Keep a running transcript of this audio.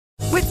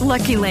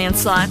Lucky Land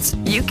Slots,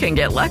 you can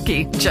get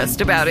lucky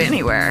just about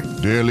anywhere.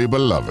 Dearly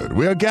beloved,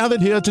 we are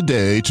gathered here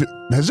today to...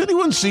 Has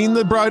anyone seen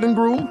the bride and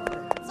groom?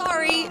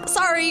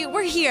 Sorry,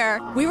 we're here.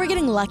 We were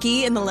getting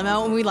lucky in the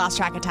limo and we lost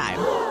track of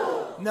time.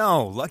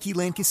 No, Lucky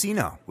Land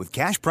Casino, with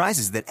cash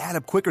prizes that add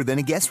up quicker than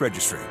a guest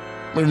registry.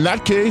 In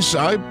that case,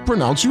 I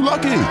pronounce you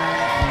lucky.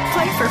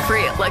 Play for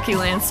free at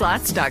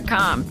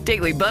LuckyLandSlots.com.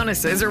 Daily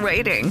bonuses are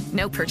waiting.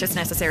 No purchase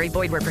necessary.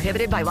 Void where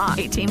prohibited by law.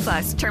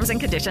 18+. Terms and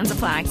conditions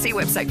apply. See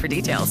website for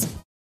details.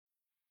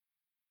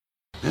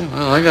 Yeah,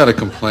 well, I got a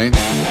complaint.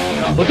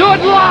 We'll do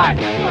it live!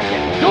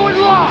 Do it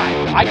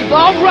live!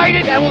 I'll write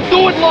it and we'll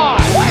do it live!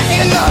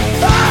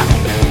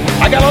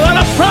 I got a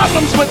lot of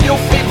problems with you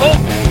people!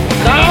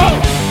 Now,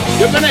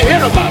 you're gonna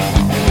hear about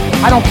it!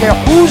 I don't care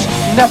whose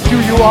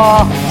nephew you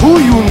are, who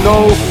you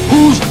know,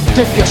 whose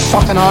dick you're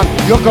sucking on,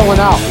 you're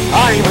going out.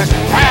 I'm as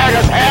mad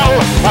as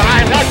hell, but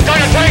I'm not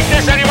gonna take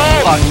this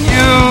anymore! Fuck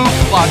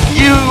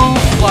you!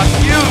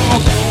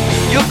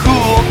 You're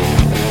cool.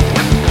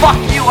 And fuck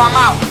you, I'm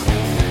out!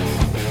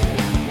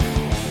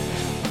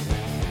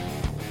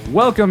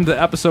 Welcome to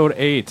episode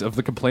 8 of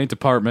The Complaint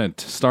Department,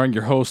 starring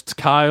your hosts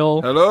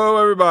Kyle. Hello,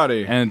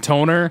 everybody. And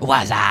Toner.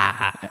 What's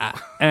up?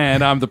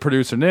 And I'm the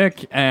producer,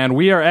 Nick, and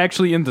we are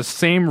actually in the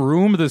same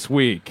room this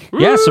week.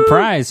 Yeah,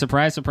 surprise.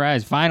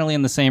 Finally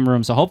in the same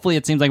room. So hopefully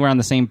it seems like we're on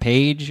the same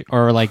page,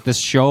 or like this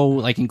show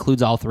like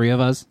includes all three of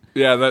us.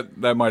 Yeah,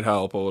 that might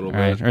help a little bit.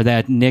 Right. Or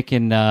that Nick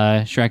and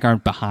Shrek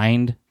aren't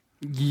behind.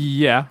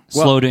 Yeah.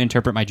 Slow to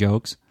interpret my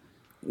jokes.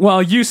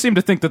 Well, you seem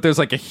to think that there's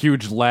like a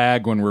huge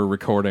lag when we're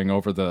recording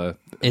over the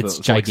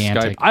gigantic. Like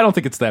Skype. I don't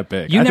think it's that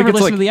big. You I never think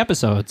it's listen to the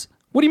episodes.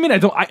 What do you mean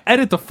I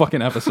edit the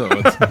fucking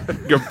episodes.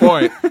 Good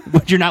point.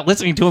 But you're not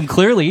listening to them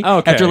clearly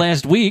after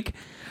last week.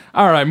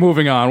 All right,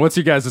 moving on. What's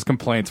your guys'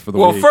 complaints for the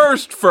week?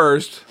 Well,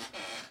 first,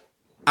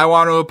 I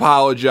want to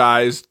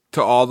apologize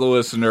to all the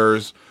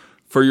listeners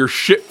for your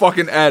shit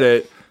fucking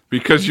edit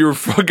because you were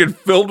fucking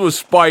filled with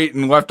spite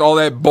and left all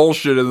that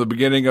bullshit in the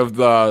beginning of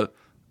the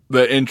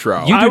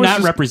intro. You do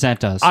not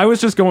represent us. I was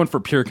just going for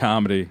pure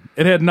comedy.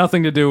 It had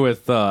nothing to do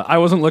with. I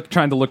wasn't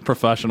trying to look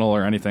professional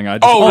or anything. I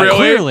just, really?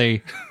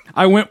 Clearly,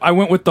 I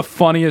went with the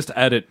funniest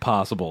edit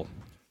possible.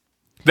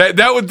 That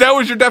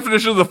was your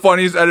definition of the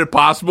funniest edit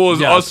possible,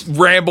 is us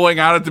rambling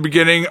on at the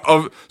beginning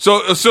of.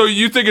 So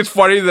you think it's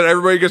funny that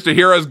everybody gets to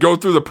hear us go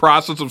through the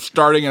process of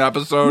starting an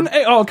episode?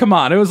 Oh, come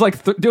on! It was like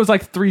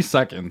 3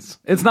 seconds.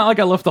 It's not like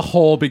I left the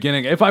whole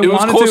beginning. If I it was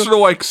wanted closer to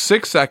like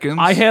 6 seconds.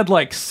 I had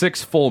like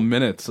 6 full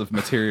minutes of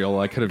material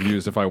I could have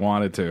used if I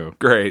wanted to.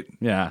 Great.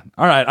 Yeah.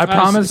 All right. I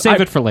promise. Save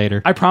it for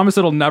later. I promise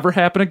it'll never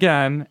happen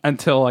again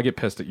until I get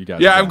pissed at you guys.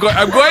 Yeah, I'm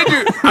glad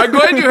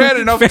you had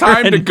enough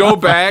time to go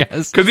back,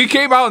 because he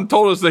came out and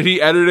told us that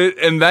he edited it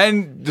and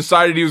then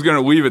decided he was going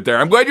to leave it there.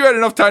 I'm glad you had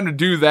enough time to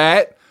do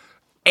that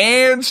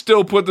and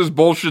still put this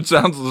bullshit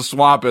Sounds of the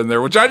Swamp in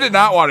there, which I did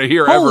not want to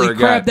hear ever again. Holy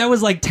crap, that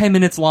was like 10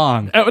 minutes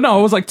long. No,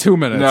 it was like 2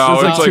 minutes. No,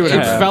 it was like 2.5.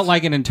 It felt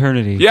like an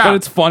eternity. Yeah. But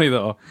it's funny,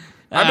 though.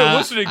 I've been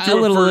listening to a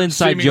it little for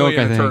inside seemingly joke,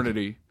 I an think.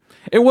 eternity.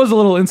 It was a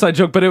little inside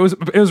joke, but it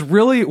was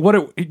really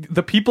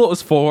the people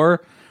it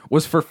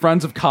was for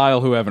friends of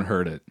Kyle who haven't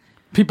heard it.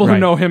 People who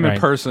know him in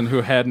person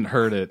who hadn't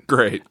heard it.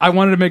 Great. I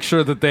wanted to make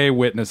sure that they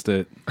witnessed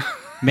it.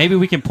 Maybe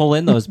we can pull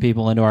in those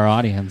people into our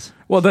audience.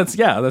 Well, that's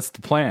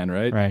the plan,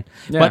 right? Right.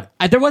 Yeah.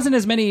 But there wasn't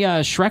as many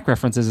Shrek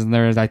references in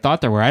there as I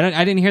thought there were. I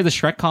didn't hear the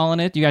Shrek call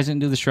in it. You guys didn't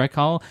do the Shrek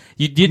call?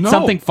 You did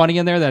something funny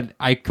in there that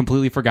I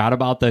completely forgot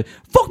about. The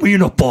fuck me in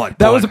the butt.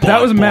 That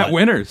was Matt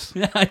Winters.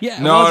 Yeah.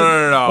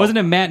 No. Wasn't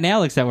it Matt and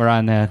Alex that were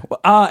on that?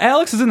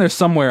 Alex is in there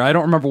somewhere. I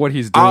don't remember what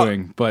he's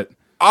doing, but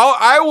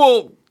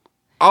I'll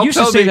you used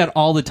to say that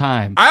all the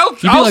time. I'll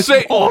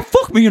say, oh,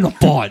 fuck me in the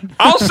butt.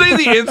 I'll say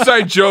the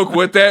inside joke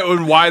with that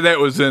and why that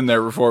was in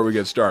there before we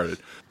get started.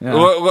 Yeah.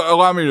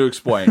 Allow me to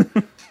explain.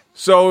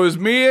 So it was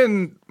me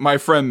and my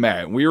friend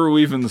Matt. We were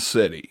leaving the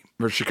city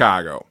for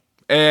Chicago.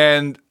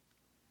 And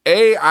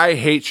A, I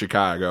hate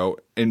Chicago.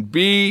 And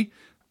B,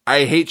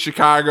 I hate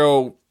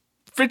Chicago.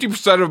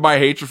 50% of my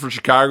hatred for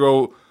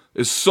Chicago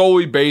is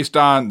solely based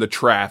on the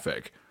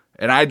traffic.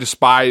 And I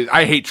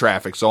hate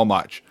traffic so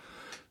much.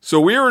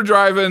 So we were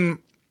driving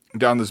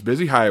down this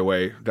busy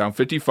highway, down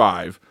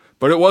 55,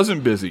 but it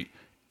wasn't busy.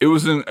 It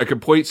was in a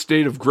complete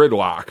state of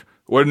gridlock.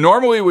 What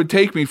normally would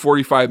take me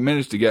 45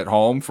 minutes to get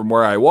home from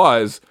where I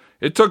was,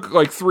 it took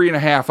like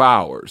 3.5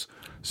 hours.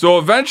 So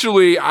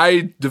eventually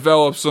I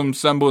developed some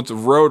semblance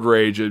of road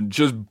rage and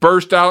just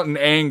burst out in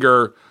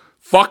anger,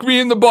 fuck me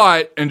in the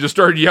butt, and just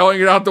started yelling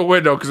it out the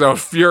window because I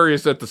was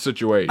furious at the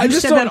situation. I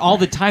just said that all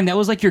the time. That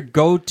was like your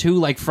go-to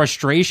like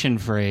frustration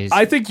phrase.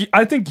 I think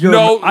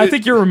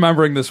you're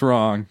remembering this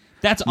wrong.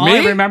 That's all Me?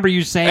 I remember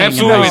you saying.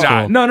 Absolutely in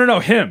high not. school. No,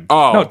 him.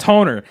 Oh. No,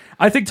 Toner.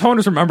 I think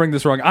Toner's remembering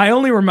this wrong. I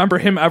only remember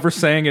him ever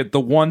saying it the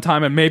one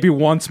time and maybe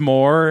once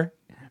more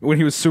when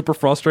he was super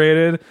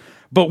frustrated.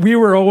 but we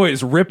were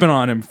always ripping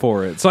on him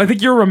for it. So I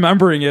think you're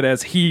remembering it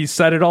as he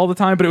said it all the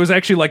time, but it was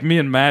actually like me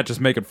and Matt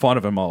just making fun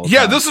of him all the time.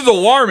 Yeah, this is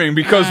alarming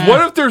because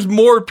what if there's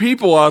more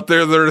people out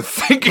there that are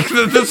thinking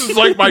that this is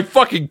like my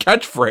fucking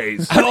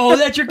catchphrase? Oh,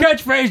 that's your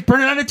catchphrase.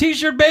 Burn it on a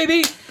t-shirt,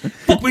 baby.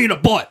 Fuck me in the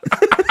butt.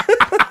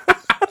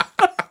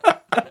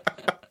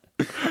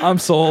 I'm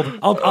sold.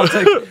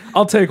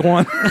 I'll take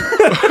one.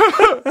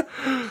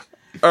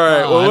 All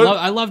right.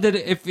 I loved it.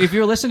 If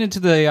you're listening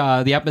to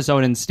the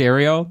episode in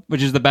stereo,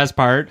 which is the best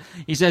part,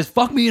 he says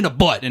 "fuck me in the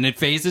butt" and it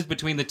phases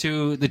between the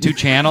two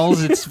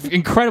channels. It's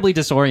incredibly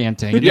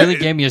disorienting. It really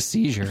gave me a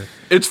seizure.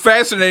 It's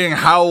fascinating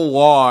how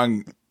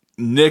long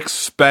Nick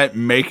spent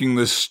making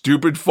this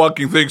stupid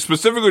fucking thing,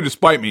 specifically to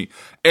spite me.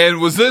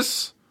 And was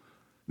this?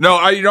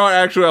 No, you know what?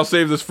 Actually, I'll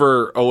save this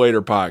for a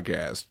later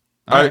podcast.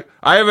 Right.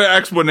 I have an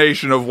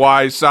explanation of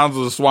why Sounds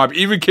of the Swamp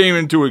even came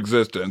into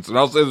existence, and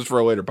I'll say this for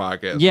a later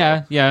podcast.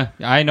 Yeah,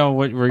 I know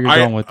where you're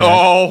going with that.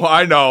 Oh,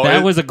 I know.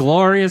 That was a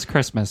glorious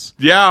Christmas.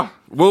 Yeah,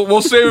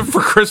 we'll save it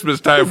for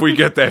Christmas time if we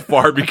get that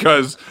far,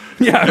 because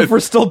if we're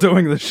still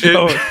doing the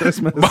show at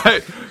Christmas.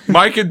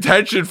 My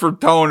contention for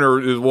Toner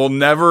is will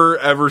never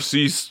ever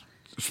cease,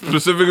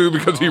 specifically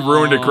because he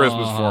ruined a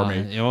Christmas for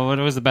me. It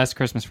was the best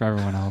Christmas for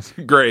everyone else.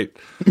 Great.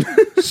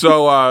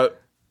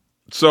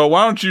 So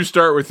why don't you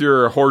start with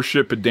your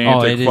horseshit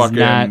pedantic it fucking... is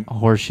not a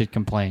horseshit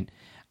complaint.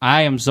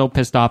 I am so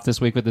pissed off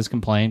this week with this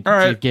complaint. All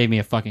right. It gave me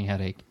a fucking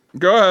headache.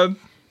 Go ahead.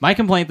 My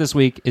complaint this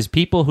week is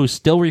people who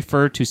still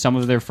refer to some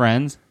of their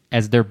friends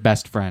as their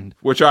best friend.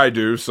 Which I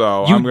do,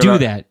 so You do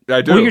that.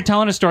 I do. When you're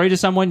telling a story to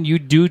someone, you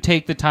do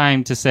take the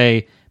time to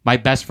say, my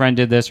best friend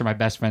did this or my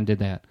best friend did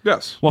that.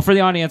 Yes. Well, for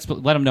the audience,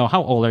 let them know,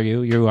 how old are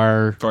you? You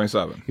are...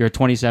 27. You're a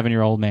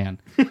 27-year-old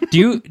man.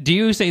 Do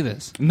you say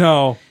this?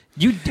 No.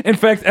 In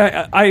fact,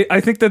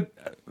 I think that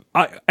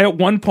at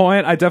one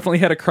point I definitely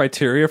had a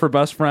criteria for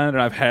best friend,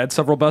 and I've had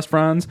several best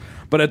friends,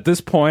 but at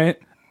this point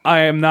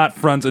I am not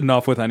friends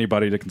enough with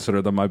anybody to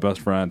consider them my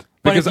best friend.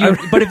 But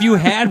if you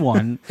had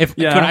one,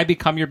 could I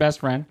become your best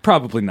friend?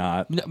 Probably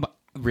not. No,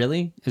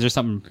 really? Is there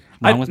something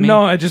wrong with me?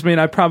 No, I just mean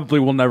I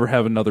probably will never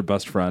have another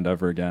best friend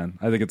ever again.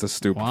 I think it's a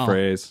stupid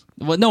phrase.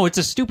 Well, no, it's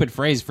a stupid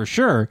phrase for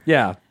sure.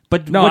 Yeah.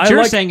 But no, what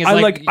you're saying is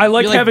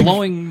you're having...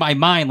 blowing my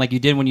mind like you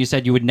did when you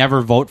said you would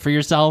never vote for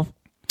yourself.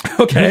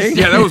 Okay.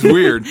 Yeah, that was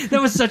weird.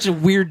 That was such a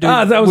weird thing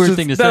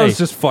to say. That was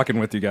just fucking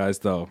with you guys,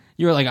 though.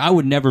 You were like, I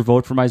would never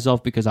vote for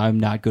myself because I'm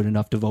not good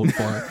enough to vote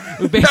for. It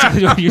was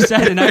basically what you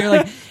said, and now you're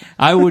like,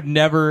 I would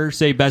never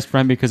say best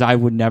friend because I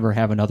would never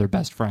have another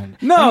best friend.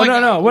 No.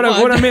 What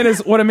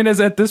I mean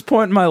is at this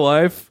point in my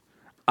life,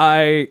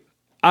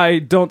 I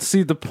don't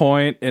see the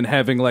point in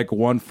having like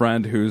one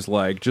friend who's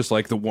like just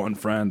like the one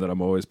friend that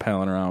I'm always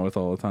palling around with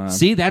all the time.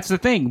 See, that's the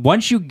thing.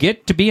 Once you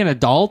get to be an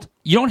adult,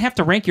 you don't have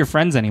to rank your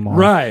friends anymore.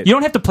 Right. You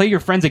don't have to play your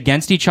friends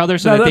against each other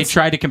so that they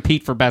try to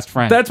compete for best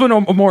friend. That's been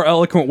a more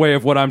eloquent way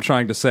of what I'm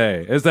trying to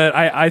say, is that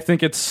I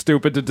think it's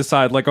stupid to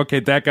decide like, okay,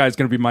 that guy's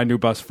going to be my new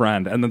best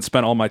friend and then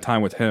spend all my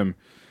time with him.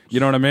 You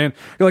know what I mean?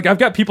 Like, I've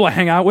got people I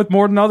hang out with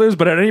more than others,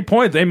 but at any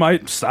point, they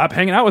might stop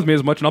hanging out with me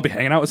as much, and I'll be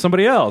hanging out with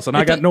somebody else, and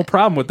I got no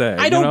problem with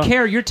that. I don't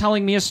care. You're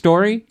telling me a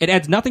story. It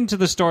adds nothing to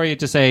the story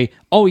to say,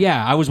 oh,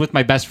 yeah, I was with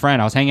my best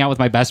friend. I was hanging out with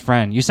my best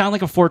friend. You sound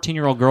like a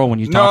 14-year-old girl when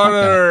you talk like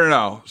that.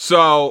 No.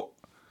 So,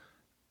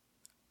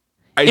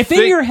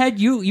 in your head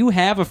you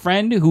have a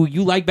friend who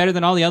you like better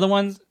than all the other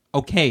ones,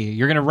 okay,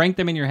 you're going to rank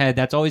them in your head.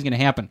 That's always going to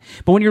happen.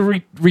 But when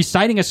you're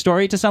reciting a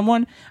story to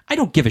someone, I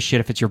don't give a shit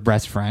if it's your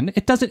best friend.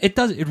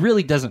 It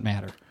really doesn't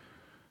matter.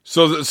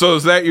 So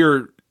is that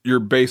your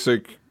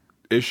basic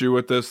issue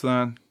with this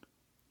then?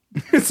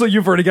 So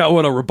you've already got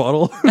a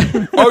rebuttal?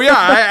 Oh yeah,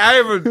 I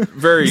have a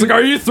very... It's like,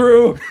 are you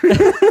through?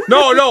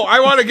 No, I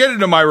want to get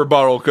into my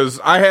rebuttal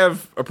because I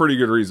have a pretty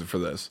good reason for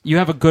this. You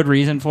have a good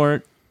reason for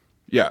it?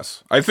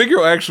 Yes. I think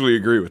you'll actually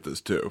agree with this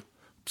too.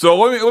 So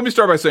let me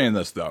start by saying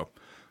this though.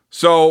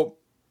 So,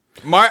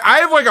 I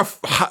have like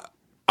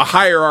a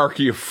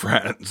hierarchy of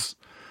friends.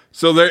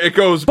 So there it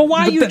goes. But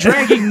why are you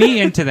dragging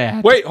me into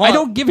that? Wait, hold on. I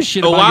don't give a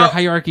shit about your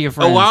hierarchy of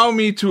friends. Allow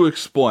me to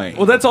explain.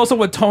 Well, that's also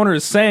what Toner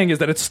is saying, is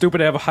that it's stupid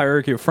to have a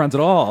hierarchy of friends at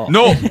all.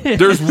 No,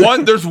 there's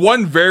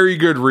one very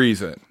good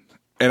reason,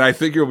 and I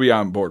think you'll be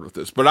on board with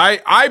this. But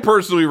I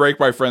personally rank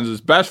my friends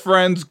as best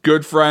friends,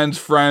 good friends,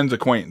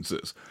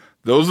 acquaintances.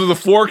 Those are the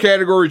 4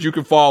 categories you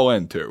can fall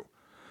into.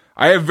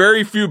 I have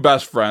very few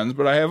best friends,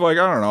 but I have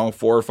 4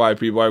 or 5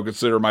 people I would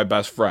consider my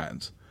best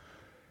friends.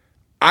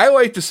 I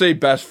like to say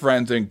best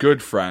friends and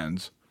good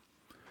friends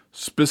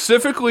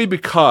specifically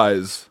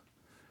because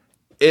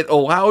it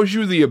allows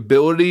you the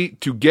ability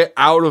to get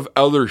out of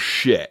other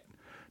shit.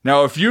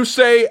 Now, if you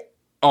say,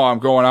 "Oh, I'm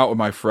going out with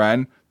my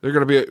friend,"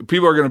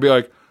 people are going to be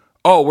like,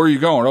 "Oh, where are you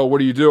going? Oh,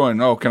 what are you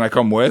doing? Oh, can I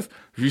come with?"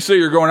 If you say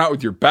you're going out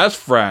with your best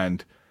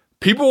friend,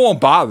 people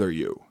won't bother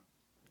you.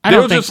 I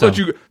don't think so.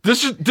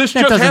 This just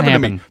happened to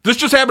me. This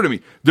just happened to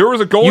me. There was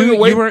a going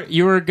away.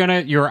 You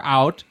were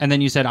out, and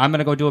then you said, "I'm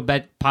gonna go do a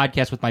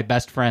podcast with my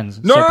best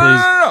friends." No, so please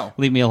no.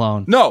 Leave me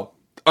alone. No,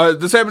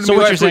 this happened to me.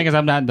 So what you're saying is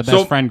I'm not in the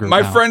best friend group.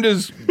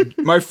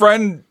 My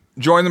friend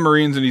joined the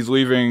Marines, and he's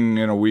leaving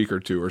in a week or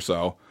 2 or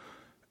so.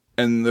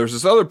 And there's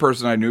this other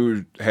person I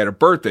knew had a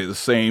birthday the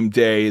same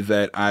day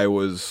that I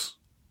was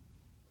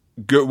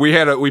good.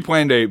 We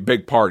planned a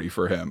big party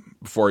for him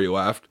before he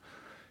left.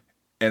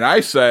 And I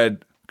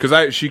said,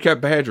 because she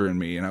kept badgering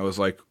me, and I was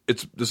like,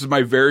 this is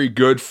my very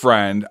good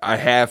friend. I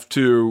have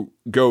to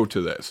go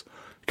to this.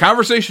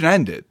 Conversation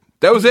ended.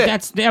 That was it.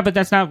 But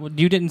that's not.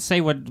 You didn't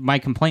say what my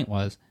complaint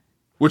was.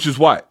 Which is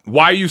what?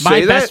 Why you say my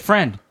that? My best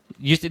friend.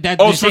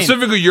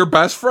 Specifically your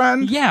best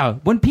friend? Yeah.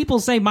 When people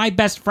say my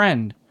best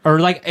friend, or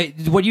like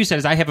what you said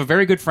is, I have a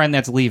very good friend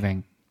that's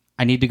leaving.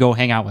 I need to go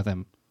hang out with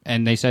him.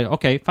 And they say,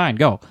 okay, fine,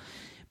 go.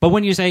 But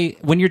when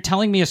you're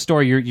telling me a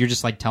story, you're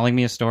just like telling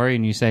me a story,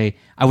 and you say,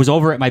 I was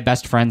over at my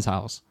best friend's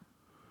house.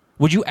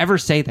 Would you ever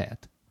say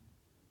that?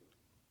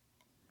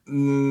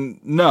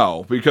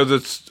 No, because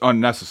it's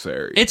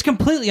unnecessary. It's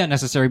completely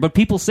unnecessary, but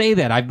people say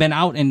that. I've been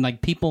out and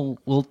like people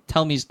will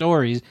tell me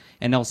stories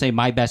and they'll say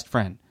my best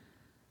friend.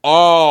 Oh,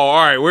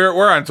 all right.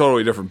 We're on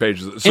totally different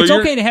pages. So it's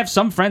okay to have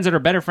some friends that are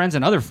better friends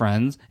than other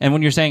friends, and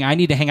when you're saying I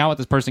need to hang out with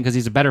this person because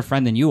he's a better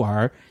friend than you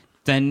are,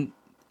 then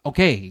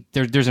okay,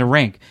 there's a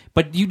rank.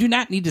 But you do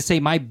not need to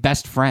say my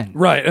best friend.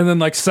 Right, and then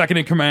like second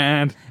in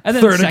command, and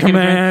then third in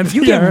command.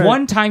 You get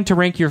one time to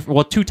rank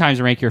two times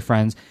to rank your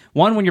friends.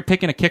 One when you're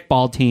picking a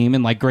kickball team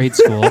in like grade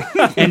school,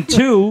 and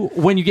two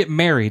when you get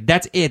married.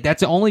 That's it. That's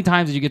the only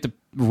times that you get to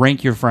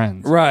rank your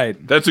friends. Right.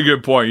 That's a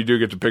good point. You do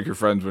get to pick your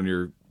friends when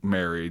you're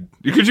married.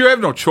 Because you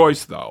have no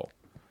choice, though.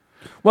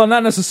 Well,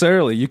 not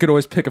necessarily. You could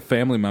always pick a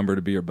family member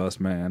to be your best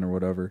man or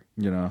whatever.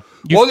 You know.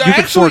 You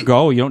could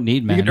forego. You don't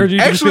need men. Or you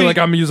can just be like,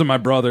 I'm using my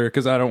brother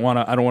because I don't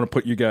want to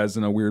put you guys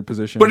in a weird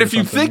position. But if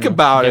you think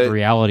about it, a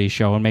reality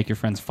show and make your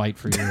friends fight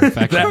for your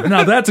affection.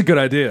 Now that's a good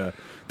idea.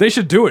 They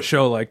should do a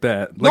show like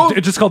that. Like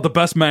it's just called The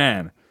Best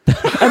Man. and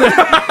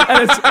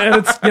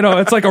it's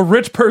it's like a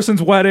rich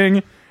person's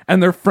wedding.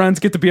 And their friends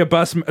get to be a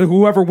best.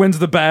 Whoever wins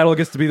the battle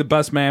gets to be the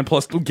best man.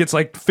 Plus, gets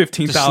like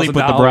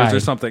 $15,000 or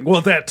something.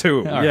 Well, that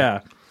too.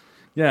 Yeah,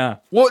 yeah.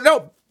 Well,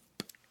 no.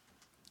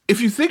 If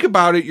you think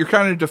about it, you're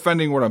kind of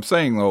defending what I'm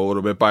saying though a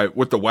little bit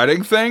with the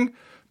wedding thing,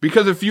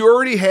 because if you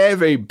already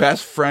have a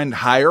best friend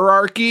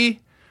hierarchy,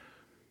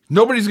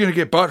 nobody's going to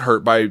get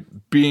butthurt by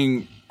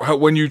being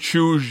when you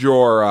choose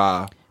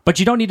your. But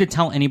you don't need to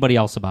tell anybody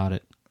else about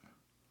it.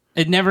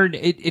 It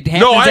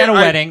happens at a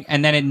wedding,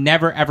 and then it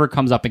never ever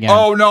comes up again.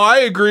 Oh no, I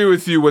agree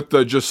with you with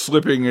the just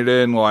slipping it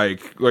in like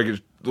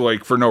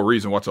for no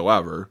reason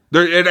whatsoever.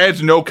 It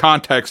adds no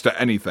context to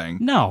anything.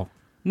 No.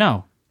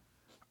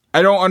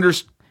 I don't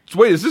understand.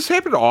 Wait, does this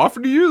happen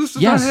often to you? This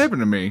does not happen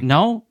to me.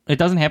 No, it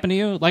doesn't happen to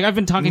you. Like I've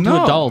been talking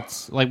to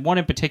adults, like one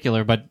in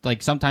particular, but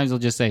like sometimes they'll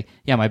just say,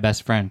 "Yeah, my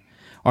best friend,"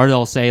 or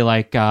they'll say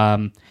like,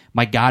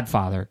 "My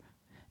godfather."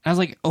 I was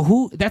like,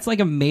 who? That's like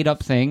a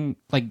made-up thing.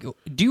 Like,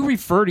 do you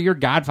refer to your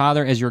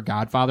godfather as your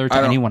godfather to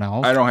anyone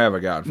else? I don't have a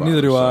godfather.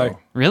 Neither do I.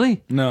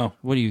 Really? No.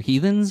 What are you,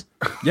 heathens?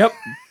 Yep.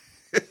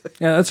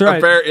 Yeah, that's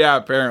right.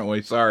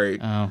 Apparently. Sorry.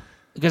 Oh.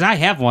 Because I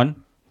have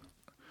one.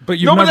 But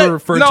you've never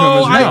referred to him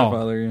as your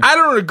godfather. I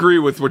don't agree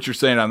with what you're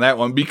saying on that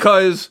one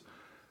because...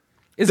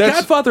 Is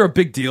godfather a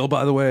big deal,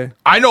 by the way?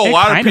 I know a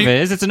lot of people... It kind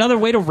of is. It's another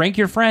way to rank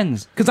your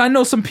friends. Because I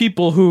know some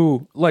people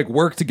who, like,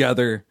 work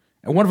together,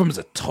 and one of them is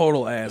a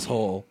total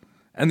asshole.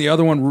 And the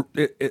other one,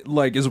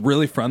 is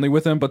really friendly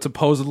with him, but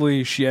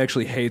supposedly she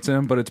actually hates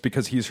him. But it's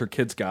because he's her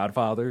kid's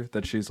godfather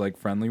that she's like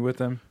friendly with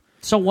him.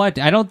 So what?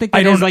 I don't think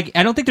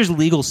there's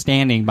legal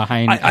standing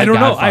behind. I don't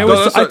know. I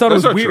thought it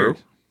was weird.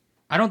 True.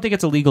 I don't think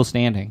it's a legal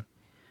standing.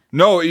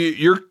 No,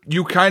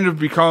 you kind of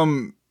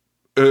become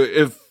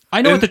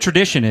I know what the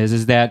tradition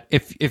is that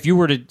if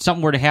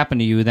something were to happen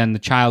to you, then the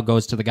child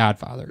goes to the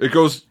godfather.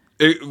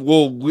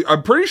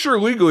 I'm pretty sure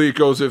legally it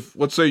goes if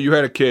let's say you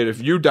had a kid,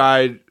 if you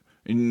died.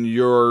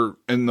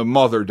 And the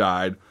mother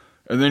died,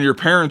 and then your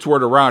parents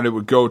weren't around, it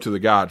would go to the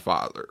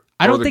godfather.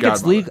 I don't think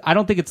it's legal. I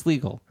don't think it's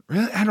legal.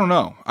 Really? I don't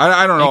know.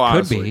 I don't know.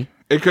 Honestly.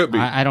 It could be.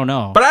 I don't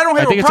know. But I don't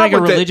have. I think a it's like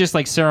a with religious,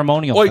 like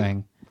ceremonial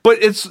thing. But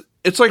it's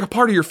like a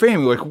part of your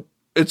family. Like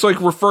it's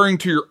like referring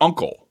to your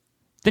uncle.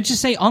 Then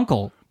just say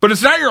uncle. But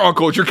it's not your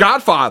uncle. It's your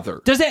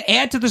godfather. Does that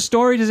add to the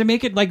story? Does it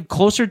make it like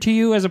closer to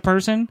you as a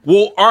person?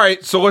 Well, all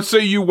right. So let's say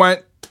you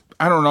went.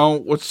 I don't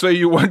know. Let's say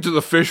you went to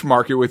the fish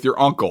market with your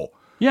uncle.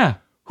 Yeah.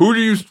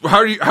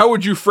 How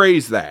would you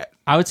phrase that?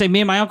 I would say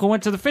me and my uncle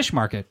went to the fish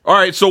market. All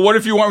right, so what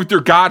if you went with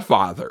your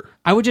godfather?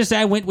 I would just say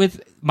I went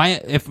with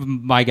if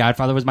my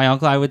godfather was my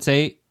uncle, I would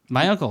say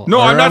my uncle.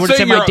 No, I'm not I would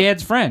saying say my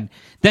dad's friend.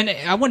 Then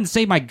I wouldn't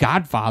say my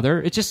godfather.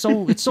 It's just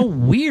it's so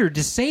weird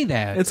to say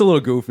that. It's a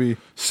little goofy.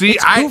 See,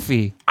 it's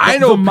goofy. I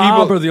know the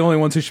mob are the only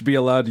ones who should be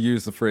allowed to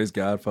use the phrase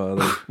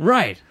godfather.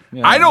 Right.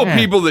 Yeah. I know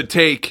people that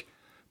take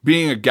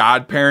being a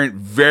godparent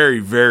very,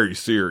 very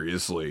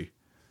seriously.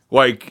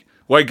 Like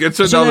it's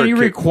another. So are you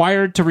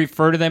required to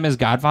refer to them as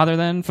godfather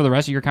then for the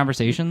rest of your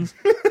conversations?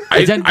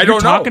 I don't know.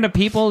 Talking to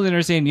people that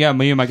are saying, "Yeah,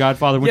 me and my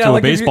godfather went to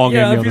a baseball game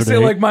the other day." If you say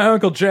like my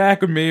Uncle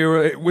Jack with me,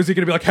 or was he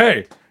going to be like,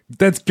 "Hey,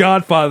 that's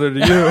godfather to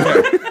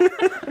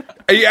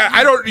you"? Yeah,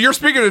 I don't. You're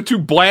speaking to two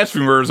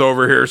blasphemers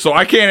over here, so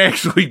I can't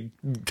actually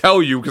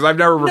tell you because I've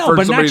never referred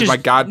to somebody as my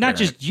godparent. Not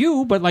just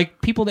you, but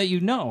like people that you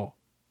know.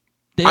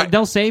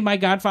 They'll say my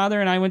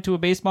godfather and I went to a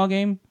baseball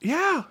game.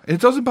 Yeah,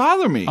 it doesn't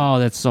bother me. Oh,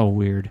 that's so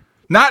weird.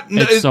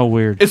 It's so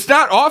weird. It's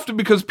not often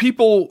because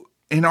people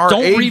in our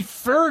don't age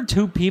refer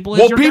to people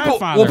as your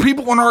godfather. Well,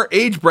 people in our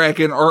age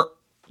bracket are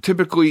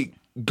typically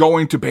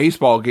going to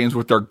baseball games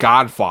with their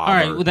godfather. All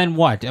right, well then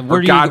what?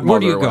 Where do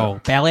you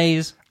go?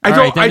 Ballets?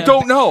 I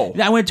don't know.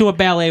 I went to a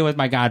ballet with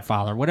my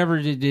godfather. Whatever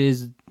it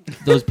is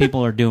those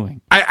people are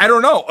doing. I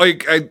don't know.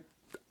 Like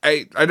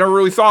I never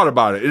really thought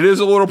about it. It is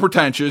a little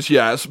pretentious,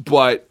 yes,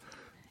 but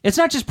it's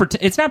not just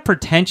it's not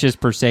pretentious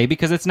per se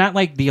because it's not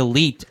like the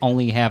elite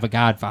only have a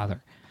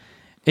godfather.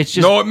 It's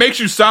just no. It makes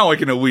you sound like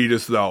an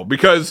elitist though,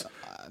 because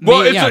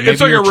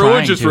it's like a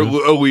religious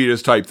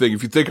elitist type thing.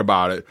 If you think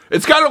about it,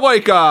 it's kind of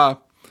like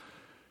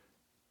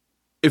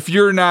if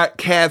you're not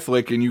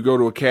Catholic and you go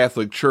to a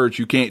Catholic church,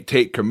 you can't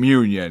take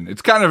communion.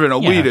 It's kind of an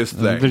elitist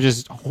thing. They're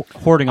just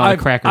hoarding all the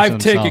crackers. I've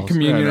taken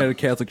communion at a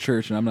Catholic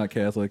church, and I'm not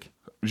Catholic.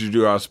 Did you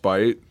do it out of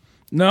spite?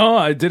 No,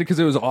 I did it because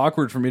it was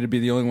awkward for me to be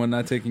the only one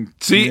not taking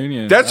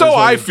communion. That's how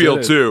I feel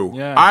too.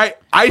 Yeah.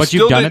 But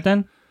you've done it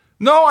then?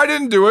 No, I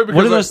didn't do it. Because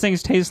what do those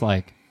things taste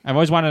like? I've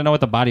always wanted to know what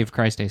the body of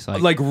Christ tastes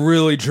like. Like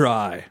really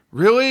dry.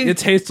 Really? It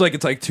tastes like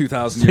it's like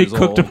 2,000 years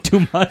old. They cooked them too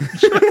much.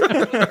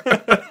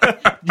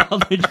 All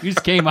the juice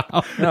came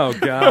out. Oh,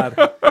 God.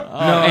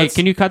 No, hey,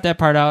 can you cut that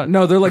part out?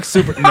 No, they're like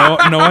super. No,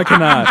 I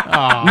cannot.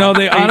 Oh. No,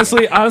 they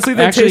honestly, they actually,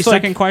 taste like.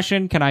 second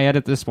question: can I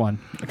edit this one?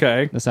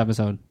 Okay. This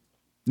episode.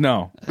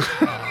 No.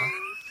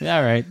 Yeah,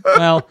 all right.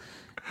 Well,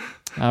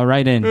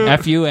 write in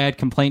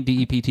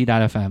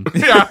fu@complaintdept.fm.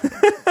 Yeah.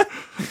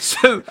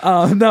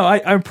 No,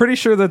 I'm pretty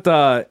sure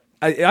that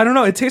I don't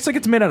know. It tastes like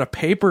it's made out of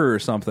paper or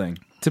something.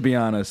 To be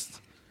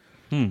honest,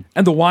 and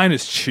the wine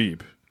is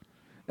cheap.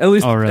 At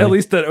least, really? at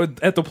least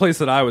at the place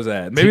that I was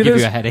at. Maybe give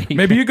you a headache.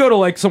 Maybe you go to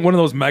like one of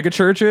those mega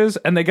churches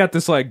and they got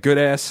this like good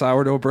ass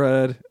sourdough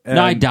bread. And,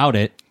 No, I doubt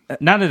it.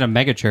 Not at a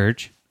mega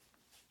church.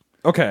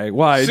 Okay,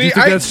 why? See, Do you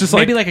think that's just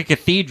maybe like a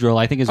cathedral,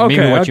 I think is maybe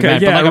what you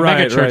meant. Yeah, but like a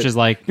mega church is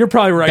like you're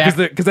probably right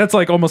because that's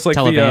like almost like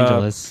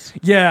televangelists.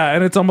 Yeah,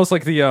 and it's almost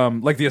like the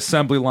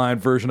assembly line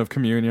version of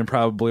communion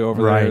probably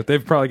over there.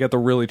 They've probably got the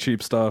really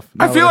cheap stuff.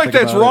 I feel like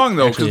that's wrong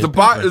though Actually,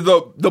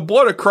 because the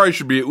blood of Christ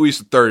should be at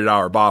least a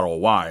 $30 bottle of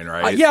wine,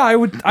 right? Yeah, I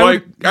would.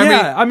 I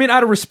mean,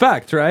 out of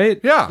respect, right?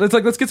 Yeah, it's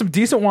like let's get some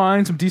decent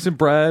wine, some decent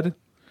bread.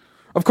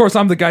 Of course,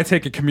 I'm the guy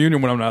taking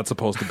communion when I'm not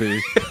supposed to be.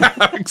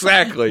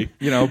 Exactly.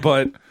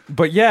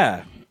 But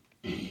yeah.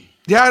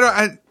 Yeah,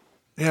 I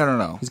don't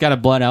know. He's got a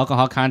blood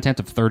alcohol content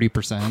of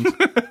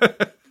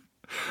 30%.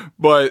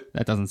 But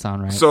that doesn't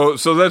sound right. So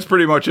that's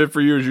pretty much it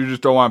for you. Is you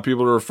just don't want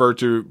people to refer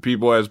to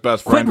people as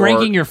best friends. Quit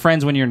ranking your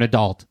friends when you're an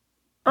adult.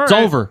 It's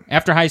over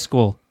after high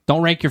school.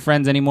 Don't rank your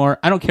friends anymore.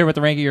 I don't care what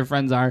the rank of your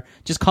friends are.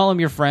 Just call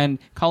them your friend.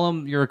 Call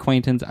them your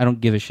acquaintance. I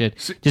don't give a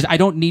shit. I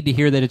don't need to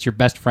hear that it's your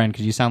best friend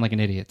because you sound like an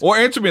idiot. Well,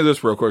 answer me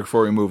this real quick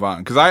before we move on,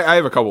 because I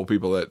have a couple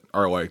people that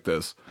are like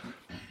this.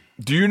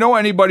 Do you know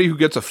anybody who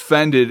gets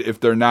offended if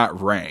they're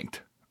not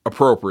ranked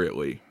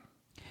appropriately?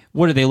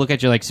 What do they look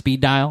at your like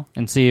speed dial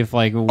and see if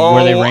like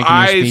where they rank in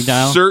your speed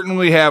dial? I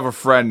certainly have a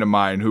friend of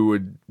mine who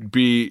would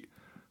be.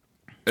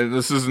 And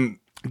this isn't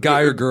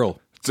guy or girl.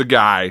 It's a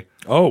guy.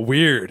 Oh,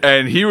 weird.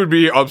 And he would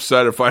be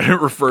upset if I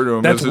didn't refer to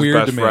him as his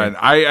best friend.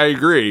 I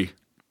agree,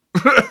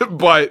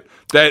 but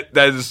that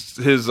is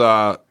his.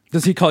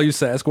 Does he call you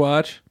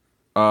Sasquatch?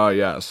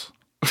 Yes.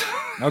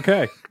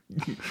 Okay.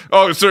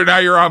 Oh, so now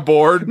you're on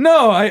board?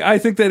 No, I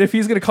think that if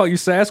he's going to call you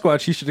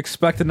Sasquatch, he should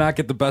expect to not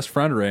get the best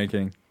friend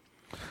ranking.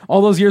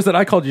 All those years that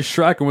I called you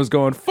Shrek and was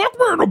going, fuck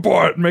me in the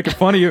butt, and making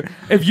fun of you.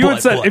 If you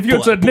had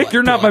said, Nick,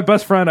 you're not my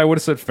best friend, I would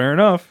have said, fair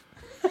enough.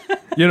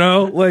 You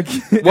know, like.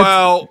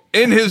 Well,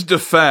 in his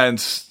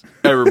defense,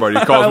 everybody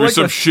calls me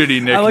some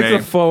shitty nickname. I like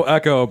the faux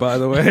echo, by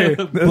the way.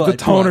 the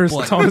toner's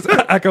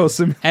echo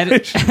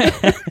simulation.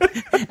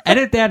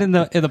 Edit that in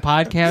the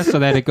podcast so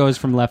that it goes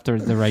from left to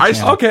the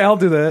right. Okay, I'll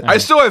do that. I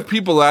still have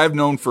people that I've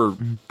known for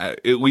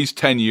at least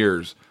 10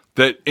 years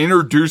that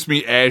introduce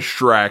me as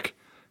Shrek,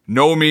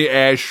 know me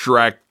as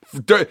Shrek.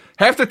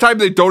 Half the time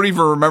they don't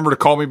even remember to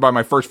call me by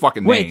my first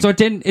fucking name. Wait, so it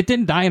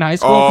didn't die in high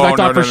school? I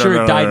thought for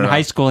sure it died in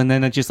high school, and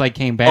then it just like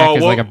came back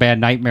as like a bad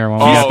nightmare when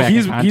we got back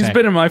in contact. He's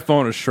been in my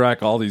phone as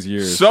Shrek all these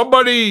years.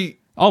 Somebody.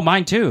 Oh,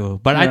 mine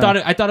too. But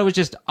yeah. I thought it was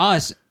just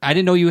us. I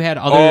didn't know you had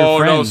other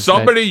friends. Oh no,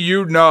 somebody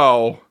you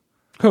know.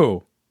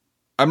 Who?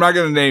 I'm not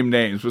going to name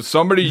names, but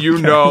somebody you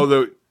know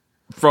that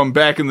from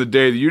back in the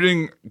day that you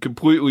didn't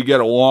completely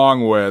get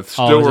along with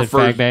still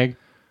refers. Fag bag?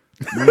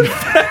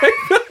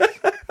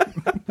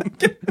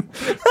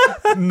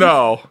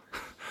 No,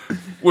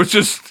 which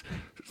is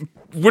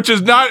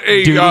not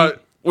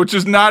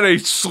a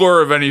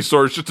slur of any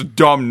sort. It's just a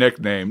dumb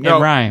nickname. No,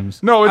 it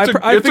rhymes. No,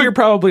 I figure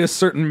probably a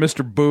certain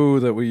Mr. Boo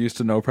that we used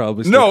to know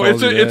probably. No,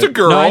 it's a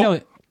girl. No, I know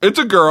it. It's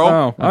a girl.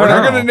 Oh, we're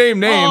not going to name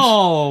names.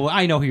 Oh,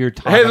 I know who you're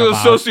talking about. Has an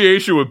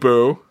association with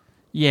Boo.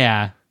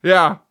 Yeah.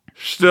 Yeah.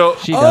 Still.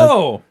 She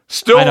does.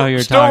 Still. I know who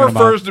you're still talking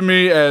refers about. to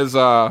me as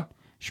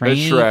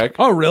Shrek.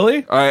 Oh,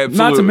 really? Absolutely.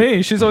 Not to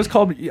me. She's always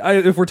called me,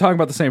 if we're talking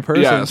about the same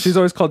person, Yes. she's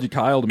always called you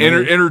Kyle to me.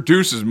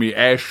 Introduces me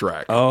as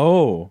Shrek.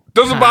 Oh.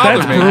 Doesn't bother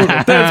me.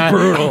 Brutal. That's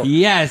brutal.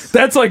 Yes.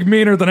 That's like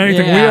meaner than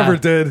anything we ever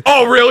did.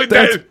 Oh, really?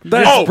 That's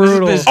oh,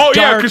 brutal. This Oh,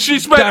 yeah, dark- because she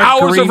spent dark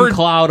hours green of her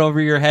cloud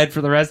over your head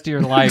for the rest of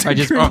your life. I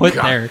just put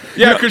there.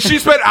 Yeah, because she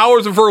spent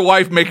hours of her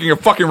life making a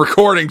fucking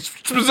recording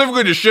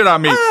specifically to shit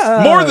on me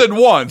more than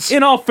once.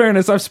 In all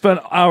fairness, I've spent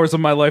hours of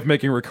my life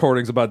making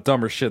recordings about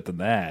dumber shit than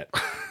that.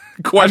 I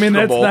mean,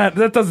 Questionable.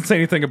 that doesn't say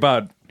anything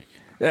about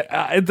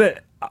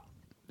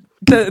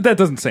that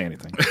doesn't say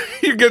anything.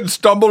 You're getting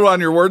stumbled on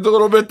your words a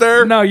little bit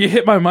there. No, you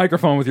hit my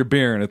microphone with your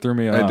beer and it threw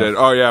me off. I did.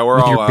 Oh yeah, we're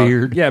With all your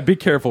beard. Yeah, be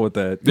careful with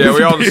that. Yeah,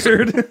 we all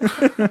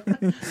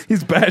beard.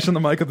 He's bashing the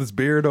mic with his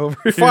beard over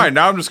here. Fine.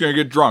 Now I'm just gonna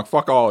get drunk.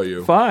 Fuck all of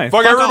you. Fine.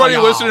 Fuck Fuck everybody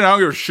all y'all. listening. I don't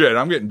give a shit.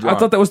 I'm getting drunk. I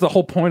thought that was the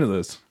whole point of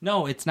this.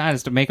 No, it's not.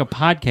 It's to make a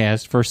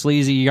podcast for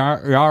Sleazy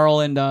Jarl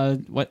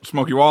and what?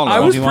 Smoky Walnut. I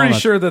was Smoky pretty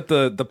Walnuts. sure that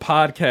the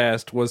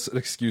podcast was an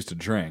excuse to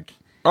drink.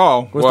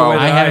 Oh, Was the well. way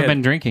that I haven't had-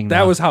 been drinking,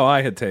 That though. was how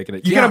I had taken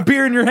it. You Yeah. got a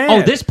beer in your hand.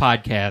 Oh, this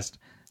podcast.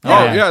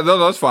 Oh yeah, no,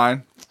 that's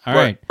fine. All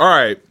right. All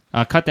right.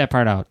 Cut that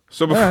part out.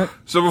 So, right.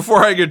 so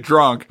before I get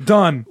drunk,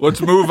 Done. let's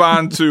move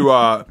on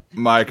to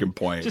my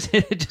complaint.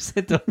 Just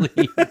hit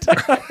delete.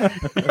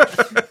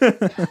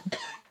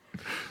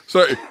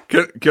 So,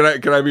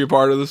 can I be a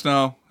part of this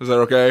now? Is that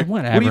okay?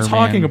 Whatever. What are you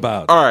talking man.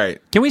 about? All right.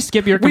 Can we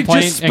skip your We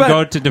complaint just and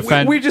go to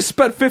defend? We just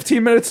spent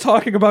 15 minutes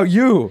talking about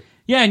you.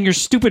 Yeah, and your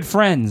stupid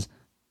friends.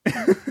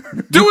 It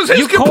was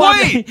his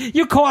complaint.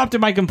 You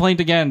co-opted my complaint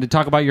again to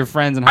talk about your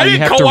friends and how I you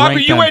didn't have to co-op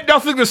rank it. You them. had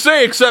nothing to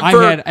say except I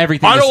for had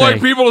everything I to don't say.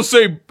 like people to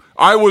say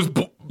I was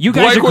You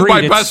guys blank with my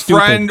agreed, it's best stupid.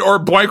 friend or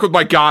blank with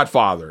my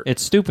godfather.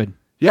 It's stupid.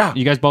 Yeah.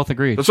 You guys both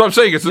agreed. That's what I'm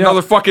saying. It's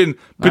another fucking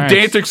right.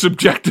 pedantic,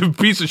 subjective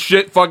piece of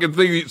shit fucking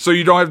thing. So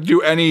you don't have to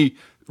do any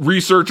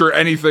research or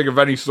anything of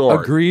any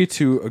sort. Agree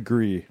to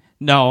agree.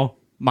 No,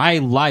 my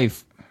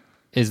life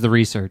is the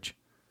research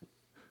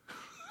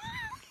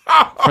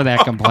for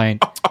that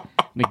complaint.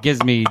 And it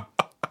gives me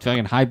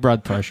fucking high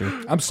blood pressure.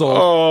 I'm sold.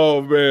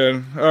 Oh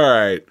man! All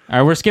right, All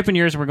right, we're skipping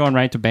yours and we're going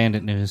right to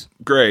Bandit News.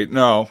 great.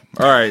 No, all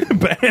right.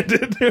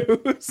 Bandit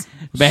news.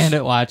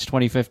 Bandit Watch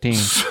 2015.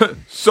 So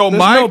There's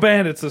my no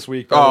bandits this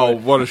week. by the Oh,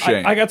 way. what a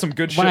shame. I got some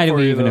good shit Why for did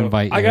we you, even though.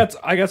 invite you?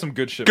 I got some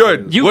good shit.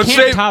 Good. For you. You Let's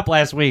can't save- top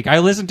last week. I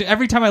listened to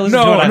every time I listen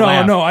to it. I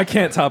laugh. No, I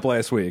can't top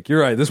last week.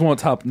 You're right. This won't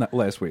top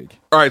last week.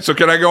 all right. So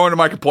can I go into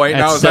my complaint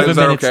now? That's Is that 7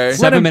 minutes. okay?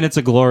 7 minutes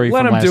of glory Let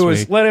from him last do week.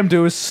 his. Let him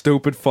do his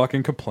stupid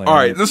fucking complaint. All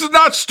right. This is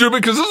not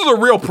stupid because this is a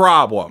real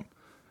problem.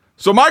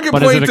 So my is it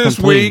complaint a this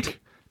complaint? week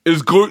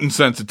is gluten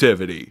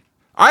sensitivity.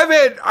 I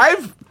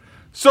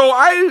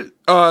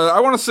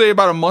want to say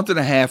about a month and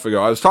a half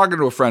ago, I was talking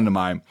to a friend of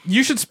mine.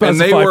 You should And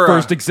they specify were,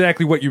 first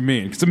exactly what you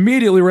mean, because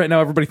immediately right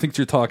now everybody thinks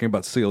you're talking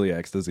about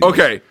celiac disease.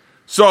 Okay,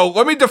 so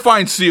let me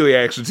define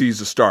celiac disease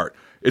to start.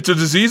 It's a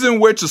disease in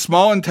which the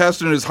small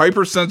intestine is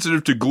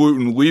hypersensitive to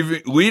gluten,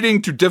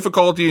 leading to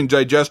difficulty in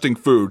digesting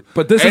food.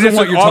 But this And isn't it's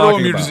what an you're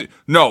talking autoimmune about. disease.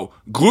 No,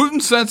 gluten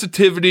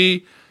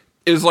sensitivity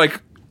is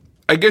like,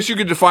 I guess you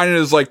could define it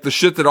as like the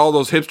shit that all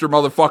those hipster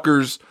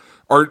motherfuckers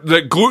are,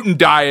 the gluten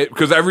diet,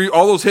 because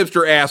all those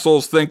hipster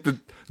assholes think that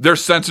they're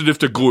sensitive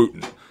to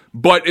gluten.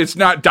 But it's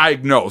not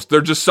diagnosed. They're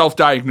just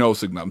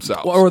self-diagnosing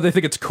themselves. Or they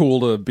think it's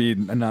cool to be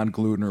a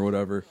non-gluten or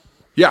whatever.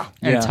 Yeah.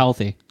 And it's Yeah.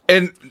 healthy.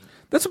 And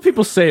That's what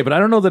people say, but I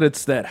don't know that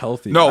it's that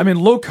healthy. No. I mean,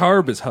 low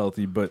carb is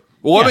healthy, but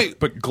Well, let me-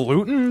 but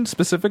gluten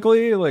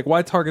specifically, like,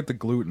 why target the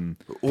gluten?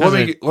 let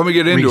me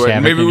get into wreaks it.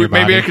 havoc Maybe in your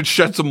maybe I body. could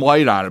shed some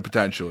light on it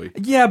potentially.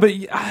 Yeah, but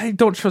I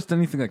don't trust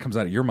anything that comes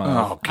out of your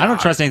mouth. I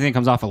don't trust anything that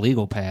comes off a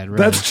legal pad.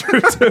 Really. That's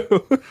true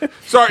too.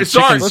 Sorry.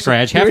 Chicken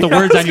scratch. Half the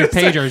words on your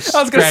page are I was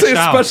gonna say, scratched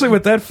out. especially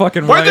with that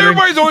fucking Why is writing.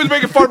 everybody's always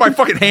making fun of my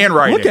fucking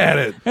handwriting? Look at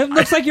it. It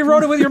looks like you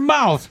wrote it with your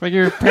mouth, like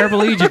you're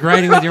paraplegic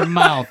writing with your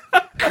mouth.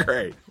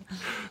 Great.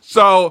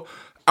 So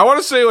I want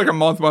to say like a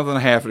month and a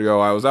half ago,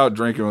 I was out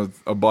drinking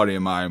with a buddy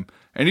of mine,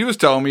 and he was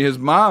telling me his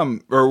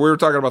mom, or we were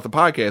talking about the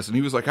podcast, and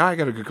he was like, I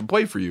got a good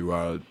complaint for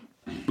you,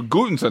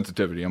 gluten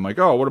sensitivity. I'm like,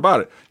 oh, what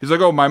about it? He's like,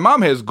 oh, my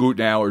mom has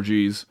gluten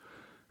allergies,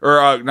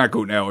 or not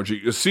gluten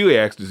allergy,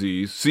 celiac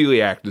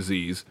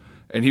disease,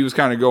 and he was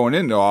kind of going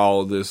into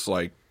all of this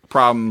like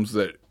problems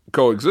that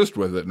coexist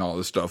with it and all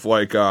this stuff,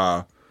 like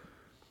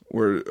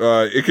where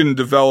it can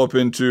develop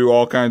into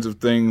all kinds of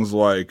things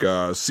like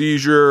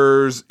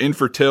seizures,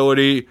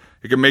 infertility.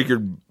 It can make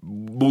you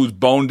lose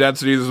bone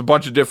density. There's a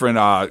bunch of different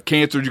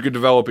cancers you could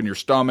develop in your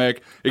stomach.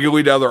 It can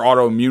lead to other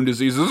autoimmune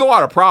diseases. There's a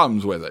lot of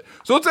problems with it.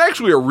 So it's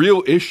actually a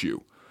real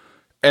issue.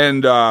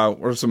 And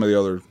what are some of the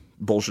other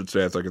bullshit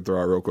stats I could throw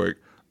out real quick?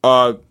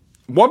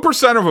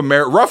 1%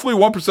 of roughly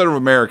 1% of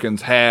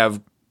Americans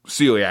have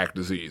celiac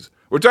disease,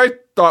 which I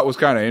thought was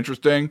kind of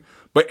interesting.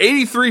 But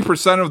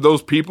 83% of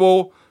those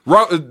people,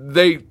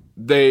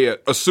 they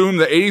assume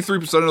that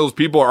 83% of those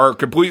people are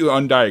completely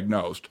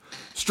undiagnosed.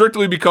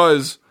 Strictly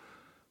because,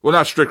 well,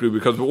 not strictly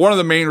because, but one of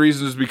the main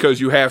reasons is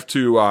because you have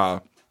to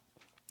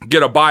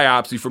get a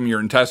biopsy from your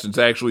intestines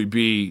to actually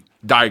be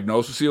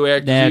diagnosed with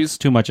celiac disease. That's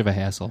too much of a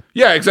hassle.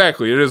 Yeah,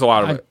 exactly. It is a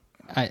lot of it.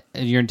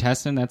 Your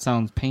intestine? That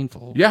sounds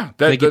painful. Yeah.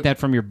 Do they get that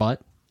from your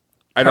butt?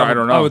 I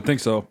don't know. I would think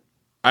so.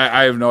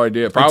 I have no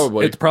idea.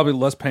 Probably. It's probably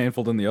less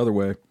painful than the other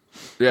way.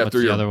 Yeah, What's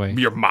through the other way?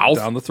 Your mouth.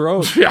 Down the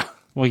throat. Yeah.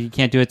 Well, you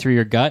can't do it through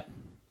your gut?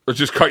 Let's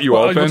just cut you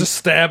open. We'll just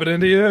stab it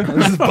into you.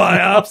 This is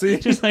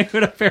biopsy. Just like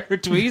with a pair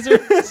of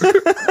tweezers?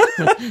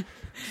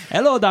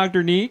 Hello,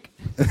 Dr. Neek.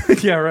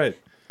 Yeah, right.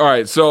 All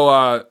right,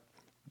 so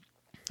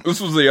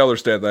this was the other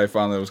stat that I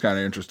found that was kind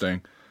of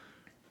interesting.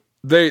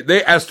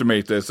 They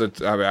estimate this.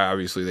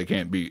 Obviously, they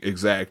can't be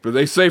exact, but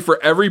they say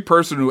for every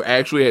person who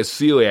actually has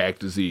celiac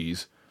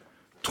disease,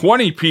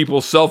 20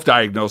 people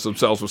self-diagnose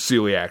themselves with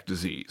celiac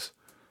disease.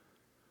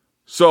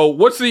 So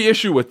what's the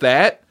issue with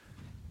that?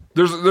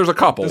 There's a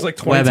couple. There's like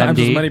 20 WebMD. times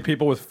as many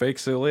people with fake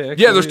celiac.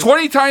 Yeah, there's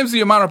 20 times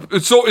the amount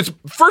of... So it's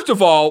first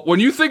of all, when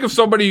you think of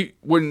somebody...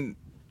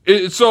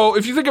 So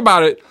if you think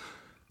about it,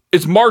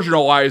 it's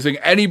marginalizing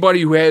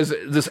anybody who has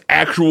this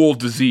actual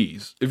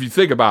disease, if you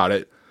think about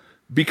it.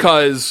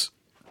 Because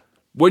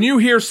when you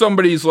hear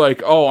somebody's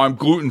like, oh, I'm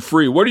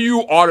gluten-free, what do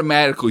you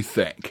automatically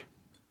think?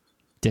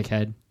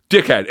 Dickhead.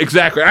 Dickhead,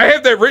 exactly. I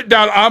have that written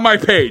down on my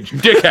page.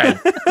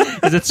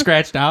 Dickhead. Is it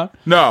scratched out?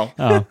 No.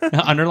 Oh,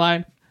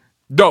 underline?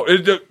 No, I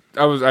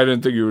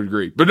didn't think you would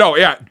agree. But no,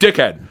 yeah,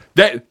 dickhead.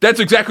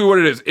 That's exactly what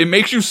it is. It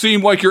makes you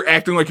seem like you're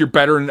acting like you're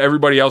better than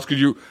everybody else because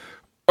you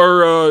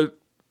are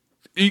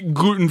eat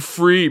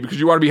gluten-free because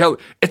you want to be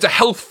healthy. It's a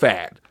health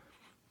fad.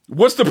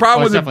 What's the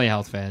problem with it? It's definitely a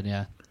health fad,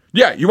 yeah.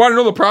 Yeah, you want to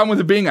know the problem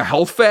with it being a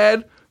health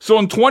fad? So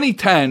in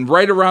 2010,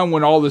 right around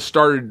when all this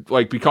started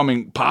like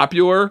becoming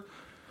popular,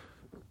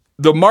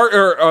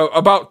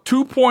 about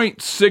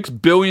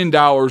 $2.6 billion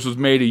was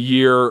made a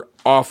year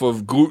off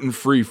of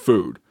gluten-free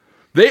food.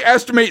 They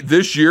estimate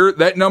this year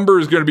that number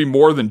is going to be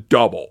more than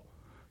double.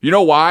 You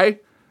know why?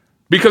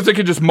 Because they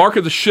can just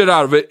market the shit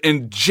out of it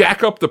and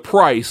jack up the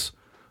price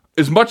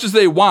as much as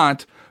they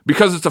want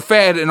because it's a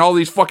fad and all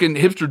these fucking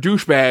hipster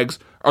douchebags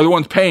are the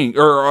ones paying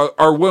or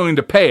are willing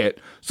to pay it.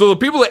 So the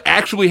people that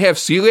actually have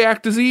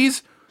celiac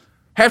disease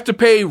have to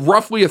pay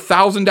roughly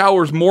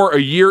 $1,000 more a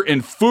year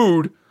in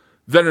food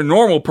than a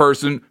normal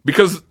person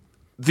because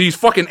these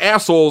fucking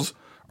assholes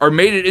are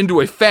made it into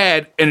a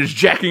fad and is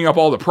jacking up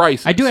all the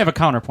prices. I do have a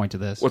counterpoint to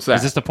this. What's that?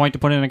 Is this the point to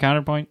put in a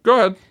counterpoint? Go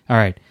ahead. All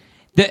right.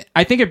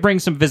 I think it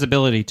brings some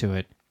visibility to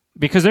it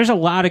because there's a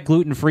lot of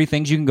gluten-free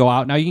things you can go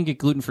out. Now you can get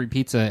gluten-free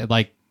pizza at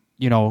like,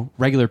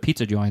 regular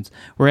pizza joints.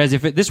 Whereas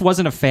if this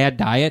wasn't a fad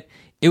diet,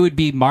 it would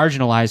be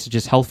marginalized to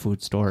just health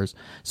food stores.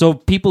 So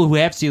people who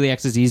have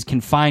celiac disease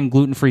can find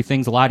gluten-free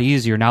things a lot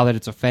easier now that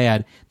it's a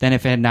fad than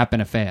if it had not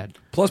been a fad.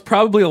 Plus,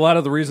 probably a lot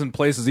of the reason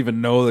places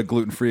even know that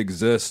gluten-free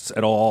exists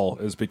at all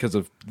is because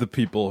of the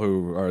people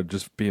who are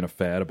just being a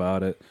fad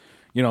about it.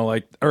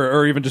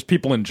 Or even just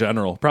people in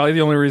general. Probably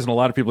the only reason a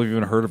lot of people have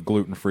even heard of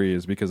gluten-free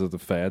is because of the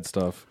fad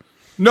stuff.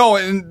 No,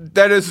 and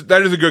that is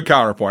a good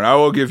counterpoint. I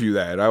will give you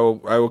that. I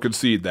will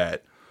concede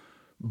that.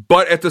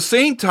 But at the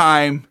same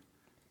time,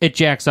 it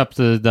jacks up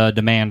the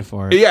demand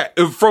for it. Yeah,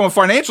 from a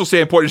financial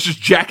standpoint, it's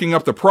just jacking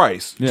up the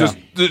price. Yeah.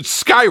 Just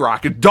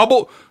skyrocket,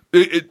 double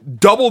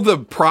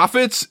the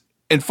profits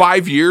in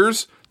 5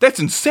 years. That's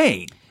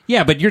insane.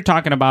 Yeah, but you're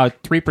talking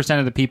about 3%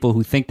 of the people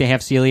who think they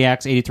have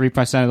celiacs.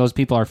 83% of those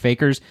people are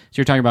fakers. So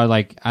you're talking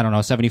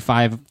about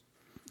 75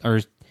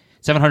 or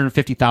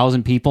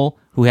 750,000 people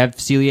who have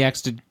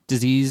celiac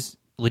disease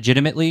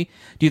legitimately.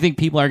 Do you think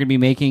people are going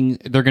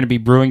to be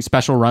brewing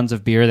special runs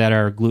of beer that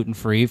are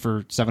gluten-free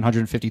for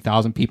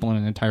 750,000 people in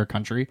an entire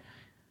country?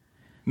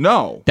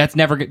 No. That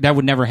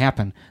would never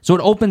happen. So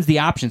it opens the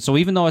option. So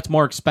even though it's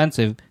more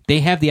expensive, they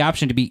have the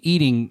option to be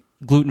eating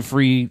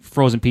gluten-free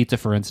frozen pizza,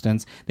 for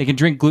instance. They can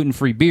drink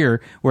gluten-free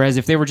beer, whereas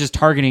if they were just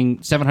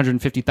targeting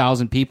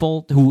 750,000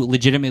 people who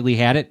legitimately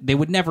had it, they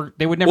would never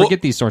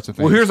get these sorts of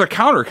things. Well, here's a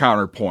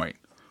counterpoint.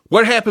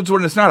 What happens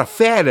when it's not a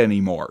fad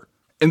anymore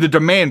and the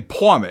demand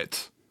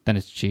plummets? Then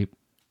it's cheap.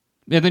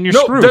 Yeah, then you're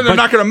screwed. Then they're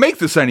not going to make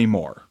this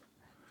anymore.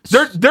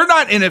 They're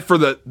not in it for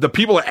the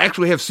people that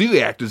actually have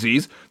celiac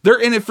disease. They're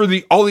in it for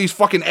all these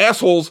fucking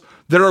assholes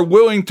that are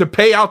willing to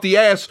pay out the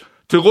ass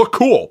to look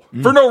cool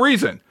for no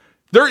reason.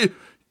 There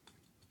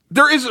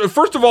is,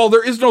 first of all,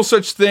 there is no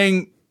such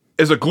thing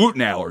as a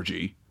gluten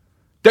allergy.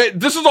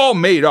 This is all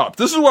made up.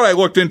 This is what I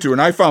looked into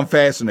and I found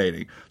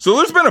fascinating. So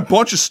there's been a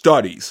bunch of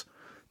studies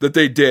that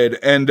they did,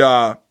 and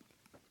all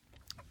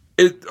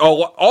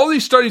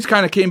these studies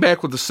kind of came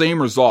back with the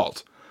same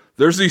result.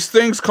 There's these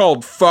things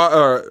called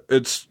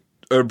it's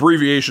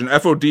abbreviation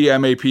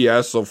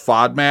FODMAPs, so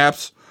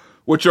FODMAPs,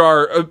 which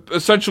are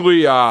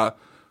essentially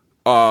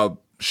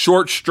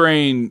short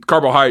strain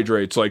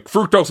carbohydrates like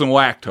fructose and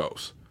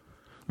lactose.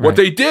 Right. What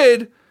they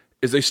did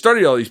is they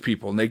studied all these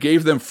people and they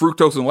gave them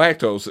fructose and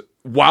lactose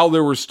while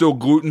there was still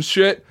gluten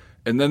shit,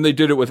 and then they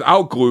did it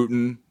without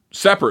gluten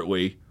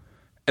separately,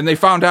 and they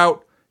found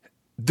out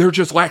they're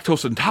just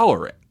lactose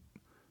intolerant.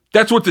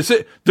 That's what this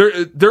is.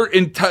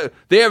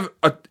 They have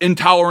an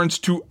intolerance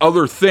to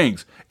other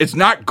things. It's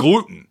not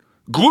gluten.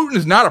 Gluten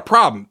is not a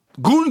problem.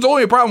 Gluten's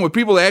only a problem with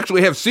people that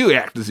actually have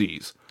celiac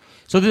disease.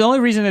 So the only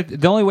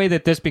way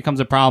that this becomes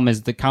a problem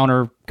is the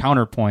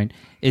counterpoint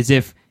is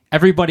if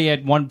everybody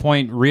at one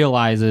point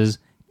realizes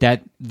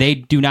that they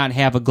do not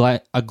have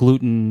a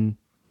gluten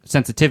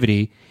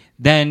sensitivity,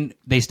 then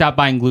they stop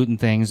buying gluten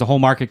things, the whole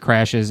market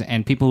crashes,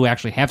 and people who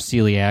actually have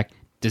celiac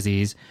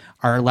disease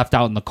are left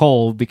out in the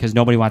cold because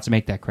nobody wants to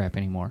make that crap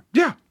anymore.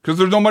 Yeah, because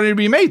there's no money to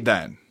be made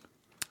then.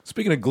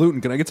 Speaking of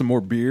gluten, can I get some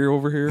more beer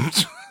over here?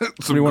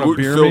 Some want a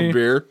gluten-filled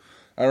beer.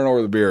 I don't know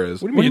where the beer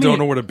is. What do you mean you don't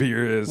know what a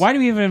beer is? Why do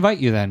we even invite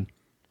you then?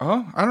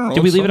 Oh, I don't know.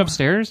 Did we leave it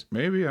upstairs?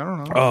 Maybe, I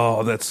don't know.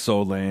 Oh, that's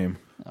so lame.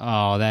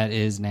 Oh, that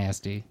is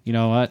nasty. You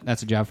know what?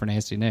 That's a job for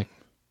Nasty Nick.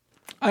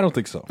 I don't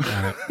think so. All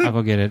right, I'll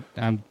go get it.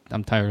 I'm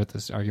tired of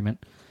this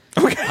argument.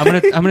 Okay. I'm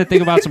gonna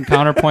think about some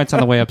counterpoints on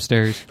the way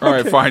upstairs. All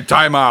right, fine.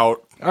 Time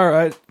out. All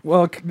right.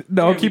 Well,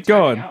 no, keep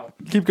going.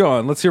 Keep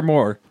going. Let's hear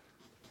more.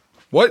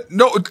 What?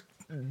 No,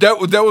 that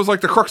was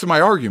like the crux of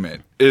my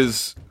argument.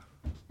 Is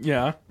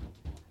yeah.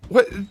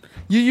 What?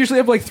 You usually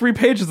have like 3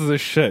 pages of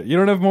this shit. You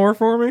don't have more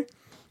for me?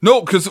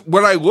 No, because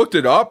when I looked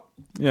it up,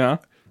 yeah,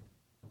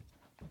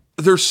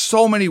 there's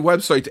so many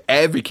websites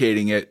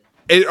advocating it.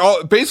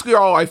 Basically,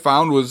 all I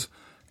found was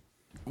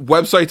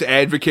websites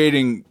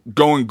advocating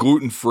going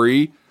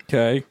gluten-free.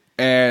 Okay.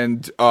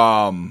 And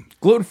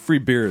gluten-free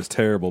beer is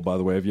terrible, by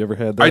the way. Have you ever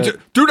had that?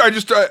 I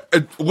just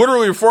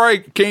literally before I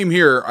came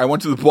here, I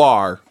went to the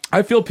bar.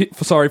 I feel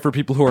sorry for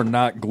people who are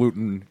not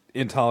gluten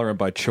intolerant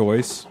by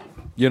choice.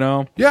 You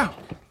know? Yeah.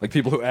 Like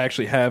people who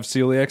actually have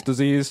celiac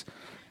disease.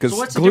 Because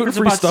what's the difference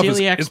gluten-free about stuff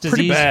celiac is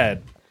pretty disease?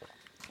 bad.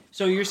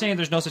 So you're saying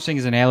there's no such thing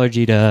as an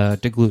allergy to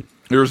gluten?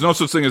 There's no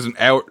such thing as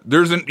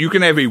you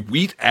can have a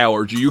wheat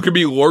allergy. You can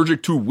be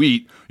allergic to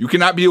wheat. You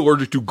cannot be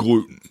allergic to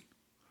gluten.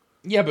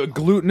 Yeah, but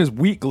gluten is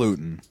wheat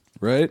gluten,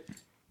 right?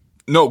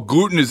 No,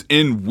 gluten is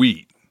in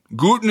wheat.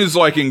 Gluten is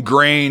like in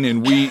grain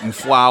and wheat and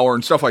flour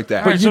and stuff like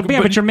that. Right,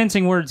 but you're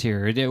mincing words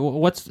here.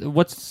 What's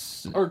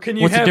or can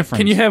you what's have the difference?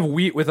 Can you have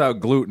wheat without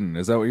gluten?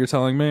 Is that what you're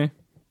telling me?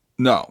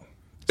 No.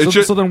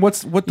 So then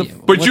what's the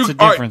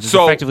difference? It's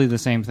effectively the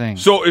same thing.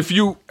 So if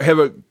you have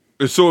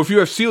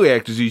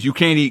celiac disease, you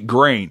can't eat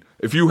grain.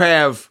 If you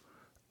have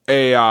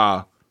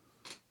a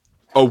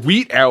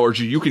wheat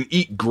allergy, you can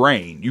eat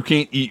grain. You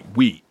can't eat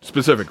wheat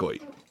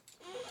specifically.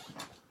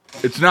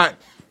 It's not.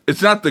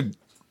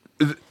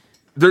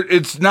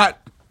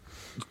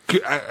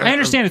 I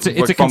understand it's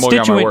a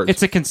constituent.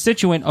 It's a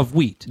constituent of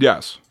wheat.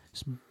 Yes,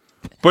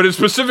 but it's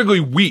specifically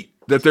wheat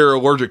that they're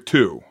allergic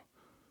to.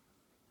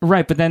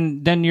 Right, but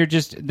then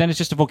it's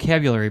just a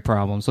vocabulary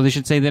problem. So they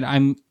should say that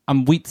I'm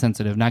wheat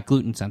sensitive, not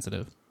gluten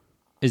sensitive.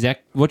 Is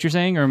that what you're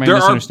saying, or am I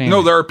misunderstanding?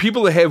 No, there are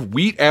people that have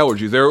wheat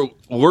allergies. They're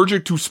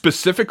allergic to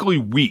specifically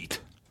wheat,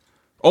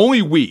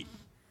 only wheat.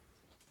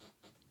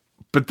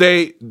 But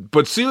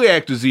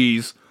celiac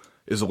disease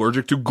is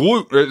allergic to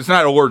gluten. It's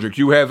not allergic.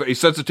 You have a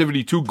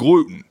sensitivity to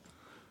gluten,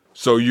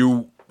 so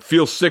you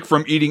feel sick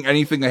from eating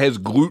anything that has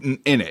gluten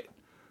in it.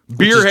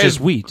 Beer has just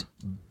wheat.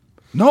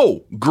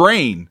 No,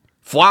 grain,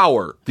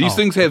 flour. These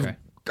things have. Okay.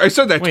 I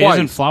said that twice.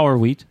 Isn't flour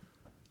wheat?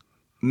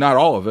 Not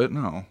all of it.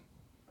 No.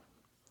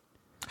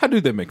 How do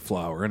they make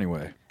flour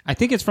anyway? I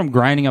think it's from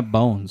grinding up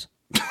bones.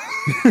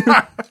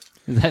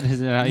 Is that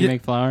how you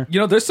make flour? You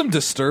know, there's some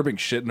disturbing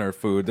shit in our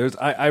food.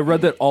 I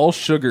read that all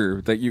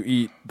sugar that you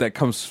eat that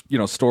comes,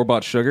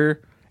 store-bought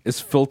sugar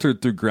is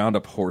filtered through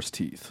ground-up horse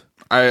teeth.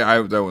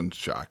 That wouldn't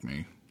shock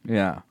me.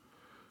 Yeah.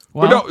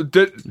 Well,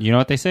 you know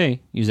what they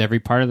say? Use every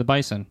part of the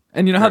bison.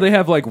 And you know how they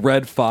have like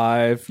Red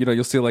 5?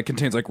 You'll see like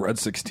contains like Red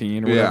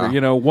 16 or whatever.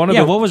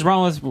 Yeah. What was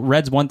wrong with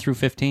Reds 1 through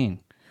 15?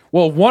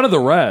 One of the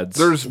Reds.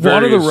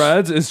 One of the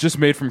Reds is just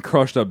made from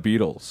crushed up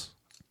beetles.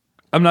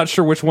 I'm not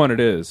sure which one it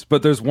is,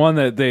 but there's one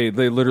that they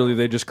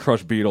literally just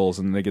crush beetles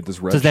and they get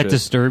this red. Does that shit.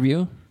 disturb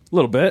you? A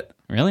little bit.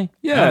 Really?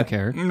 Yeah. I don't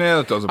care. Yeah,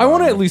 that doesn't. I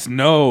want to at least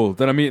know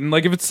that I'm eating.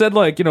 Like if it said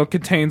like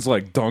contains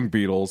like dung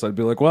beetles, I'd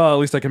be like, well, at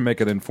least I can make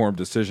an informed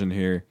decision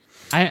here.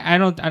 I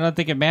don't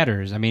think it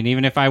matters. I mean,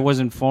 even if I was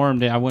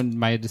informed,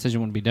 my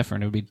decision wouldn't be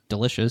different. It would be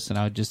delicious, and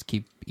I would just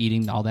keep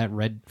eating all that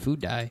red food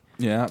dye.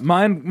 Yeah,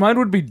 mine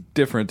would be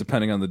different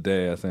depending on the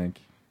day, I think.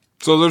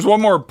 So there's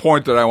one more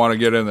point that I want to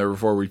get in there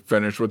before we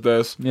finish with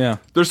this. Yeah.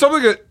 There's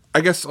something that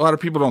I guess a lot of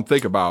people don't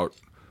think about.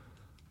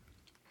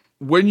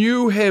 When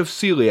you have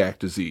celiac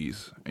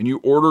disease and you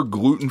order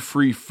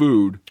gluten-free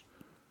food,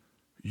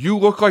 you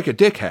look like a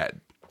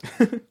dickhead.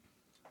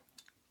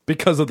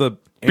 Because of the dickheads.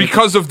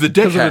 Because of the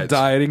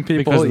dieting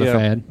people. Because of the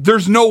fad.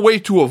 There's no way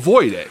to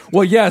avoid it.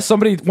 Well, yeah,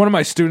 one of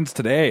my students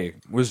today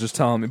was just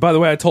telling me. By the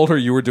way, I told her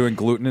you were doing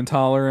gluten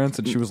intolerance,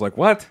 and she was like,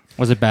 "What?"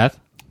 Was it Beth?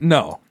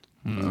 No.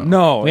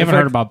 No. We haven't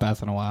heard about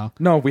Beth in a while.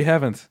 No, we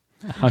haven't.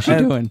 How's she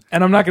doing?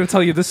 And I'm not going to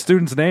tell you this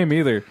student's name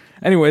either.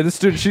 Anyway, this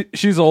student,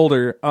 she's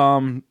older,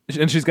 and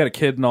she's got a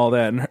kid and all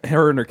that, and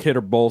her and her kid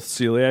are both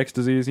celiac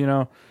disease,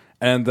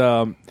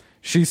 and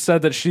she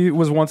said that she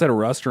was once at a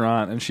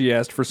restaurant and she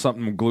asked for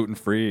something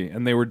gluten-free,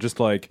 and they were just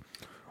like,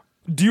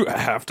 do you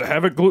have to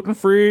have it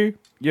gluten-free?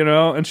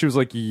 And she was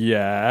like,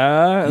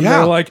 yeah. And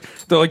they're like,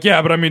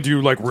 yeah, but I mean, do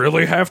you like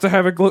really have to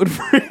have it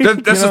gluten-free?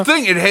 That's the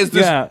thing. It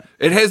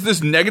has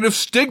this negative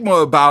stigma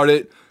about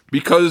it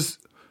because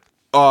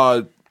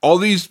all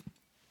these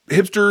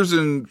hipsters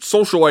and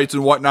socialites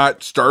and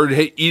whatnot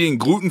started eating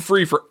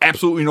gluten-free for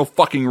absolutely no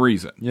fucking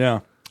reason.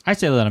 Yeah. I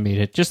say let them eat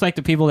it. Just like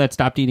the people that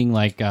stopped eating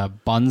like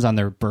buns on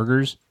their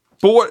burgers.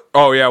 But what?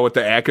 Oh yeah, with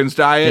the Atkins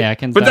diet. The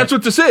Atkins but diet. that's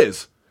what this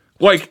is.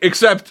 Like,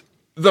 except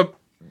But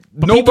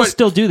people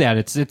still do that.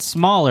 It's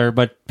smaller,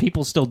 but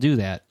people still do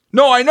that.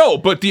 No, I know,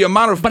 but the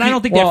amount of But I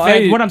don't think that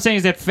fad. What I'm saying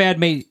is that fad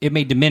may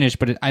diminish,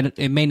 but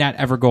it may not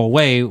ever go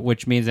away,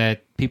 which means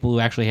that people who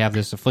actually have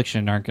this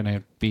affliction aren't going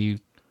to be.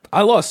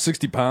 I lost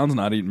 60 pounds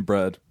not eating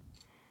bread.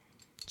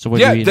 So what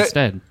do you eat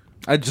instead?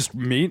 I just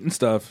meat and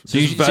stuff. So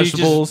just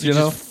vegetables, you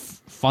know.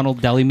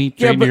 Funneled deli meat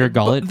straight into your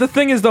gullet. The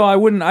thing is, though, I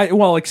wouldn't.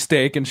 Like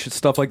steak and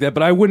stuff like that.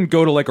 But I wouldn't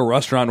go to like a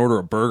restaurant and order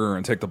a burger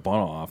and take the bun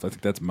off. I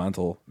think that's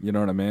mental. You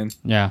know what I mean?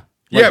 Yeah.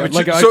 But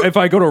if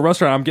I go to a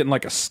restaurant, I'm getting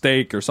like a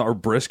steak or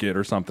brisket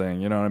or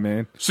something. You know what I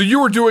mean? So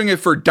you were doing it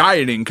for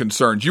dieting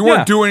concerns. You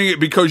weren't doing it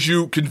because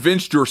you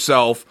convinced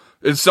yourself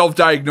and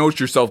self-diagnosed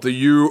yourself that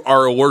you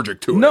are allergic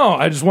to it. No,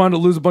 I just wanted to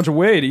lose a bunch of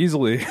weight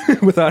easily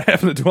without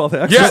having to do all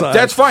the exercise. Yeah,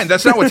 that's fine.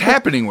 That's not what's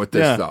happening with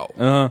this,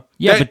 though.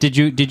 But did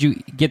you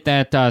get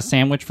that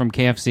sandwich from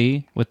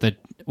KFC with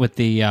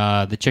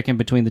the chicken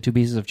between the two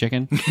pieces of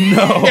chicken?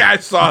 No. Yeah, I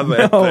saw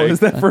that. No, thing.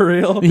 is that for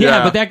real?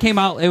 Yeah, but that came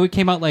out. It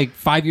came out like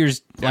 5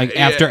 years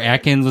after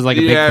Atkins was like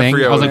a big thing.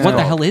 I was like, what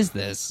the hell is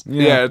this?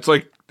 Yeah, it's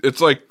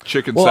like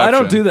chicken. Well, I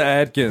don't do the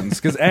Atkins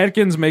because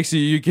Atkins makes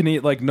you can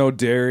eat like no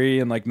dairy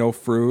and like no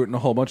fruit and a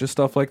whole bunch of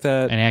stuff like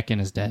that. And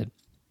Atkins is dead.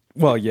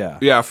 Well, yeah.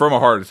 Yeah, from a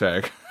heart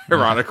attack,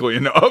 ironically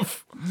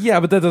enough. Yeah,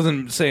 but that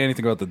doesn't say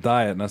anything about the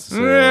diet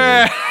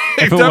necessarily.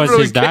 If it was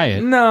his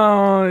diet.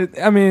 No,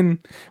 I mean,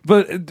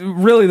 but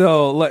really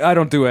though, like I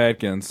don't do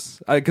Atkins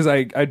because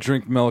I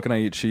drink milk and I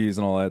eat cheese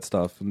and all that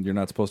stuff, and you're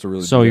not supposed to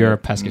really. So do you're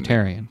that. a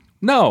pescatarian?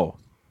 No.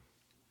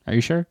 Are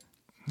you sure?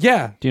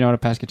 Yeah. Do you know what a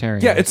pescatarian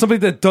is? Yeah, it's somebody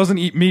that doesn't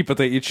eat meat, but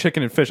they eat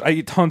chicken and fish. I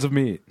eat tons of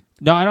meat.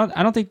 No, I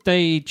don't think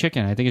they eat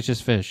chicken. I think it's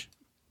just fish.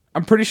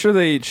 I'm pretty sure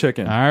they eat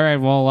chicken. All right,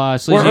 well,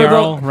 Sleazy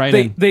Earl, right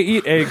in. They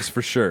eat eggs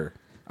for sure.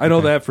 I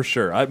know that for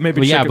sure.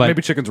 Maybe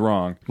chicken's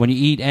wrong. When you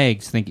eat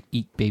eggs, think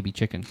eat baby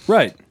chicken.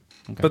 Right.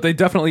 Okay. But they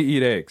definitely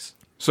eat eggs.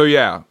 So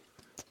yeah,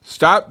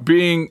 stop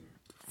being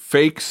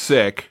fake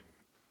sick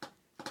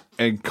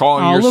and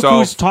calling yourself. Look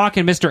who's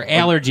talking, Mr.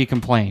 Allergy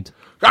complaint.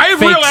 I have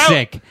fake real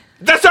sick.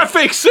 That's not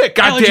fake sick.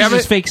 God Allergies damn it!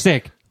 Is fake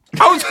sick.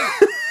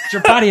 It's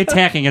your body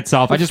attacking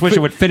itself. I just wish it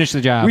would finish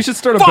the job. We should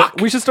start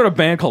a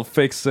band called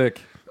Fake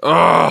Sick.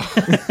 Ugh.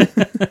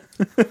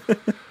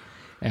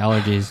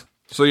 Allergies.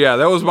 So yeah,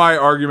 that was my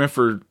argument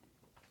for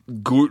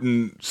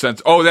gluten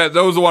sense. Oh, that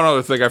was the one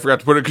other thing I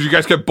forgot to put it because you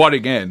guys kept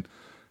butting in.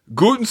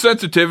 Gluten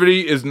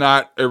sensitivity is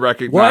not a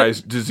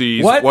recognized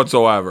disease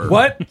whatsoever.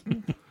 What?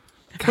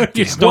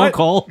 You stone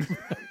cold.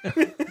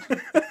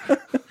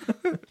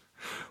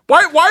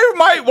 Why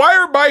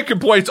are my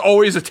complaints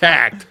always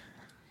attacked?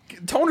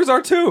 Toner's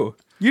are too.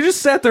 You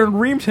just sat there and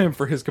reamed him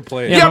for his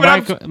complaint. Yeah,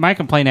 but my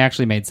complaint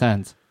actually made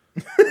sense.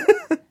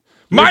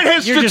 Mine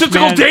has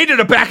statistical data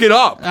to back it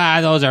up.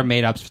 Those are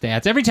made up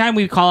stats. Every time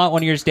we call out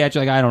one of your stats,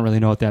 you're like, I don't really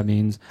know what that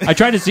means. I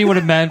tried to see what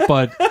it meant,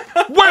 but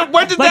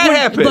when did that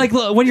happen? Like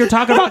when you're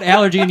talking about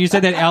allergy and you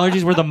said that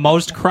allergies were the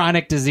most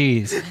chronic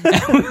disease.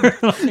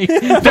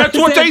 That's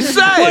what they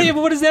said.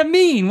 What does that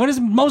mean? What does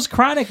most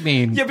chronic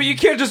mean? Yeah, but you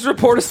can't just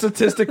report a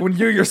statistic when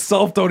you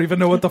yourself don't even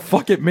know what the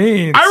fuck it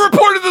means. I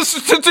reported the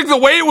statistic the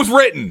way it was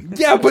written.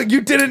 Yeah, but you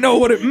didn't know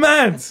what it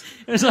meant.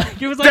 It was like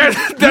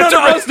none of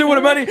us knew what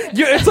it meant.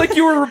 It's like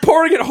you were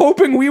reporting it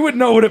hoping we would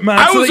know what it meant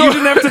so that you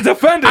didn't have to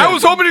defend it. I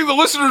was hoping the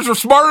listeners were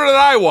smarter than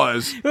I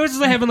was. It was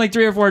just happened like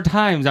 3 or 4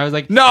 times. I was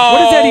like, no. What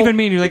does that even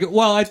mean? You're like,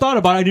 well, I thought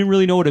about it. I didn't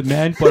really know what it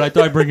meant, but I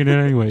thought I'd bring it in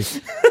anyway.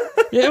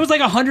 Yeah, it was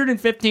like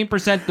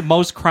 115% the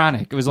most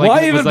chronic. It was like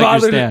why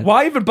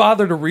even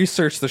bother to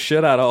research the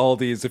shit out of all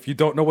these if you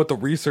don't know what the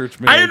research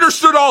means? I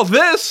understood all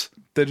this.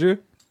 Did you?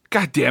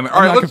 God damn it.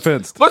 I'm not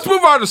convinced. Let's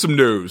move on to some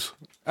news.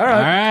 All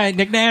right,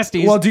 Nick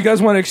Nasties. Well, do you guys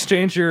want to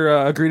exchange your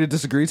agree to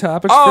disagree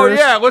topics first? Oh,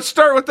 yeah, let's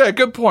start with that.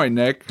 Good point,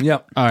 Nick.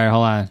 Yep. All right,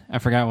 hold on. I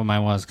forgot what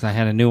mine was because I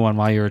had a new one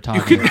while you were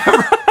talking.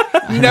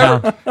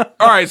 Never.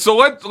 All right, so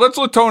let's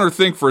let Toner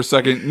think for a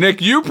second. Nick,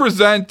 you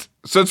present,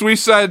 since we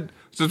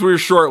were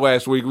short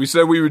last week, we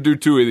said we would do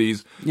 2 of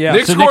these. Yeah,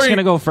 Nick's going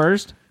to go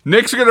first?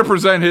 Nick's going to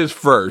present his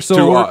first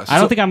to us. I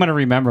don't think I'm going to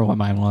remember what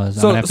mine was.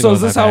 So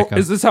is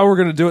this how we're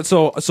going to do it?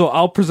 So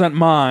I'll present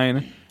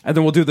mine. And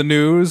then we'll do the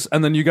news,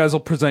 and then you guys will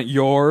present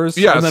yours.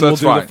 Yes, and then we'll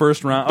do the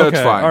first round. That's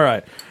fine.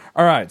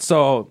 All right.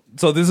 So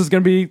this is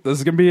gonna be a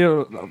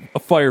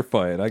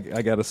firefight.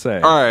 I gotta say.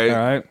 All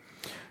right.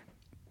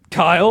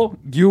 Kyle,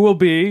 you will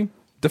be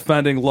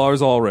defending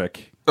Lars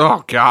Ulrich.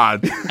 Oh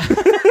God.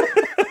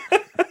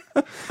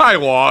 I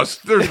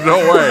lost. There's no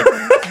way.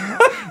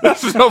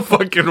 There's no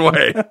fucking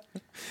way.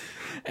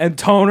 And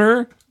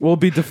Toner will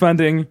be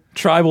defending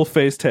tribal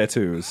face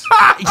tattoos.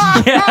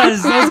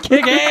 Yes, those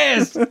kick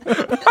ass.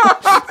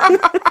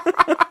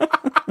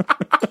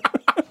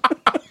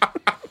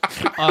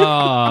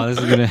 Oh, this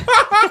is gonna.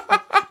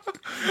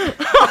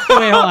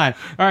 Wait, hold on.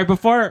 All right,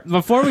 before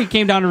we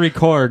came down to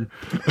record,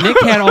 Nick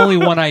had only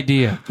one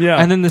idea. Yeah.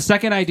 And then the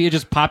second idea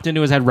just popped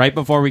into his head right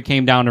before we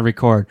came down to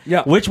record.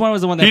 Yeah. Which one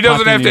was the one that He popped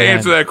doesn't have into to your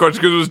answer head? that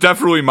question because it was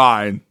definitely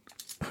mine.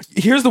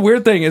 Here's the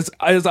weird thing: is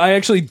I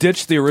actually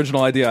ditched the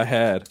original idea I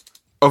had.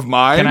 Of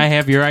mine? Can I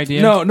have your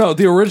idea? No.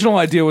 The original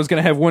idea was going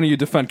to have one of you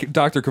defend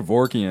Dr.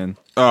 Kevorkian.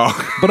 Oh.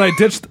 But I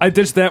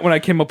ditched that when I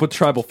came up with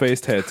tribal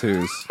face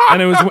tattoos.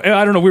 And it was,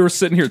 I don't know, we were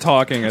sitting here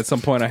talking. At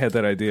some point I had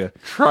that idea.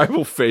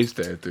 Tribal face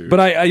tattoos.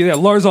 But yeah,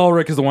 Lars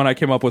Ulrich is the one I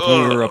came up with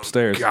when we were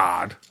upstairs.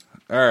 God.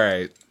 All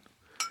right.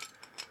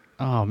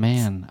 Oh,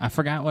 man. I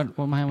forgot what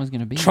mine was going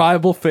to be.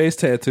 Tribal face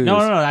tattoos. No,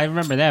 I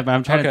remember that, but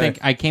I'm trying to think.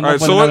 I came All up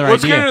right, with so another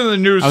let's idea. get into the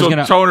news so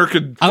Toner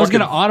could. I was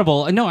going to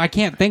audible. No, I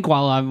can't think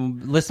while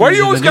I'm listening. Why do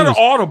you to always the got to news.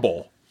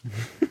 audible?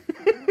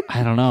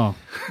 I don't know.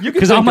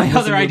 Because all my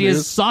other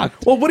ideas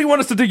sucked. Well, what do you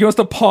want us to do? You want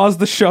us to pause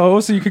the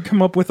show so you could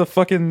come up with a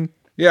fucking...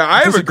 Yeah, I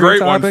have a disagree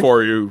great one topic?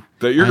 for you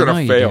that you're I know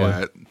going to you fail do.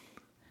 at.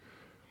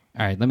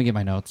 All right, let me get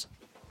my notes.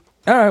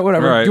 All right,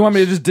 whatever. All right. Do you want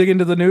me to just dig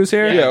into the news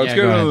here? Yeah, let's Yeah,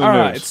 get go into ahead. the All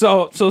news.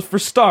 right, so for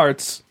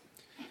starts,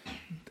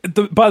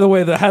 by the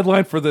way, the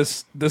headline for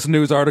this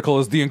news article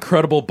is "The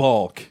Incredible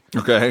Bulk."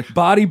 Okay.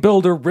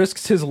 Bodybuilder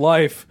risks his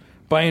life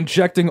by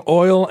injecting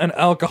oil and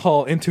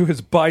alcohol into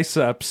his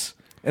biceps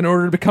in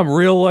order to become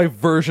real-life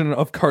version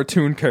of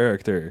cartoon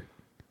character.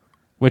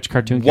 Which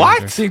cartoon What?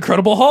 character? The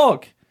Incredible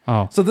Hulk.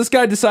 Oh. So this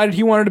guy decided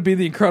he wanted to be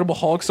the Incredible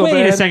Hulk so Wait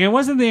bad. a second.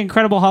 Wasn't the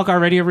Incredible Hulk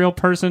already a real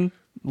person?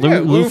 Yeah,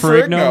 Lou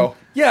Ferrigno.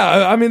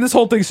 Yeah, I mean, this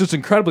whole thing's just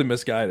incredibly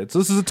misguided. So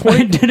this is a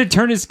Did it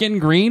turn his skin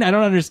green? I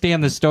don't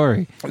understand the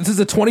story. This is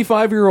a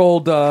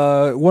 25-year-old,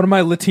 one of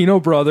my Latino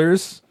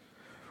brothers,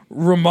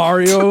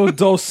 Romario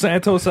dos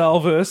Santos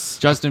Alves.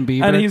 Justin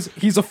Bieber. And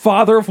he's a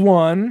father of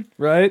one,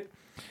 right?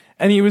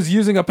 And he was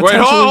using a Wait,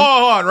 potentially... hold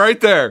on, right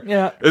there.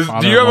 Yeah.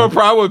 Do you have a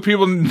problem with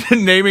people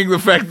naming the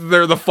fact that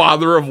they're the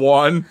father of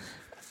one?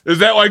 Is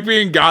that like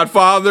being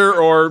Godfather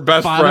or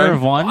best father friend?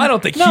 of one? I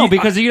don't think No,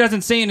 because he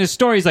doesn't say in his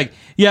story, he's like,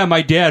 yeah,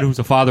 my dad, who's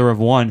a father of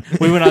one,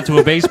 we went out to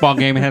a baseball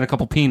game and had a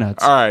couple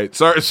peanuts. All right,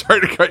 sorry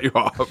to cut you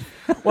off.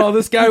 Well,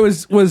 this guy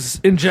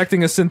was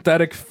injecting a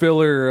synthetic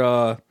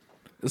filler.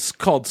 It's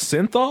called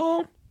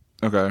synthol.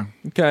 Okay.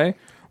 Okay.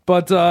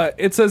 But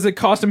it says it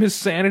cost him his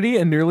sanity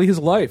and nearly his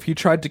life. He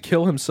tried to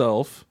kill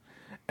himself.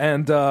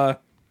 And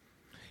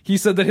he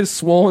said that his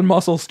swollen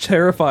muscles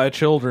terrify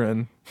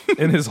children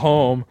in his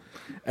home.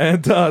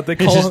 And they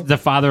It's call just him, the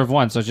father of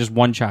one, so it's just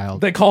one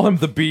child. they call him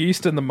the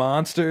Beast and the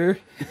Monster.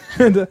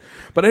 And,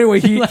 but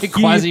anyway, Like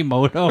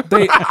Quasimodo.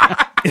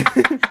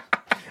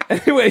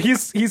 Anyway,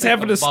 he's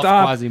having to Buff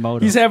stop.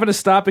 Quasimodo. He's having to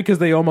stop because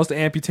they almost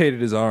amputated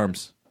his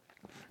arms.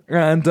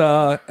 And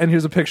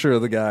here's a picture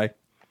of the guy.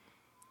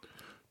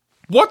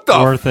 What the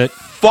Worth it.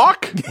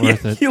 fuck?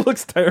 Worth it. He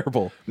looks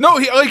terrible. No,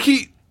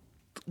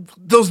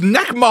 those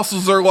neck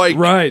muscles are like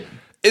Right.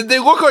 They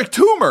look like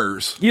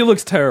tumors. He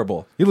looks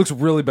terrible. He looks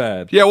really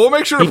bad. Yeah, we'll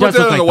make sure to He put does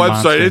that on look the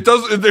like the website. monster. It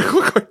does. They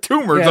look like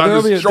tumors Yeah, on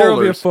there'll his be a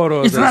shoulders. photo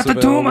of It's this not the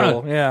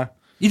available. tumor. Yeah.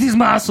 It is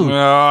muscle.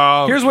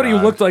 Oh, Here's what he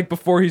God. looked like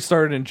before he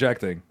started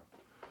injecting.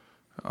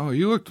 Oh,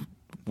 he looked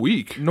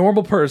weak.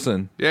 Normal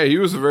person. Yeah, he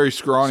was a very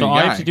scrawny So all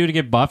guy. you have to do to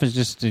get buff is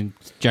just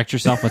inject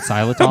yourself with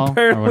xylitol or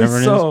Apparently whatever it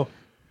is. so.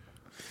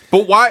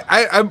 But why?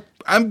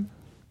 I'm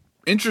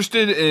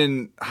interested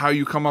in how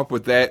you come up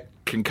with that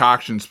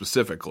concoction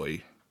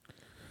specifically.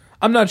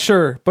 I'm not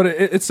sure, but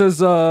it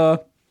says it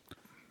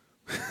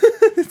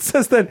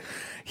says that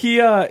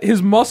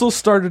his muscles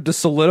started to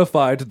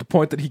solidify to the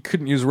point that he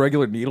couldn't use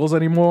regular needles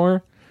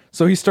anymore.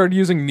 So he started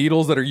using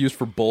needles that are used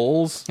for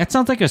bulls. That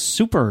sounds like a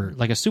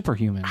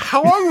superhuman.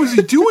 How long was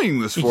he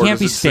doing this He for? can't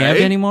be does it stabbed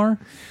say? anymore.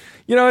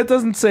 You know, it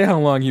doesn't say how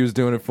long he was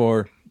doing it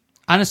for.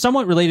 On a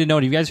somewhat related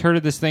note, have you guys heard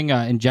of this thing,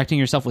 injecting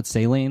yourself with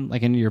saline,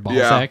 like into your ball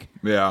Yeah, sack?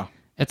 yeah.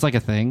 It's like a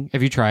thing.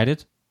 Have you tried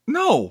it?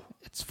 No,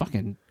 It's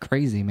fucking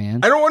crazy,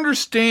 man. I don't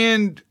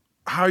understand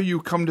how you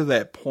come to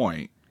that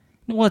point.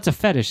 Well, it's a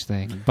fetish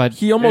thing, but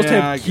He almost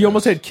Yeah, I he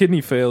almost guess. had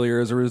kidney failure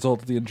as a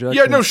result of the injection.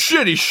 Yeah, no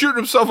shit. He's shooting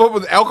himself up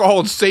with alcohol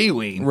and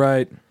saline.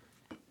 Right.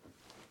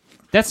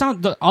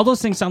 all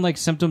those things sound like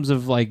symptoms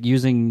of like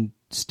using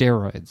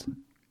steroids,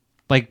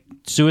 like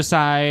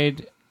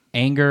suicide,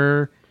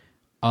 anger,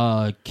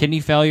 kidney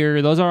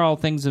failure. Those are all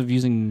things of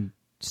using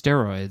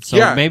steroids. So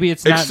Yeah, maybe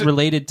it's not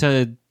related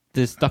to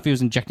the stuff he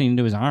was injecting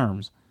into his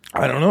arms.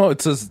 I don't know.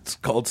 It says it's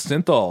called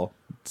synthol.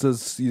 It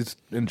says he's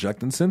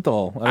injecting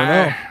synthol. I don't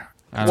know.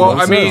 I don't Well, know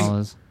what I mean- synthol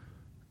is.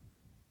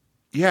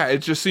 Yeah, it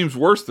just seems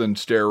worse than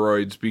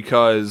steroids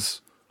because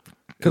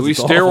at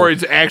least it's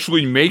steroids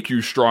actually make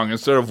you strong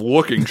instead of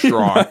looking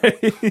strong.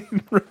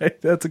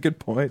 Right. That's a good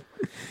point.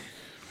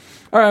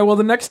 All right. Well,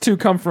 the next two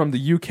come from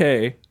the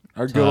UK.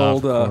 Our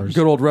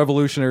good old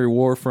Revolutionary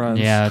War friends.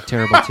 Yeah,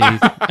 terrible teeth.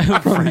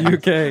 From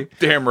the UK.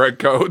 Damn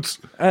redcoats.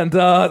 And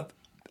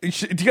do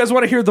you guys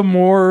want to hear the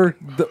more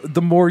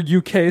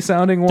UK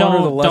sounding one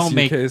or the less Don't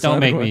make UK sounding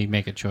make one? me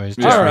make a choice.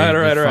 All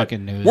right.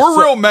 Fucking news. We're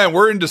real men.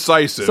 We're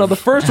indecisive. So the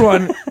first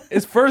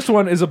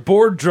one is a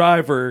bored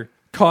driver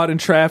caught in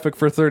traffic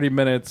for 30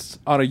 minutes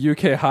on a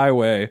UK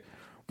highway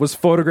was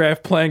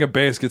photographed playing a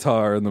bass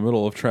guitar in the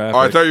middle of traffic. Oh,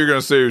 I thought you were going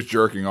to say he was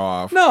jerking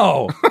off.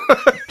 No.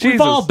 We've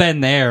all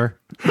been there.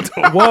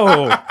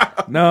 Whoa.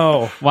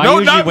 No. Why No,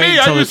 usually not wait me.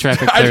 until the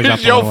traffic I clears up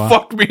just a little yell, while?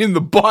 fuck me in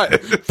the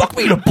butt. Fuck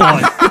me in the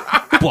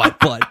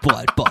butt.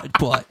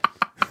 butt.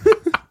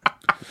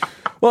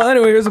 Well,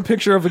 anyway, here's a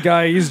picture of a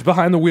guy. He's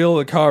behind the wheel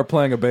of the car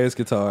playing a bass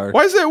guitar.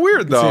 Why is that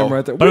weird, See him though?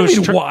 right there. But What do it you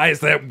was mean, why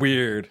is that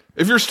weird?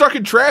 If you're stuck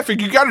in traffic,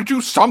 you got to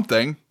do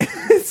something.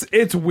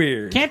 It's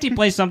weird. Can't he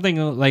play something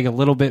like a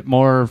little bit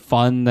more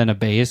fun than a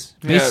bass?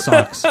 Bass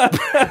sucks.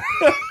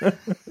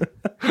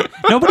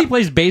 Nobody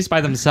plays bass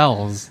by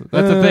themselves.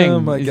 That's the thing. Oh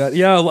my god.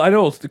 Yeah, I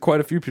know quite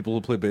a few people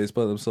who play bass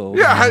by themselves.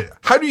 Yeah,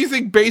 how do you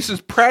think bass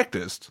is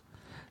practiced?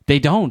 They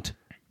don't.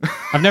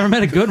 I've never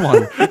met a good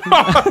one.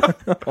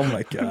 Oh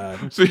my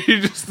god. So you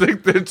just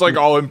think that it's like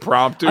all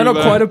impromptu? I know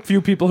then? quite a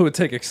few people who would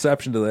take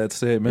exception to that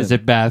statement. Is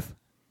it Beth?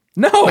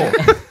 No.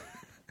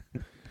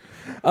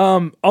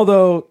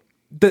 Although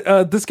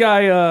this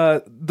guy,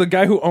 the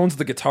guy who owns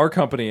the guitar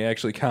company,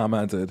 actually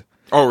commented.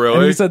 Oh, really?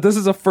 And he said, "This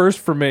is a first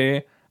for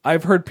me.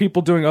 I've heard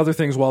people doing other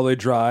things while they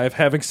drive,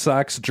 having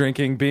sex,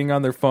 drinking, being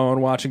on their phone,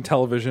 watching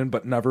television,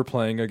 but never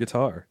playing a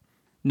guitar."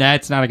 Nah,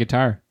 it's not a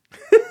guitar.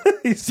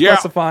 He's Yeah.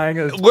 specifying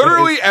it.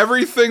 Literally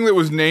everything that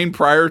was named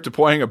prior to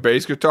playing a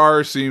bass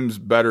guitar seems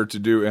better to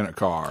do in a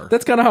car.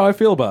 That's kind of how I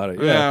feel about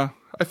it. Yeah.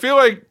 I feel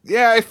like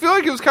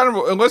it was kind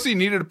of, unless he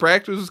needed to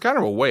practice, it was kind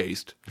of a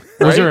waste.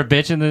 Was there a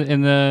bitch in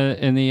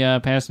the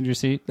passenger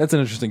seat? That's an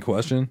interesting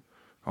question.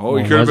 Oh, Well,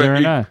 he could have was there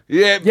been. or not?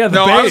 Yeah, Yeah, the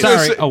no, I was bass. gonna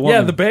Sorry, say- a woman.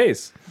 Yeah, the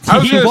bass. I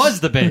was He gonna was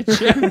the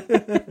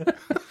bitch.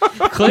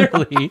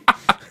 Clearly.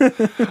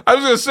 I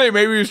was going to say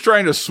maybe he was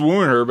trying to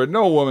swoon her, but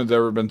no woman's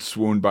ever been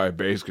swooned by a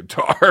bass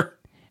guitar.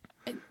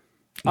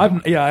 I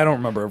don't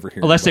remember ever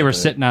hearing. Unless they about were that.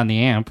 sitting on the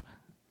amp.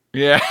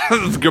 Yeah,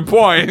 that's a good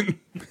point.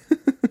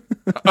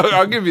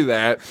 I'll give you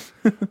that.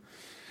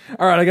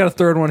 All right, I got a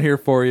third one here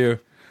for you.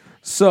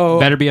 So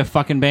Better be a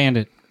fucking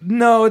bandit.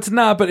 no, it's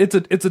not, but it's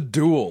a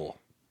duel.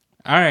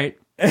 All right.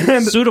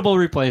 Suitable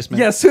replacement.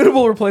 Yeah,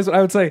 suitable replacement,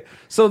 I would say.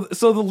 So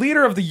the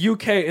leader of the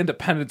UK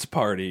Independence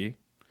Party,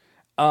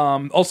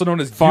 also known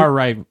as Far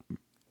right.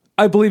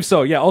 I believe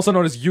so. Yeah, also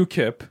known as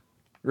UKIP,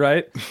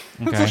 right?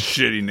 That's a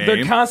shitty name.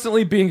 They're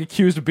constantly being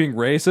accused of being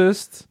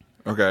racist.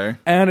 Okay.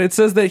 And it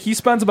says that he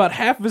spends about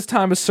half of his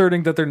time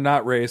asserting that they're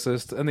not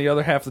racist, and the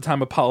other half of the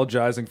time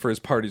apologizing for his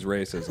party's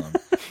racism.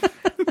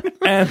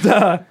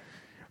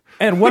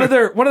 and one of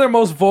their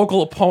most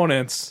vocal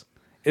opponents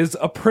is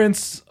a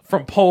prince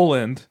from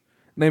Poland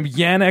named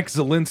Janek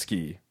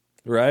Zelensky,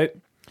 right?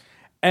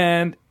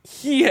 And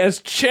he has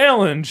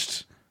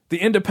challenged the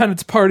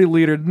Independence Party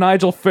leader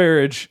Nigel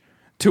Farage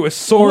to a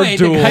sword Wait,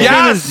 duel. the guy's name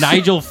Yes! is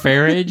Nigel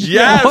Farage?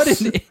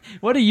 Yes!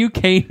 What a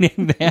UK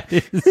name that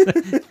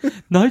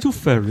is. Nigel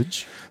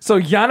Farage. So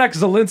Janek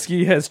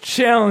Zelensky has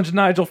challenged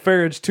Nigel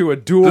Farage to a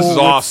duel This is with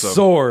awesome.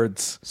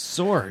 swords.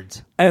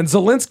 Swords. And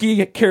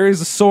Zelensky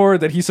carries a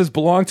sword that he says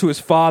belonged to his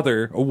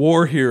father, a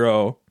war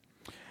hero,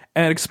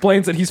 and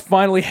explains that he's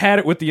finally had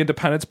it with the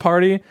Independence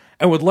Party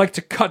and would like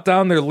to cut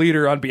down their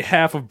leader on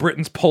behalf of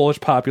Britain's Polish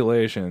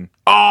population.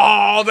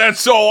 Oh, that's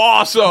so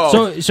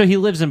awesome. So he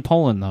lives in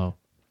Poland, though.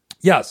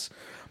 Yes.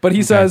 But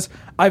he says,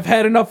 I've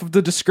had enough of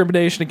the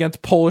discrimination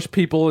against Polish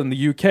people in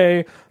the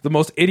UK. The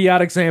most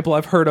idiotic example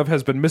I've heard of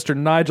has been Mr.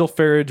 Nigel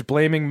Farage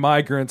blaming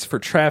migrants for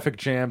traffic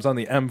jams on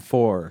the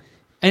M4.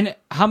 And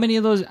how many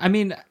of those? I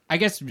mean, I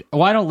guess.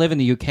 Well, I don't live in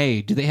the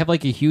UK. Do they have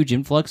like a huge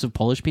influx of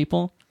Polish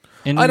people?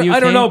 In the UK? I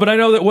don't know, but I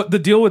know that what the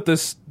deal with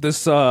this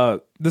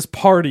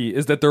party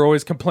is that they're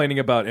always complaining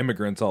about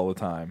immigrants all the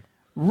time,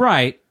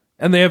 right?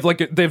 And they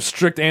have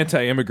strict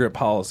anti-immigrant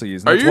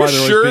policies. And Are that's you why they're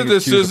always sure being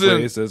this accused of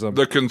isn't racism.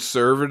 the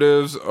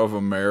conservatives of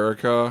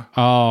America?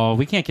 Oh,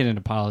 we can't get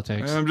into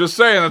politics. I'm just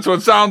saying, that's what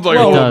it sounds like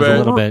Well, a it little does bit. a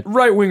little bit.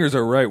 Right wingers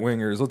are right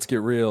wingers. Let's get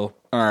real.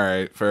 All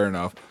right, fair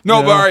enough. No,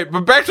 Yeah. but all right,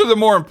 but back to the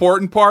more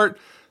important part.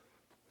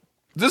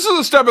 This is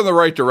a step in the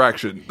right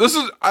direction. This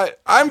is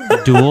I'm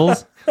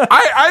Duels?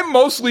 I'm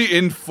mostly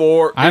in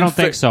for. I don't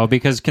think so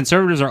because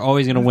conservatives are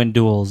always going to win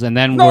duels, and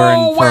then we're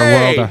in for a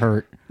world of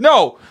hurt.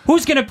 No,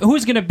 who's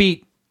gonna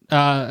beat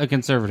a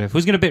conservative?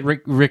 Who's gonna beat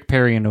Rick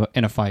Perry in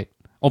a fight?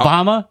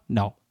 Obama?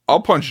 No. I'll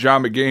punch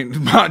John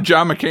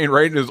McCain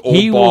right in his old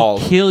He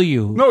balls. will kill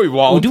you. No, he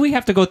won't. Well, do we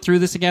have to go through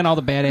this again? All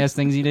the badass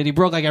things he did. He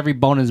broke like every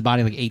bone in his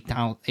body like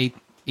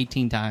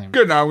 18 times.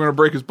 Good. Now I'm going to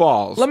break his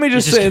balls. Let me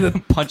just You're say just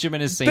that punch him in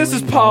his. this is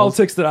saline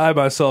politics that I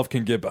myself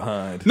can get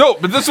behind. No,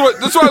 but this is what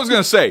I was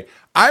going to say.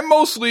 I'm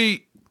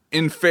mostly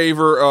in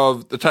favor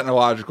of the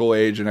technological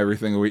age and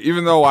everything.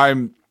 Even though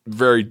I'm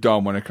very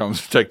dumb when it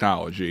comes to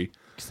technology. balls.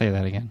 Say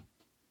that again.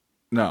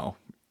 No.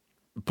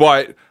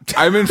 But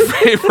I'm in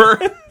favor.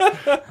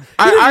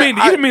 You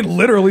didn't mean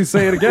literally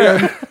say it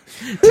again.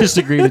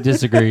 Disagree to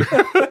disagree.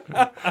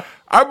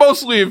 I'm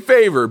mostly in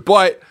favor,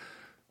 but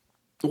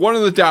one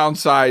of the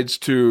downsides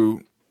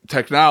to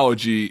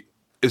technology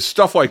is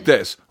stuff like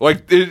this. I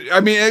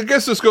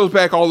guess this goes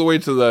back all the way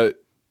to the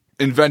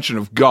invention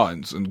of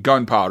guns and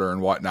gunpowder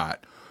and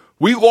whatnot.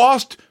 We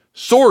lost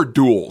sword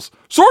duels.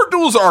 Sword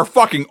duels are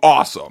fucking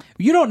awesome.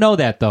 You don't know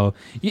that, though.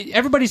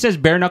 Everybody says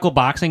bare knuckle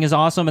boxing is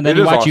awesome, and then It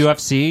you is watch awesome.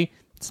 UFC.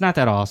 It's not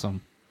that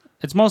awesome.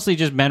 It's mostly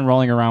just men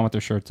rolling around with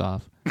their shirts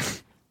off.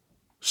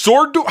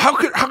 Sword duel? How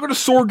could a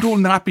sword duel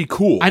not be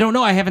cool? I don't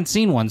know. I haven't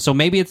seen one, so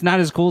maybe it's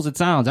not as cool as it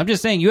sounds. I'm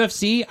just saying,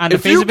 UFC, on the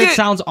If face you of it, get-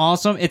 sounds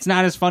awesome. It's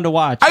not as fun to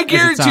watch. I as it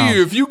guarantee sounds.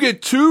 you, if you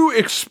get two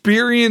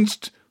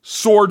experienced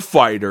sword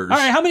fighters. All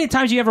right, how many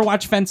times do you ever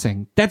watch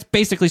fencing? That's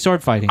basically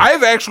sword fighting.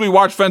 I've actually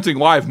watched fencing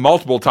live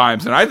multiple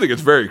times, and I think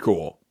it's very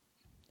cool.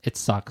 It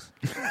sucks.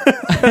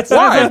 It's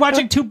Why? like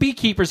watching two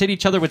beekeepers hit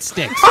each other with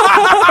sticks.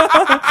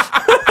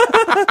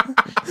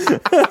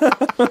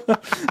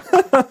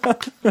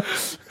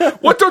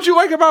 What don't you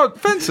like about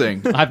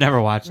fencing? I've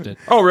never watched it.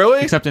 Oh,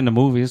 really? Except in the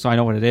movies, so I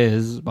know what it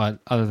is, but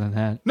other than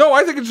that. No,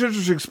 I think it's an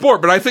interesting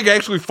sport, but I think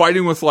actually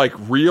fighting with like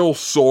real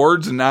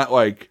swords and not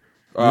like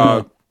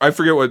I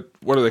forget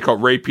what are they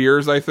called?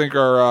 Rapiers, I think,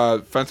 are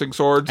fencing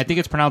swords. I think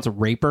it's pronounced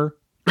raper.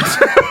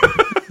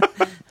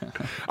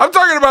 I'm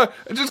talking about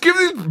just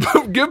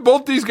give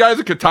both these guys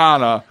a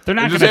katana. They're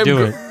not and going just to have do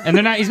them it.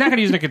 And he's not going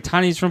to use a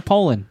katana. He's from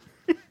Poland.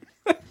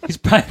 He's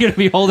probably going to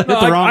be holding it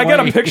the wrong I way.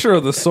 got a picture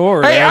of the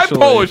sword. Hey,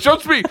 actually. I'm Polish.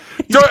 Don't speak.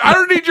 I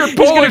don't need your He's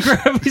Polish.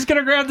 going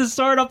to grab the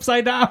sword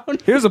upside down.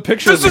 Here's a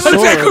picture This of the is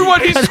sword. exactly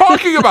what he's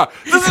talking about.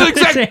 This is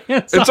exactly.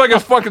 Hands It's like a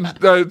fucking.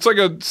 It's like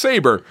a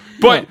saber.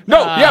 But no,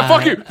 yeah,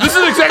 fuck you. This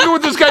is exactly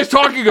what this guy's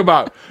talking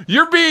about.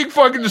 You're being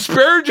fucking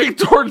disparaging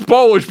towards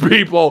Polish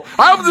people.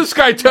 How this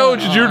guy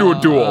challenged you to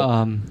a duel?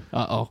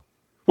 Uh-oh.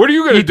 What are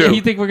you gonna do?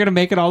 You think we're going to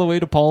make it all the way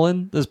to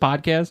Poland, this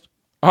podcast?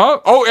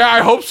 Huh? Oh yeah,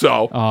 I hope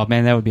so. Oh,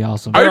 man, that would be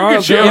awesome. I would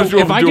get challenged to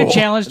a If I duel. get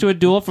challenged to a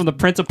duel from the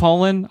Prince of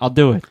Poland, I'll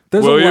do it.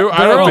 There's Will a you? lot,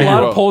 I there don't are a think you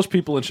lot will. of Polish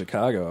people in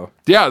Chicago.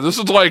 Yeah, this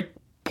is like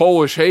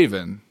Polish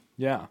Haven,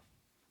 Yeah.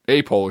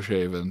 a Polish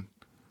Haven.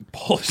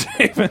 Polish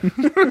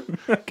Haven.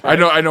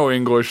 I know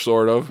English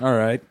sort of, All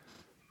right.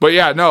 but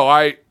yeah, no,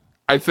 I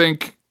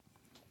think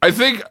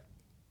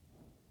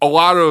a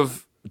lot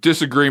of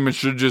disagreements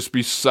should just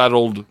be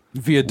settled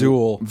Via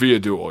duel.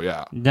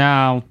 Yeah.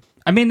 No.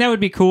 I mean, that would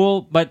be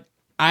cool, but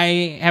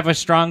I have a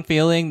strong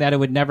feeling that it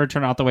would never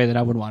turn out the way that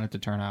I would want it to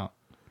turn out.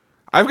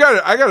 I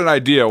got an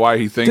idea why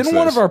he thinks Didn't this.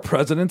 one of our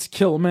presidents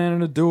kill a man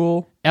in a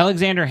duel?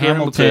 Alexander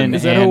Hamilton.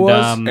 Is that who it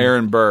was?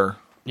 Aaron Burr.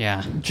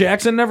 Yeah.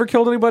 Jackson never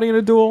killed anybody in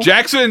a duel?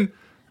 Jackson,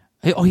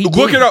 Oh, he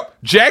look did. it up.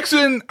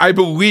 Jackson, I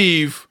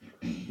believe,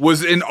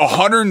 was in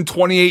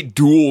 128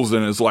 duels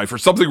in his life or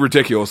something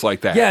ridiculous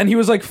like that. Yeah, and he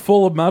was like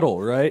full of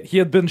metal, right? He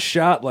had been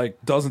shot like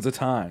dozens of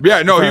times.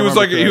 Yeah, no, if I he was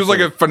remember like a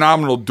correctly.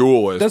 phenomenal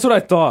duelist. That's what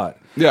I thought.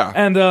 Yeah.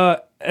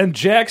 And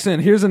Jackson,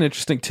 here's an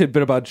interesting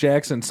tidbit about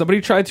Jackson.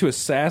 Somebody tried to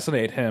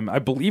assassinate him, I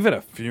believe at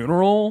a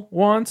funeral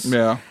once.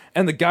 Yeah.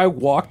 And the guy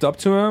walked up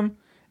to him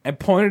and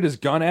pointed his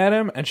gun at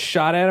him and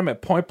shot at him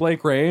at point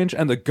blank range,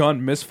 and the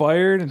gun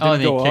misfired and didn't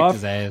and he go kicked off.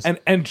 his ass.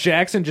 And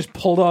Jackson just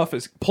pulled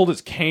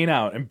his cane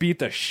out and beat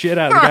the shit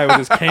out of the guy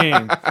with his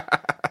cane.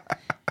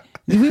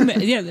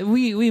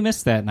 We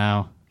missed that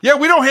now. Yeah,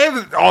 we don't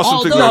have awesome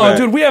things No, like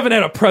that. dude, we haven't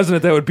had a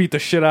president that would beat the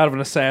shit out of an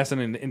assassin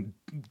in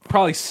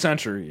probably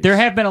centuries. There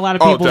have been a lot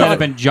of Oh, people that have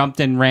definitely. been jumped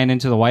and ran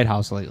into the White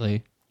House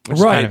lately. Which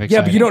is Right. kind of Yeah,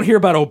 exciting. but you don't hear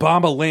about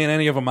Obama laying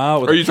any of them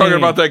out. With Are a you talking cane.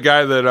 about that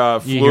guy that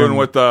You flew hear in me.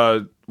 with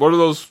what are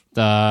those?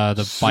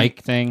 the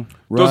bike thing,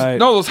 Right.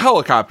 Those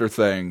helicopter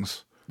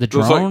things. the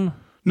Those, like- drone.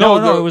 No,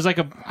 no, the- it was like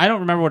I don't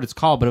remember what it's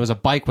called, but it was a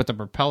bike with a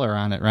propeller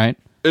on it, right?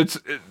 It's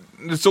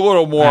a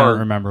little more. I don't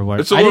remember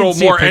what. It's a I didn't little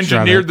see a more picture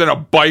of engineered it. than a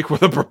bike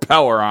with a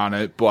propeller on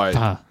it,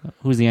 but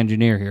Who's the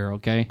engineer here?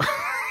 Okay,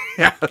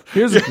 yeah.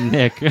 Here's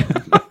Nick.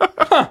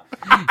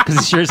 Because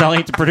he sure as hell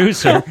ain't the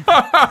producer.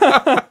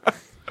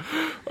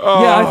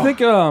 Yeah, I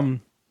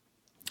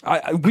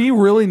think we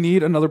really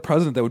need another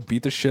president that would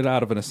beat the shit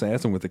out of an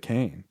assassin with a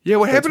cane. Yeah,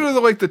 what happened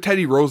to the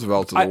Teddy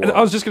Roosevelts of the world?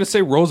 I was just going to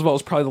say Roosevelt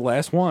was probably the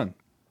last one.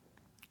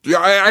 Yeah,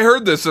 I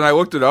heard this and I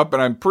looked it up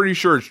and I'm pretty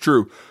sure it's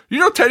true. You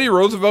know, Teddy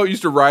Roosevelt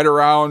used to ride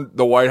around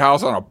the White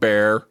House on a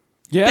bear.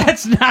 Yeah,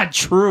 That's not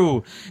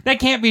true.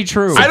 That can't be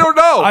true. I don't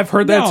know. I've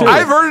heard that No. too.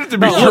 I've heard it to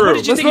be What true.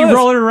 did you Listen think? to He this.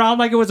 rolled it around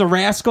like it was a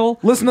rascal?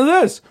 Listen to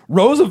this.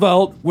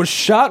 Roosevelt was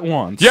shot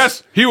once.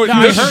 Yes, he was. No,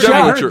 I this is heard-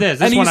 definitely I heard true.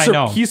 this. and one I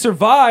know. he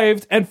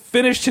survived and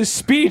finished his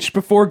speech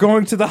before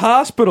going to the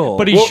hospital.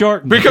 But he's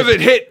short because it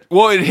hit.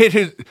 Well, it hit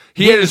his.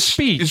 He had his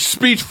speech.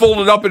 speech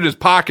folded up in his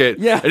pocket.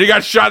 Yeah. and he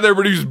got shot there,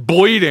 but he was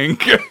bleeding.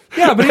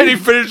 Yeah, but then he- he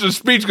finished his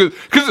speech because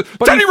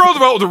But Teddy he-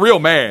 Roosevelt was a real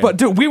man. But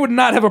dude, we would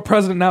not have a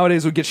president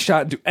nowadays who would get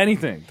shot and do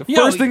anything. The Yo,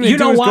 first thing they you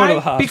do know is why? go to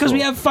the hospital. Because we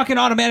have fucking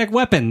automatic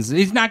weapons.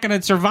 He's not going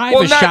to survive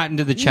Well, a not- shot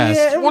into the chest.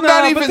 Yeah, Well, no,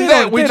 not but even they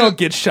that. Don't, We they just- don't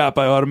get shot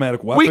by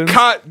automatic we weapons.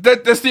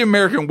 that's the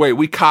American way.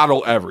 We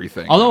coddle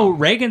everything. Although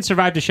Reagan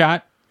survived a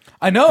shot.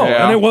 I know,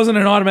 Yeah. and it wasn't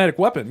an automatic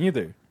weapon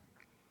either.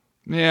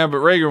 Yeah, but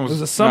Reagan was It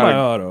was a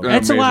semi-auto. not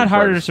It's a amazing lot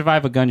harder to president.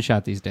 survive a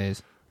gunshot these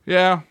days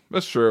Yeah,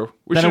 that's true.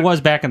 than it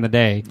was back in the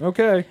day.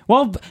 Okay.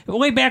 Well,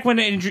 way back when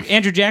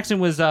Andrew Jackson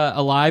was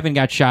alive and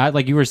got shot,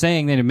 like you were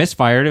saying, then it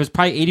misfired. It was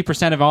probably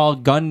 80% of all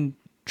gun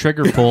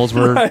trigger pulls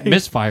were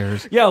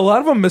misfires. Yeah, a lot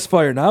of them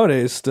misfire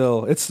nowadays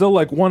still. It's still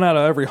like 1 out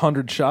of every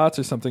 100 shots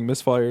or something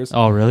misfires.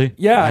 Oh, really?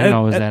 Yeah. I didn't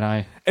know it was that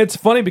high. It's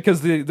funny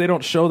because they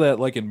don't show that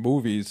like in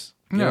movies.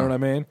 You know what I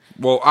mean?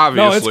 Well,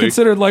 obviously. No, it's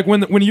considered like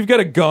when you've got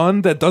a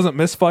gun that doesn't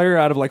misfire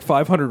out of like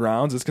 500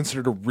 rounds, it's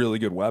considered a really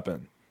good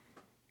weapon.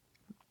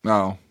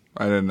 No,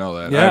 I didn't know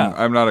that. Yeah.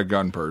 I'm not a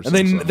gun person.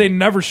 And they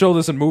never show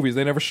this in movies.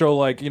 They never show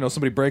like,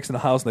 somebody breaks in the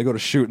house and they go to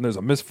shoot and there's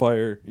a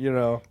misfire,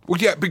 Well,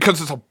 yeah,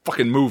 because it's a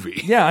fucking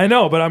movie. Yeah, I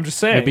know, but I'm just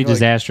saying. It'd be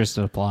disastrous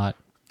to the plot.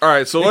 All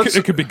right, so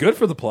it could be good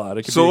for the plot.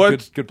 It could be a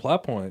good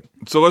plot point.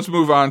 So let's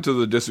move on to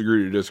the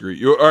disagree to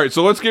disagree. All right,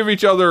 so let's give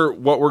each other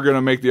what we're going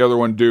to make the other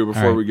one do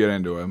before we get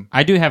into him.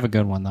 I do have a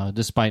good one, though,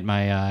 despite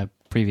my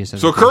previous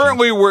So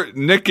currently,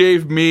 Nick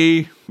gave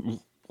me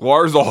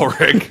Lars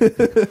Ulrich,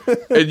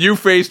 and you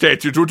face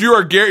tattoos, which you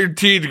are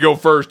guaranteed to go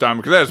first on,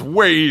 because that's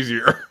way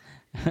easier.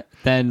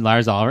 Then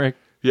Lars Ulrich?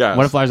 Yes.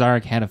 What if Lars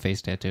Ulrich had a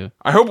face tattoo?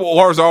 I hope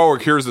Lars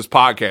Ulrich hears this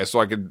podcast so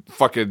I can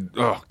fucking...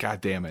 Oh, God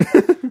damn it.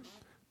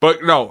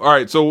 But no, all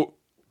right, so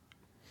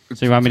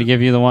you want me to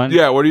give you the one?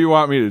 Yeah, what do you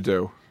want me to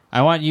do?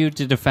 I want you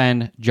to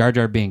defend Jar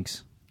Jar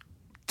Binks.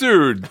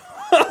 Dude.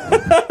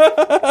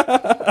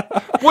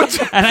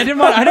 What? And I didn't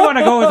want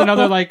to go with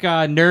another like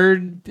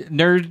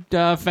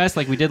nerd fest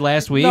like we did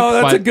last week. No,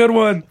 that's a good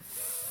one.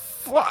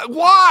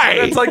 Why?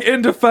 It's like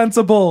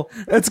indefensible.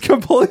 It's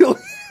completely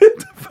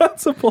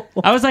indefensible.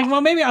 I was like,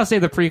 well, maybe I'll say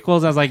the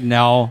prequels. I was like,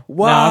 no.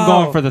 Wow. No, I'm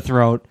going for the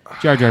throat.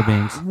 Jar Jar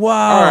Binks.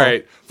 Wow. All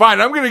right, fine.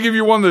 I'm going to give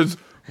you one that's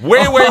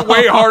way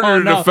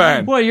harder to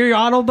defend. What, you're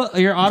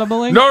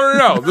audibling?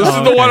 No. This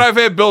is the one I've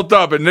had built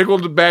up, and Nick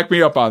will back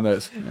me up on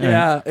this.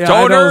 Yeah, I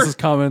Toner, know this is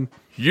coming.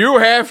 You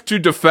have to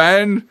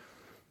defend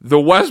the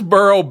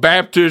Westboro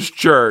Baptist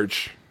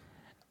Church.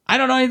 I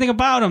don't know anything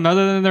about them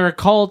other than they're a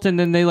cult, and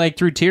then they like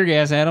threw tear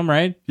gas at them,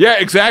 right? Yeah,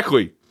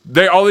 exactly.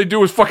 All they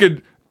do is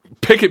fucking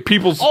picket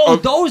people's... Oh,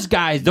 those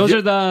guys. Those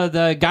are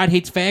the God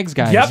Hates Fags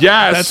guys. Yep,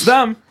 yes. That's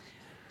them.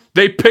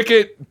 They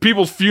picket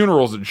people's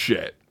funerals and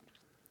shit.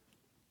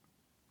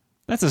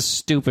 That's a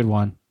stupid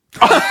one.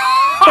 All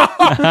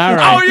right.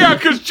 Oh, yeah,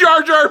 because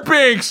Jar Jar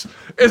Binks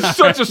is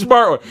such a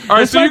smart one. All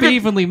right, This might be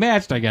evenly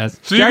matched, I guess.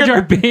 So Jar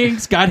Jar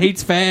Binks, God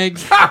Hates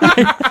Fags.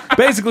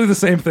 Basically the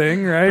same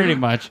thing, right? Pretty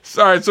much.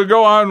 All right, so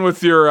go on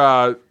with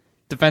your...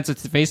 Defensive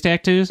face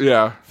tattoos?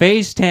 Yeah.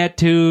 Face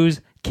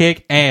tattoos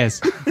kick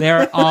ass.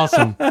 They're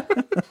awesome.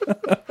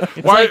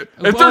 It's Why?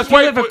 like, if you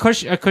live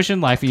a cushion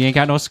life and you ain't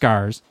got no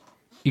scars,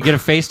 you get a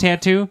face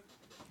tattoo,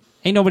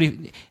 ain't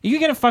nobody... You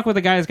gonna fuck with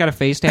a guy that's got a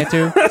face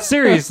tattoo?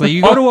 Seriously,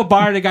 you go to a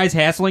bar, the guy's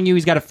hassling you,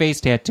 he's got a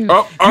face tattoo.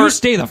 You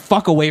stay the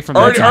fuck away from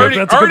that guy.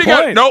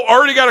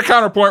 Already got a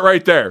counterpoint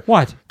right there.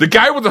 What? The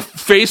guy with the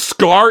face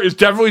scar is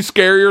definitely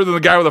scarier than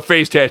the guy with a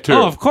face tattoo.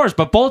 Oh, of course,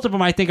 but both of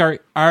them I think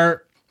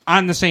are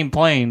on the same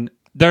plane.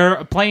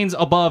 They're planes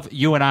above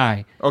you and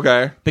I.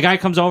 Okay. The guy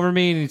comes over to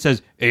me and he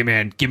says, "Hey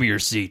man, give me your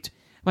seat."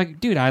 I'm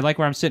like, dude, I like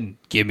where I'm sitting.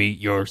 Give me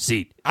your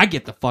seat. I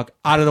get the fuck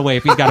out of the way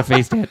if he's got a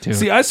face tattoo.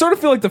 See, I sort of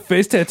feel like the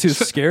face tattoo is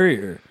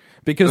scarier.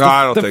 Because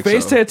the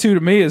face tattoo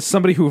to me is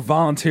somebody who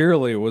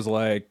voluntarily was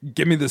like,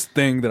 give me this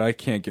thing that I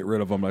can't get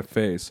rid of on my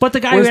face. But the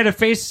guy who had a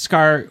face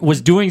scar was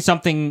doing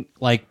something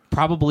like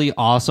probably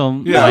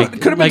awesome. Yeah, like,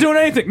 could have been doing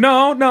anything.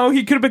 No,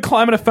 he could have been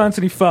climbing a fence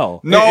and he fell.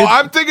 No,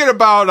 I'm thinking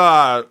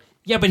about...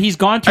 Yeah, but he's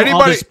gone through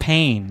all this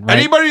pain. Right?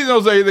 Anybody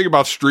knows anything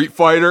about Street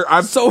Fighter?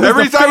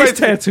 Every time I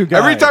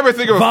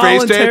think of a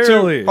face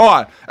tattoo, hold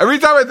on. Every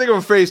time I think of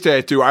a face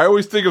tattoo, I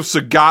always think of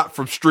Sagat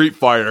from Street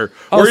Fighter,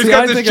 where he's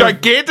got this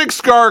gigantic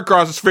scar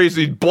across his face.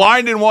 And he's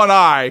blind in one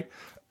eye,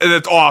 and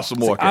it's awesome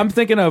looking. I'm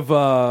thinking of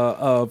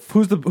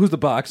who's the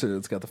boxer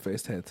that's got the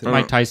face tattoo?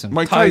 Mike Tyson.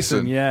 Mike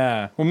Tyson.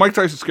 Yeah. Well, Mike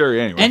Tyson's scary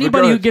anyway.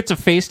 Anybody who gets a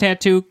face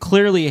tattoo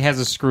clearly has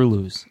a screw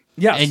loose.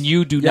 Yes. And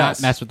you do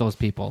not mess with those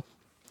people.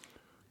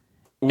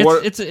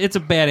 It's a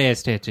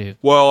badass tattoo.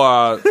 Well,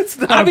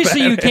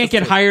 obviously you can't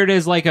get hired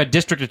as like a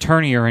district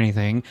attorney or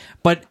anything,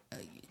 but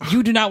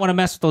you do not want to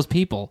mess with those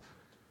people.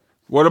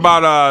 What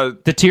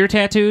about the tear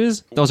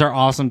tattoos? Those are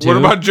awesome too. What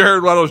about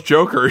Jared Leto's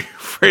Joker? Are you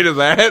afraid of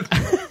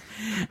that?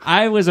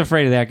 I was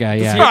afraid of that guy.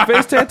 Yeah. Does he have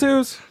face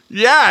tattoos?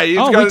 Yeah.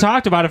 We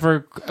talked about it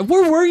for.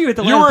 Where were you at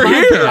the last podcast?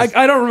 You were here.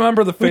 I don't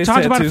remember the face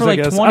tattoos. We talked about it for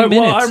like 20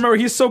 minutes. Well, I remember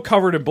he's so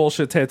covered in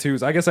bullshit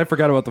tattoos. I guess I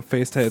forgot about the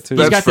face tattoos.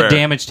 He's got the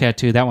damage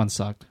tattoo. That one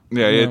sucked.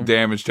 Yeah, he had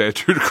damage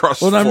tattooed across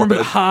his forehead. I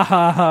remember ha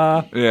ha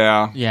ha.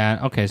 Yeah.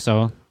 Yeah. Okay.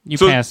 So you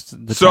passed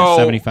the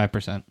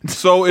 75%.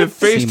 So if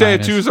face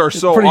tattoos are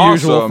so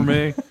awesome for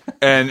me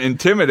and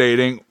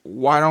intimidating,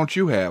 why don't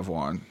you have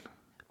one?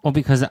 Well,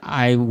 because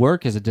I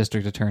work as a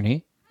district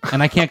attorney.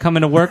 And I can't come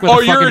into work with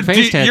a fucking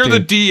face tattoo. You're the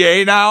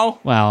DA now?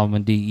 Well, I'm a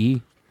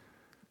DE,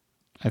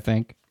 I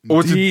think.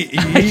 What's DE?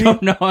 I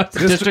don't know. I'm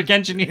a district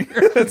engineer.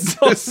 That's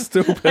so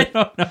stupid. I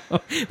don't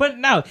know. But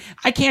no,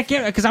 I can't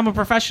get it because I'm a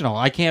professional.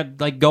 I can't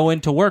like go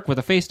into work with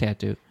a face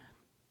tattoo.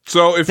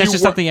 So if that's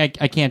just something I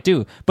can't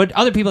do. But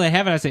other people that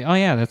have it, I say, oh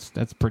yeah,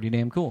 that's pretty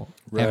damn cool.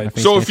 Right.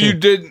 So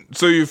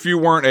if you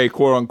weren't a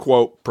quote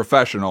unquote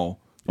professional,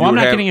 well, I'm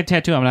not getting a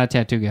tattoo. I'm not a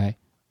tattoo guy.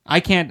 I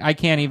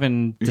can't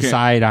even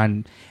decide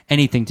on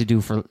anything to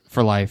do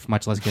for life,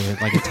 much less get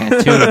a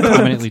tattoo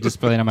permanently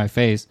displayed on my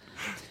face.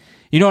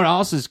 You know what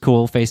else is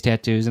cool? Face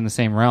tattoos in the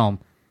same realm.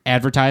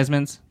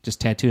 Advertisements,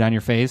 just tattooed on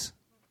your face.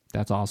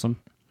 That's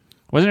awesome.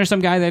 Wasn't there some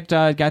guy that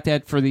got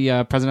that for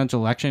the presidential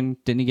election?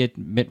 Didn't he get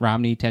Mitt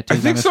Romney tattoos on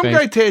his face? I think some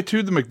guy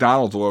tattooed the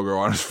McDonald's logo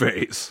on his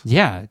face.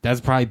 Yeah,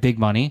 that's probably big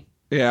money.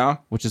 Yeah.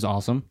 Which is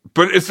awesome.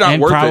 But it's not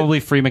worth it. And probably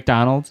free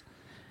McDonald's.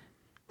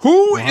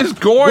 Who is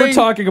going... We're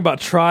talking about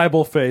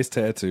tribal face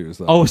tattoos,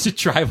 though. Oh, is it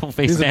tribal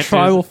face tattoos? These are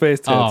tribal face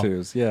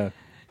tattoos, yeah.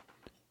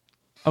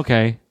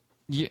 Okay.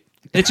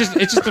 It's just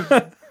it's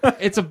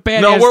a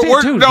bad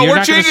tattoo.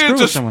 We're changing it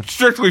to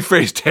strictly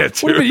face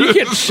tattoos. What do you mean?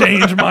 You can't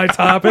change my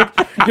topic.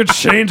 You're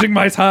changing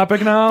my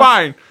topic now?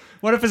 Fine.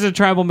 What if it's a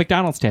tribal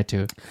McDonald's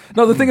tattoo?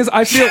 No, the thing is,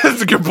 I feel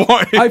that's a good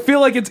point. I feel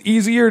like it's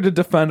easier to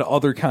defend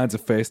other kinds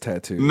of face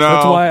tattoos. No,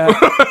 that's why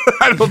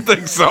I don't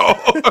think so.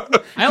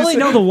 I only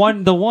know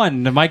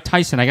the Mike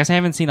Tyson. I guess I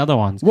haven't seen other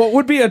ones. What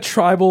would be a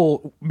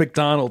tribal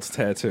McDonald's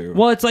tattoo?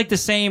 Well, it's like the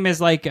same as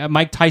like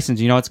Mike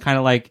Tyson's. You know, it's kind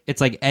of like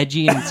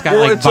edgy and it's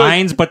got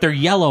vines, but they're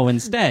yellow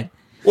instead.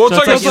 Well,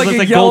 so it's like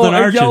a golden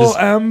arches. Yellow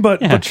M, but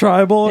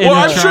tribal. Well,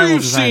 I'm sure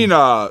you've seen.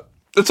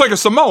 It's like a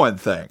Samoan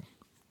thing.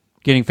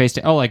 Getting face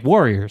to like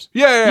warriors.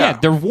 Yeah.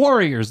 They're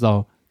warriors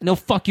though, and they'll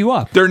fuck you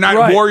up. They're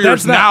not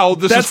warriors now.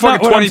 This is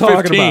fucking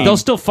 2015. They'll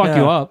still fuck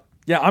you up.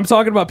 Yeah, I'm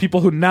talking about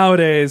people who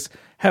nowadays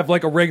have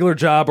like a regular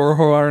job or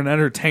who are an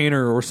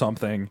entertainer or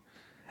something,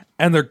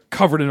 and they're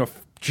covered in a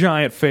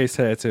giant face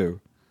tattoo.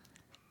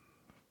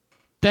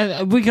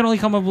 That we can only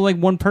come up with like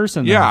one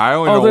person. Yeah, I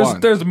only know one.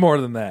 There's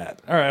more than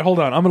that. All right, hold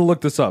on. I'm going to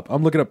look this up.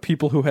 I'm looking up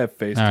people who have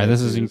face tattoos. All right,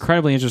 this is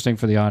incredibly interesting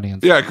for the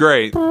audience. Yeah,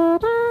 great.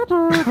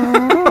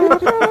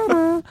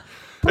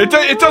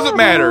 It doesn't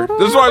matter.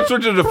 This is why I'm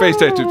switching to face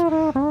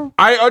tattoos.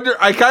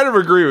 I kind of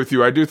agree with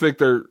you. I do think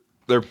they're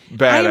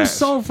badass. I am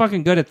so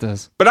fucking good at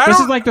this. But this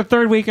is like the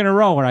third week in a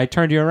row where I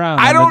turned you around.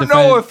 I don't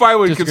know if I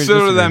would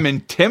consider them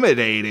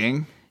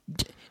intimidating.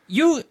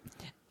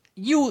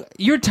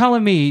 You're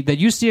telling me that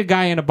you see a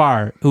guy in a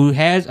bar who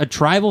has a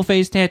tribal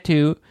face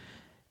tattoo,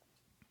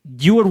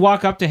 you would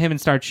walk up to him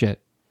and start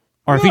shit.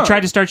 Or if he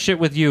tried to start shit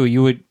with you,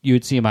 you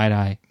would see him eye to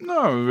eye.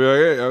 No,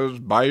 I was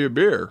buy you a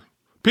beer.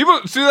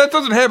 People see that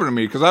doesn't happen to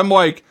me because I'm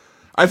like,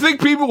 I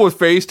think people with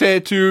face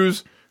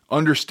tattoos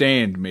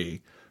understand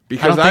me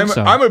because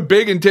I'm a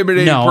big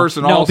intimidating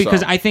person. No, also.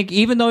 Because I think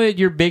even though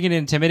you're big and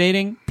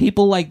intimidating,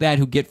 people like that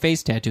who get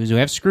face tattoos, who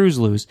have screws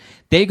loose,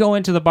 they go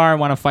into the bar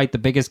and want to fight the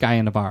biggest guy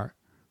in the bar.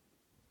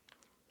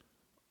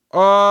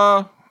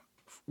 Well,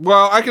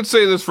 I could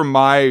say this from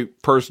my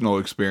personal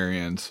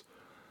experience.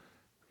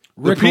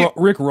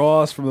 Rick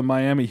Ross from the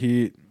Miami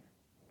Heat.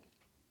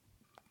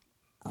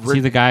 Is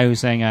he the guy who's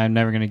saying, I'm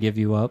never going to give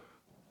you up?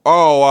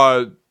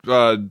 Oh,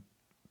 the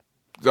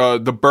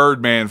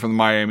Birdman from the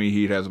Miami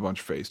Heat has a bunch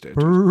of face tattoos.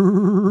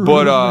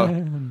 But,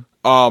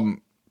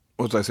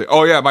 what did I say?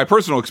 Oh, yeah, my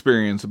personal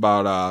experience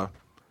about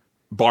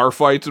bar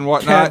fights and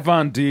whatnot. Kat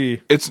Von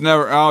D. It's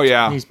never, oh,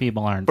 yeah. These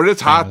people aren't. But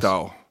it's hot,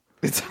 though.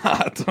 It's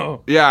hot,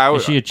 though. Yeah.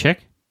 Is she a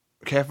chick?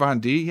 Kat Von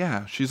D?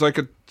 Yeah. She's like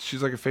a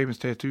famous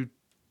tattoo,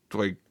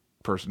 like,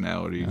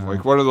 personality.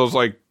 Like, one of those,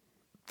 like,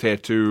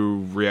 tattoo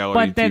reality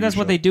But that's show.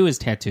 what they do is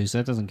tattoos, so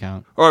that doesn't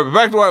count. All right, but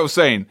back to what I was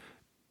saying.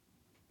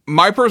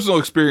 My personal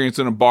experience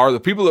in a bar, the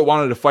people that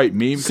wanted to fight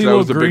me because I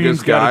was the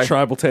biggest guy. Got a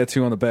tribal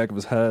tattoo on the back of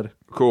his head.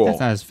 Cool. That's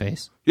not his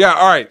face. Yeah,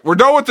 all right. We're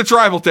done with the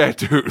tribal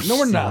tattoos. No,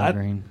 we're not.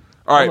 Green.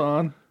 All right. Hold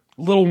on.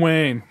 Lil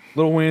Wayne.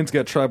 Lil Wayne's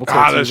got tribal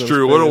tattoos. That's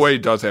true. Lil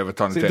Wayne does have a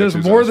ton of tattoos.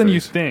 There's more than you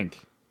think.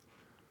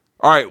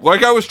 All right.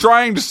 Like I was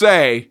trying to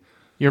say,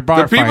 Your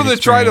bar the people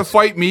that try to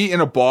fight me in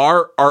a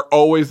bar are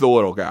always the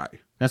little guy.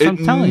 That's what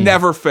I'm telling you. It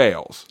never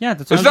fails. Yeah,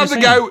 that's what it's not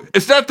the guy.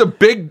 It's not the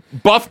big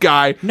buff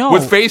guy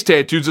with face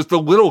tattoos. It's the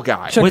little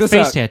guy Check with this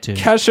face out. tattoos.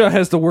 Kesha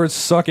has the word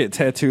 "suck it"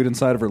 tattooed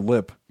inside of her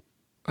lip.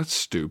 That's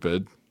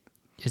stupid.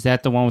 Is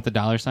that the one with the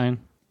dollar sign?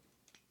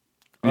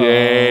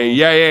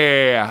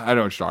 Yeah. I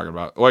know what you're talking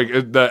about. Like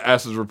the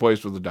S is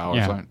replaced with a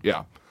dollar sign.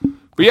 Yeah.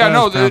 But yeah,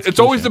 no, it's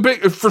always the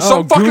big. For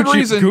some fucking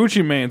reason,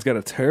 Gucci Mane's got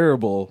a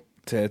terrible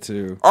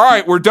tattoo. All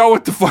right, we're done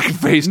with the fucking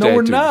face tattoos. No,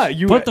 we're not.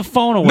 You put the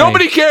phone away.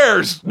 Nobody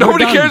cares.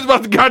 Nobody cares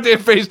about the goddamn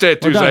face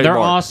tattoos anymore. They're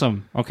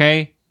awesome.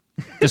 Okay,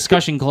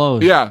 discussion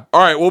closed. Yeah.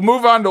 All right, we'll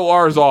move on to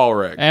Lars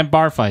Ulrich and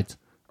bar fights.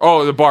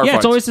 Oh, the bar fights. Yeah,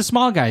 it's always the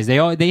small guys.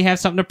 They have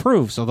something to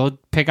prove, so they'll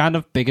pick on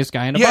the biggest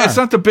guy in the bar. Yeah, it's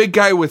not the big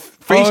guy with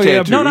face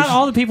tattoos. No, not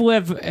all the people who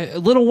have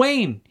Lil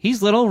Wayne.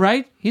 He's little,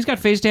 right? He's got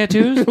face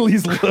tattoos.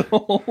 He's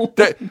little.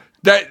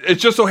 That it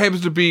just so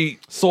happens to be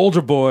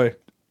Soldier Boy.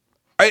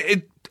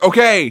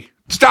 Okay.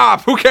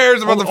 Stop! Who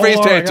cares about the face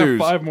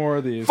tattoos? I got 5 more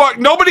of these. Fuck!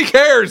 Nobody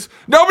cares.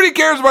 Nobody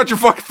cares about your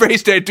fucking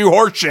face tattoo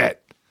horseshit.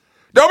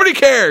 Nobody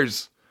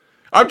cares.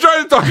 I'm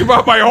trying to talk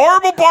about my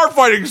horrible bar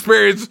fighting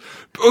experience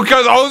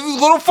because all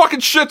these little fucking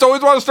shits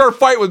always want to start a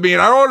fight with me,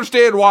 and I don't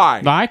understand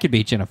why. No, I could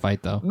beat you in a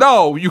fight though.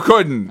 No, you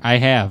couldn't. I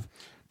have.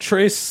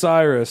 Trace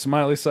Cyrus,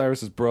 Miley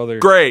Cyrus's brother.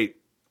 Great.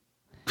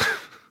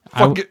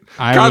 I would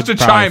probably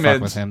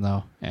fuck with him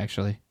though.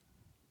 Actually,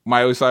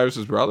 Miley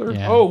Cyrus's brother?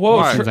 Yeah. Oh, whoa.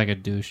 Why? Seems like a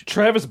douche.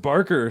 Travis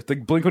Barker, the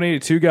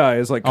Blink-182 guy,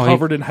 is like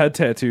covered in head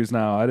tattoos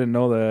now. I didn't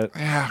know that.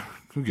 Yeah.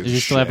 Who gives Does he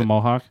a still have a shit?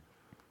 mohawk?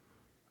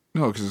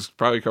 No, because it's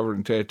probably covered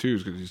in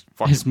tattoos. Because he's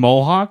fucking. His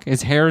mohawk?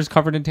 His hair is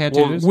covered in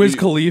tattoos? Wiz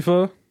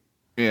Khalifa.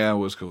 Yeah,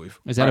 Wiz Khalifa.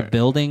 Is that a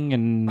building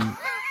in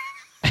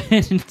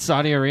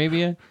Saudi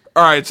Arabia?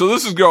 All right, so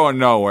this is going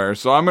nowhere.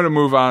 So I'm going to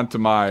move on to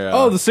my.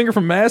 The singer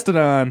from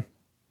Mastodon.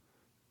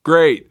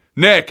 Great.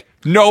 Nick,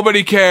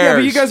 nobody cares. Yeah,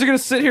 but you guys are going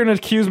to sit here and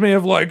accuse me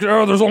of like,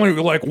 oh, there's only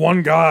like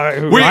one guy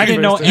who. I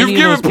didn't know any You've of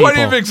given those plenty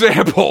people. of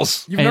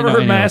examples. You've I didn't never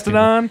know heard any of those people.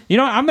 Mastodon? You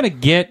know what?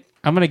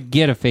 I'm gonna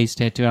get a face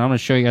tattoo, and I'm gonna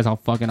show you guys how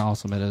fucking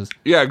awesome it is.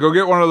 Yeah, go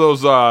get one of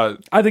those. I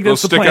think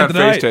those that's the plan stick-on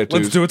tonight. face tattoos.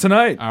 Let's do it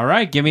tonight. All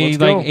right, give me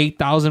Let's like go.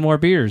 8,000 more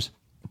beers.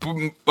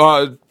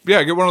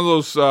 Yeah, get one of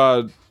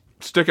those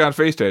stick-on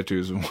face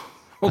tattoos. And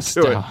we'll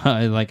do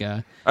it. Like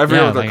a I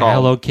forget what they're like called. a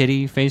Hello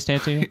Kitty face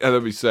tattoo. Yeah,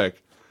 that'd be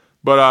sick.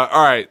 But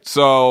all right,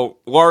 so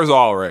Lars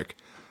Ulrich.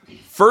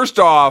 First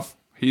off,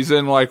 he's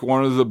in like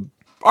one of the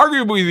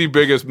arguably the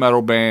biggest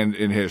metal band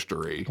in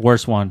history.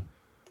 Worst one.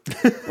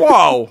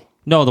 Whoa,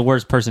 No, the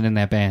worst person in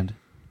that band.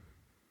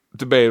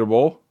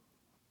 debatable.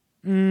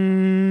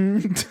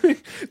 Depends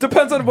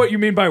on what you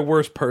mean by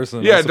worst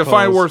person. Yeah, I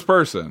define suppose. worst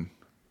person.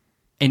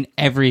 In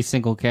every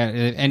single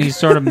any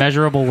sort of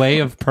measurable way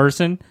of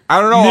person.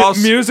 I don't know.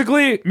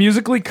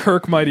 Musically,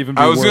 Kirk might even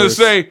be I was worse. going to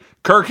say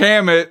Kirk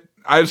Hammett.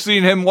 I've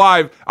seen him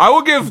live. I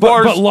will give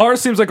But Lars.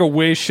 Lars seems like a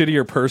way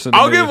shittier person. to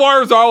I'll me. give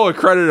Lars Ulrich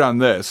credit on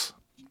this.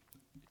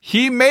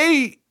 He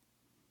may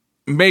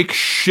make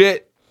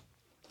shit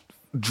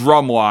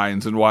drum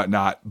lines and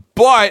whatnot,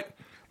 but at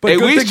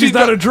good least thing he's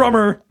not a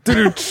drummer.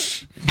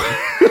 but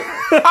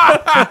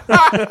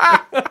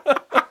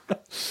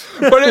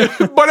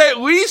at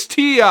least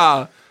he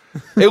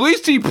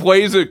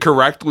plays it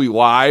correctly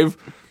live.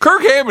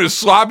 Kirk Hammett is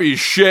sloppy as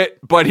shit,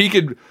 but he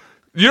could.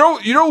 You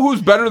know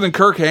who's better than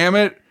Kirk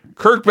Hammett?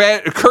 Kirk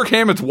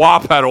Hammett's wah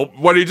pedal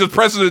when he just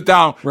presses it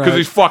down because Right.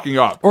 he's fucking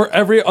up. Or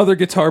every other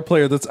guitar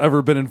player that's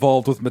ever been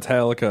involved with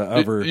Metallica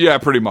ever. Yeah,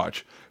 pretty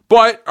much.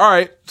 But all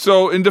right,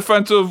 so in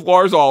defense of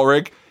Lars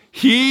Ulrich,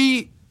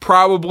 he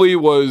probably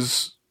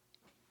was.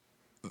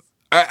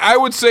 I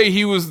would say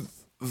he was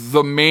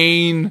the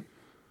main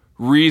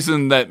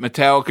reason that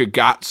Metallica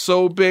got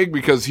so big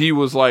because he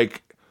was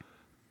like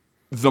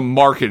the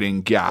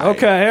marketing guy.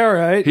 Okay, all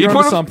right. You're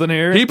onto something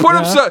here. He put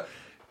himself.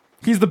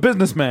 He's the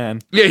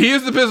businessman. Yeah, he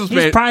is the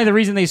businessman. He's probably the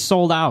reason they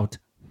sold out.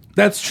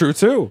 That's true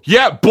too.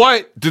 Yeah,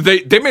 but did they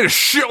made a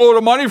shitload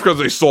of money because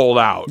they sold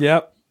out.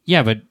 Yep.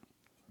 Yeah, but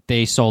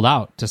they sold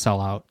out to sell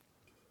out.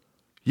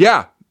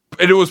 Yeah,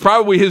 and it was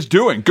probably his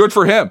doing. Good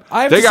for him.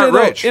 I have they to got say,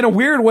 though, rich. in a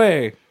weird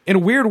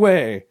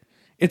way,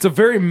 it's a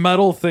very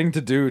metal thing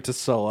to do to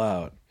sell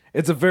out.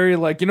 It's a very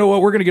like, you know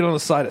what, we're going to get on the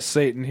side of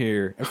Satan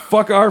here. And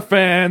fuck our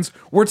fans.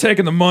 We're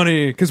taking the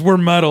money because we're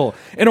metal.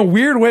 In a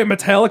weird way,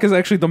 Metallica is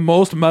actually the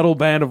most metal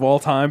band of all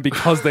time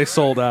because they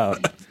sold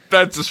out.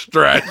 That's a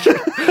stretch.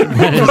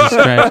 That is a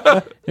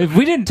stretch. If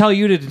we didn't tell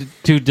you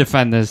to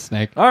defend this,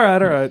 Nick. All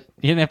right.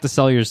 You didn't have to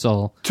sell your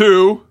soul.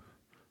 2,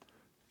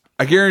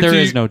 I guarantee There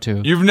is no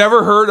 2. You've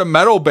never heard a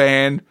metal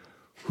band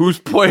who's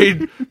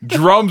played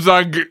drums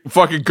on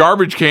fucking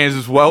garbage cans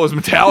as well as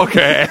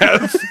Metallica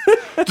has.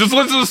 Just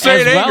listen to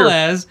Saint As Anger. well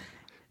as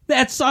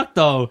that sucked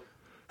though.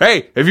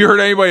 Hey, have you heard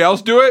anybody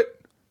else do it?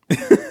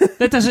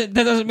 That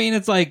doesn't mean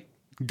it's like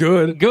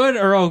Good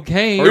or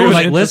okay Or or, even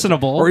like interesting.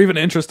 listenable Or even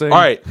interesting. All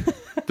right.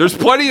 There's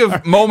plenty of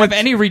have moments.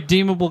 any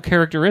redeemable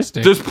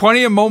characteristic. There's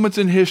plenty of moments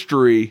in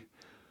history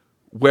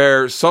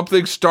where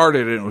something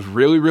started and it was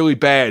really, really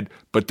bad,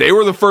 but they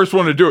were the first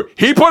one to do it.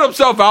 He put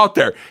himself out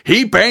there.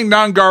 He banged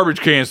on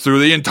garbage cans through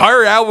the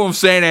entire album of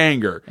Saint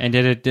Anger. And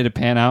did it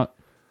pan out?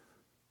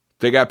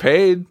 They got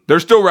paid. They're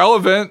still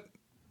relevant.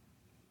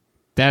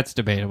 That's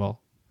debatable.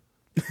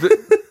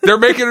 They're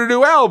making a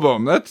new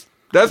album. That's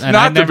And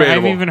not debatable. I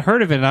haven't even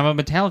heard of it. And I'm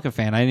a Metallica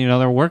fan. I didn't even know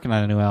they were working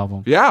on a new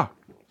album. Yeah.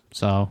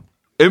 So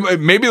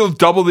Maybe it'll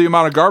double the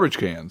amount of garbage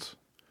cans.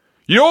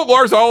 You know what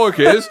Lars Ulrich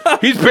is?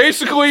 He's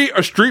basically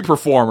a street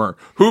performer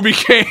who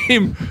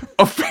became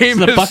a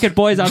famous the Bucket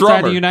Boys outside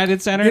drummer. the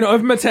United Center. You know,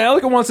 if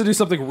Metallica wants to do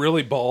something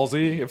really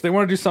ballsy, if they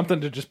want to do something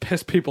to just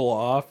piss people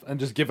off and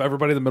just give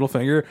everybody the middle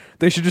finger,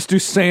 they should just do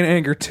Saint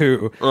Anger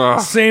 2.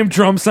 Ugh. Same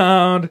drum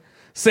sound,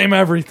 same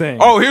everything.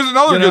 Oh, here's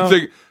another You good know?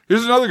 thing.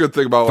 Here's another good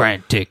thing about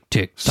frantic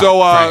tick. So,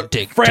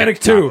 Frantic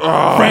 2.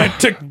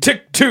 Frantic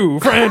tick 2.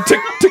 Frantic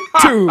tick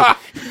 2.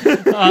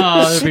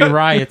 Oh, there'd be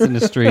riots in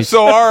the streets.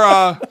 So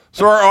our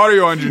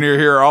audio engineer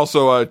here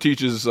also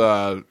teaches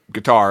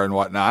guitar and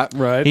whatnot.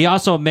 Right. He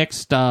also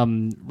mixed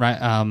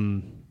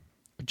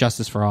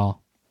Justice for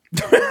All.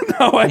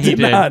 No, I did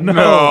did. not. No.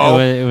 No.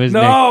 It was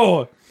Nick.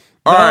 No.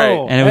 All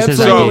right. And it was his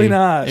absolutely idea.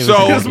 not. It was his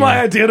It was idea.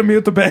 my idea to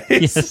mute the bass.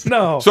 Yes.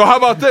 No. So how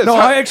about this? No,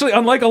 I actually,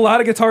 unlike a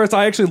lot of guitarists,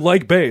 I actually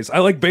like bass. I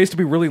like bass to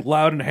be really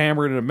loud and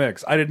hammered in a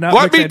mix. I did not.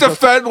 Let mix me it until-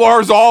 defend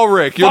Lars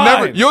Ulrich. You'll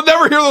Fine.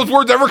 never hear those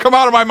words ever come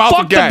out of my mouth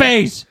Fuck again. the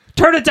bass.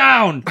 Turn it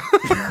down.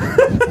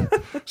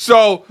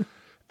 So,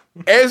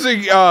 as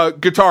a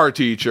guitar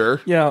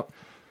teacher, Yeah.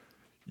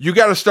 you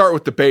got to start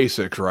with the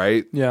basics,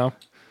 right? Yeah.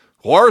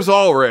 Lars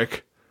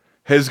Ulrich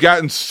has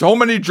gotten so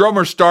many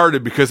drummers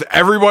started because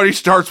everybody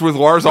starts with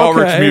Lars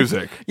Ulrich's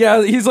music.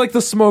 Yeah, he's like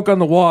the smoke on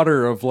the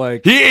water of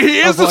like... He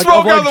is the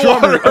smoke on the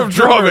water of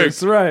drumming.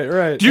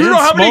 Right. Do you know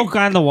how many...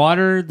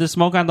 The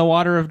smoke on the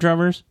water of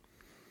drummers?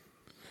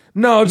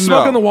 No,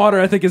 smoke on the water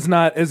I think is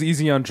not as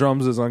easy on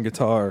drums as on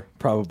guitar,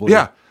 probably.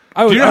 Yeah.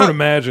 I would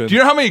imagine. Do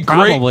you know how many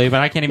great... Probably, but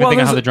I can't even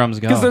think of how the drums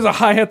go. Because there's a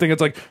hi-hat thing.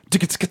 It's like...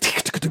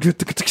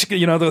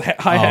 You know, the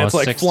hi-hat's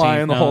like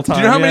flying the whole time.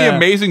 Do you know how many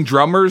amazing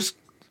drummers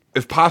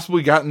have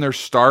possibly gotten their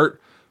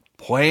start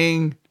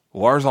playing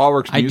Lars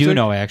Ulrich's music? I do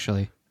know,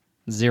 actually.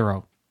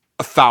 0.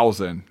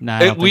 1,000. Nah, I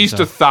don't At least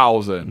think so.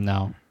 1,000.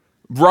 No.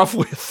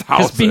 Roughly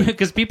 1,000.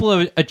 Because people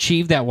have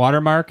achieved that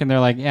watermark, and they're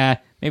like, yeah,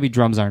 maybe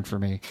drums aren't for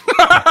me.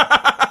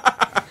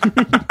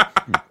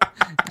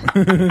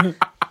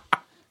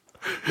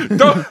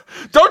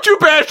 Don't you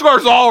bash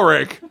Lars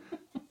Ulrich.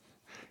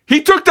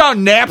 He took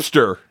down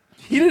Napster.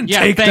 He didn't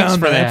take down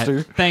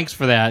Napster. Thanks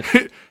for that.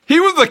 He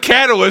was the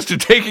catalyst to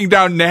taking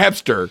down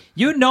Napster.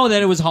 You know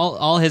that it was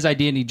all his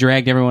idea, and he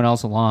dragged everyone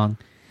else along.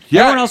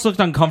 Yeah. Everyone else looked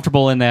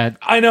uncomfortable in that.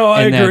 I know.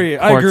 I agree.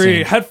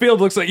 Scene. Hetfield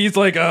looks like he's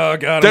like, oh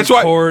god. That's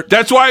why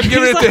I'm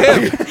giving it to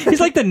him.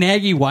 He's like the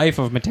naggy wife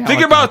of Metallica.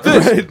 Think about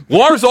this. Right.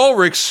 Lars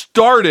Ulrich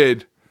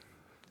started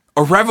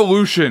a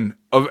revolution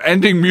of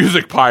ending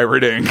music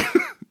pirating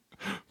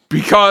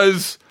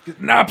because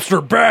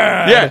Napster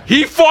bad. Yeah,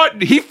 he fought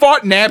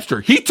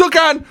Napster. He took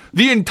on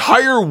the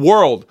entire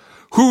world.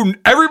 Who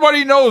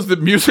everybody knows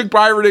that music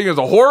pirating is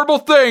a horrible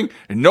thing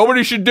and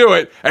nobody should do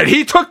it. And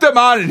he took them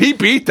on and he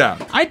beat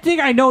them. I think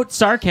I note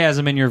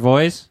sarcasm in your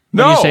voice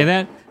when you say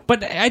that.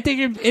 But I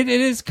think it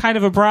is kind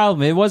of a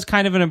problem. It was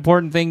kind of an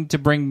important thing to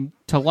bring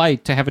to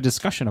light to have a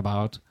discussion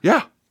about.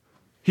 Yeah.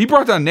 He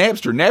brought down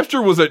Napster.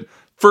 Napster was I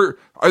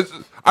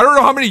don't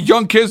know how many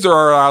young kids there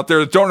are out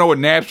there that don't know what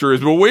Napster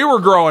is, but when we were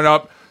growing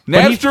up,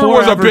 Napster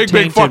was a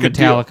big fucking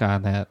Metallica deal.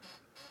 on that.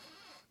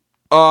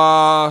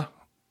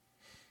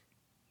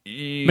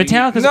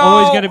 Metallica's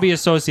always going to be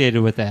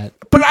associated with that.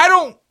 But I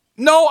don't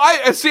know. I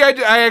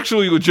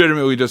actually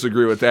legitimately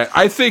disagree with that.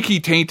 I think he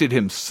tainted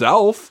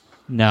himself.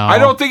 No, I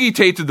don't think he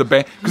tainted the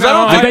band. Because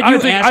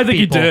I think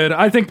he did.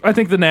 I think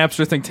the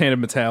Napster thing tainted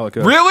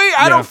Metallica. Really?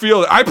 I don't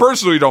feel it. I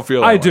personally don't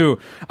feel it. I do.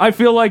 I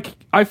feel like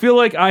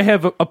I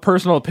have a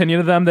personal opinion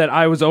of them that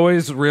I was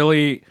always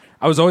really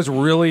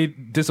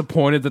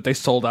disappointed that they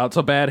sold out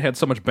so bad, had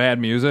so much bad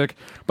music,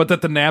 but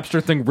that the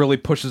Napster thing really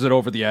pushes it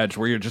over the edge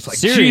where you're just like,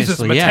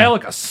 Jesus,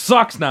 Metallica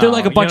sucks now. They're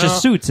like a bunch of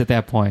suits at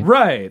that point.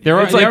 Right. They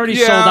already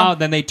sold out,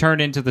 then they turned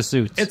into the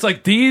suits. It's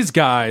like these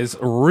guys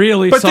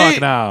really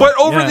suck now. But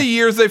over the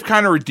years, they've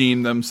kind of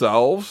redeemed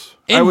themselves,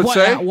 I would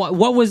say.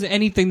 What was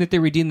anything that they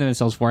redeemed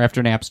themselves for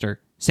after Napster?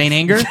 Saint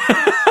Anger?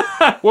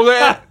 Well,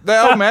 the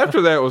album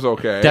after that was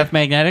okay. Death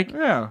Magnetic?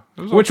 Yeah.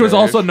 Which was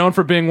also known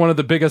for being one of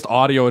the biggest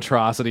audio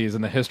atrocities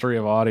in the history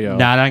of audio.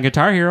 Not on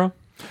Guitar Hero.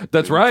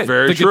 That's right.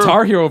 Very true.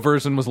 Guitar Hero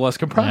version was less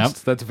compressed.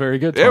 Yep. That's very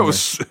good. It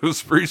was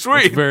pretty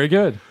sweet. It's very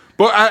good.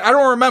 But I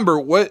don't remember.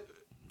 What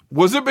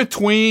was it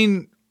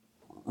between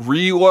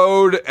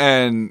Reload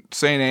and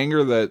Saint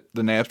Anger that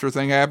the Napster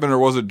thing happened, or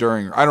was it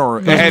during? I don't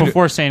remember. It was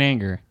before Saint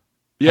Anger.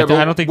 Yeah,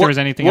 I don't think there was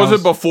anything else. Was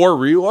it before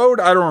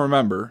Reload? I don't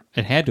remember.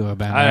 It had to have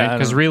been, right?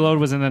 Because Reload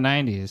was in the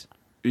 90s.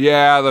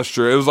 Yeah, that's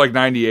true. It was like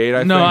 98, I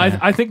think. No,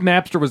 I think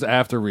Napster was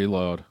after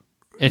Reload.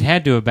 It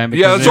had to have been.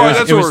 Yeah,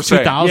 that's what we're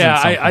saying.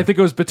 Yeah, I think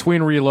it was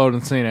between Reload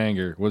and Saint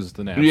Anger was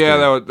the Napster.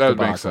 Yeah, that would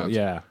make sense.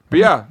 Yeah. But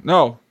yeah,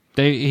 no.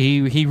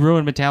 He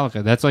ruined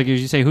Metallica. That's like if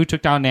you say who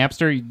took down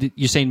Napster,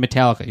 you say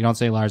Metallica. You don't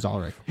say Lars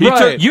Ulrich.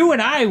 You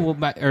and I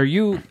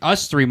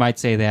us three might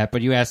say that,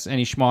 but you ask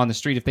any schmo on the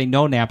street if they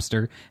know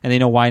Napster and they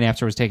know why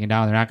Napster was taken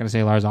down, they're not going to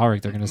say Lars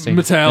Ulrich. They're going to say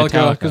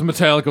Metallica because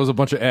Metallica was a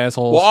bunch of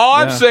assholes. Well, all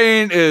I'm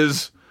saying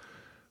is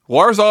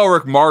Lars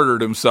Ulrich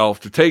martyred himself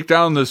to take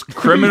down this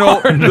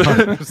criminal.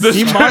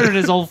 He martyred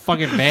his whole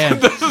fucking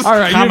band. All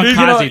right,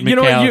 you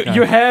know what?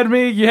 You had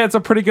me. You had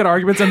some pretty good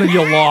arguments, and then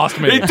you lost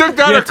me. He took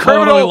down a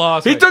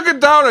criminal. He took it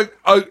down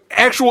an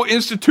actual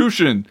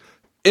institution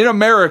in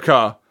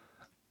America,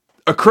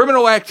 a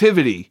criminal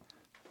activity.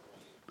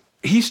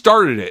 He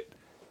started it.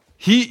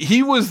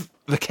 He was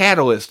the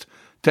catalyst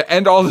to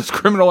end all this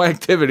criminal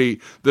activity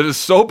that is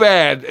so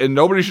bad and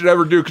nobody should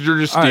ever do because you're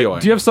just stealing.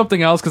 Right, do you have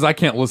something else? Because I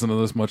can't listen to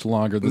this much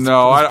longer. I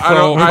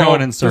don't. We're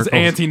going in circles. This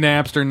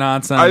anti-Napster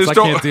nonsense. I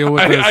can't deal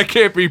with this. I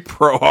can't be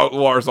pro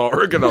Lars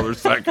Ulrich another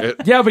second.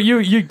 Yeah, but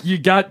you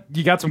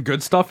got some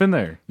good stuff in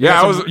there.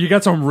 You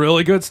got some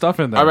really good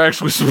stuff in there. I'm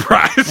actually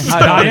surprised.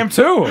 I am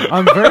too.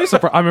 I'm very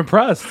surprised. I'm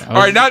impressed. All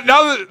right, now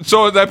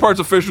that part's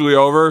officially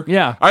over.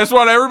 Yeah. I just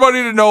want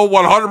everybody to know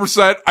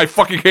 100% I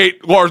fucking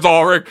hate Lars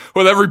Ulrich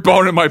with every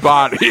bone in my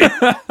body.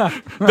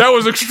 That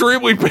was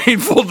extremely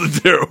painful to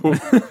do.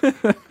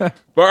 But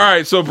all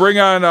right, so bring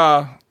on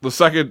the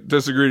second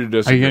disagree to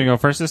disagree. Are you going to go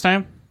first this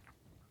time?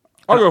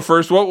 I'll go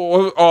first.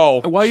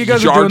 While you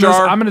guys are doing this,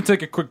 I'm going to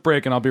take a quick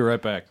break and I'll be right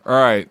back. All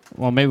right.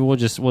 Well, maybe we'll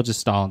just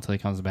stall until he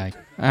comes back.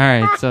 All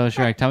right. So,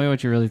 Shrek, tell me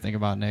what you really think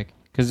about Nick,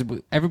 because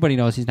everybody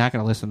knows he's not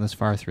going to listen this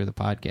far through the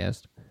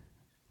podcast.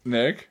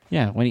 Nick?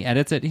 Yeah, when he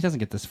edits it, he doesn't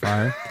get this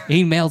far.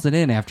 He mails it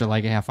in after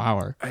like a half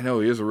hour. I know,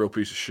 he is a real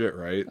piece of shit,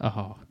 right?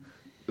 Oh.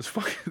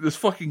 This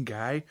fucking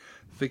guy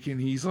thinking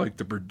he's like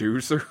the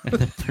producer.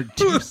 The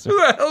producer. Who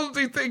the hell does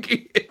he think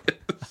he is?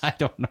 I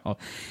don't know.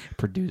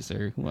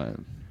 Producer. What?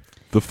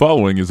 The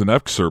following is an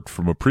excerpt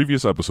from a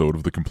previous episode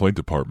of the Complaint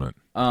Department.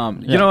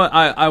 You know what?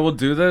 I will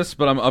do this,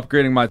 but I'm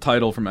upgrading my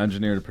title from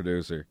engineer to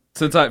producer.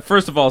 Since I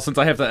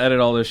have to edit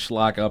all this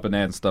schlock up and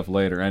add stuff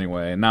later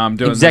anyway, and now I'm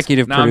doing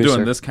executive Now I'm producer.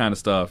 doing this kind of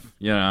stuff.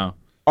 You know.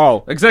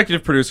 Oh,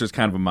 Executive producer is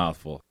kind of a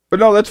mouthful. but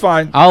no, that's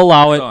fine. I'll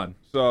allow it. Done.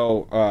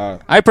 So,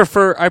 I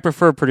prefer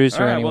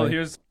producer All right. anyway. Well,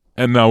 here's.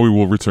 And now we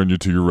will return you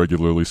to your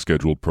regularly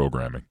scheduled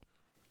programming.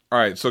 all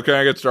right. So can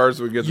I get started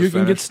so we can get this You can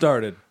get finished?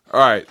 started. All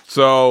right.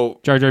 So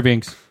Jar Jar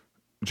Binks.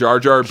 Jar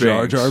Jar Binks.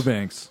 Jar Jar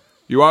Binks.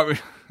 You want me?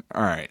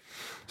 All right.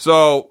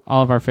 So,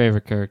 All of our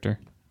favorite character,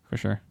 for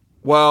sure.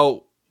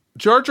 well,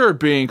 Jar Jar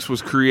Binks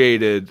was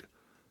created.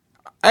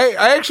 I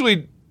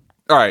actually.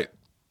 All right.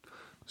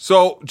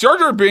 So Jar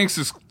Jar Binks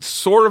is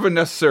sort of a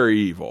necessary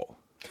evil.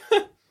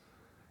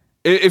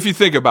 If you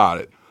think about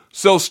it.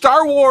 So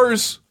Star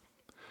Wars,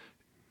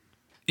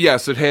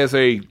 yes, it has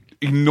a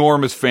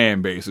enormous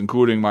fan base,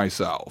 including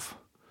myself.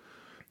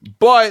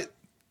 But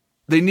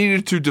they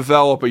needed to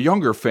develop a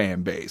younger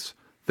fan base.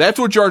 That's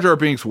what Jar Jar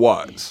Binks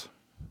was.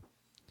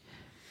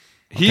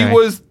 He Okay.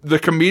 was the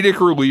comedic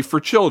relief for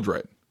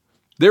children.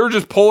 They were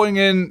just pulling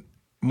in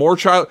more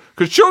child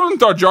because children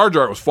thought Jar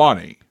Jar was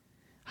funny.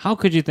 How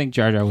could you think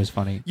Jar Jar was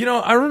funny? You know,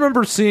 I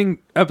remember seeing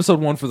episode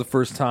 1 for the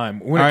first time.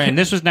 When All right, and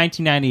this was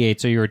 1998,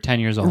 so you were 10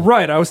 years old.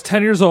 Right, I was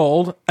 10 years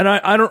old, and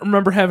I don't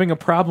remember having a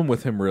problem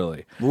with him,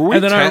 really. Were we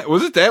and then 10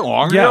 was it that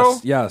long ago?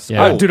 Yes.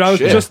 Yeah. Dude, I was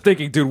Shit. just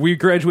thinking, dude, we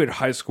graduated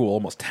high school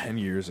almost 10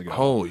 years ago.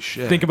 Holy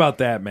shit. Think about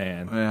that,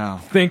 man. Yeah.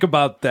 Think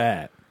about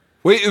that.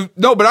 Wait,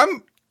 no, but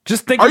I'm.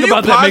 Just thinking Are you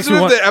about that makes me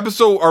positive want... that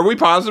episode? Are we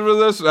positive of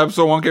this?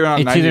 Episode 1 came out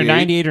in It's either 98?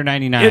 98 or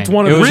 99. It's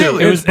one of it was, the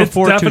It was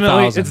before it's definitely,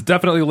 2000. It's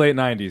definitely late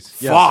 90s.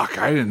 Yes. Fuck,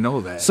 I didn't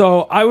know that.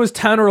 So I was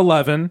 10 or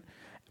 11,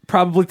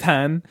 probably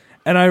 10,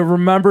 and I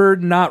remember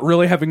not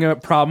really having a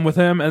problem with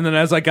him. And then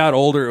as I got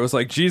older, it was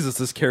like, Jesus,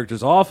 this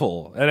character's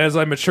awful. And as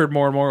I matured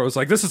more and more, it was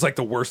like, this is like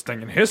the worst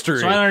thing in history.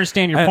 So I don't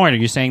understand your point. Are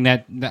you saying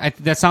that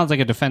that sounds like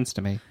a defense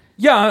to me?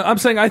 Yeah, I'm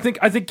saying I think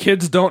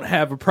kids don't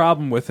have a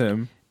problem with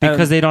him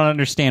Because they don't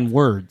understand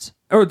words.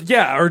 or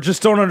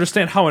just don't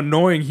understand how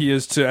annoying he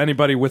is to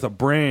anybody with a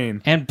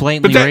brain. And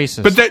blatantly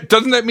racist. But that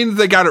doesn't that mean that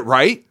they got it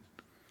right?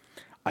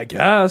 I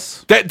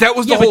guess. That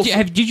was the yeah, whole.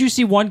 but did you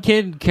see one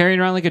kid carrying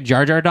around like a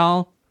Jar Jar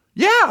doll?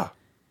 Yeah.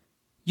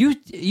 You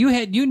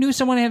knew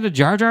someone had a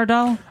Jar Jar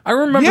doll? I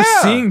remember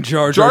seeing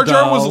Jar Jar. Jar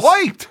Jar dolls. was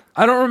liked.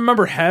 I don't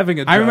remember having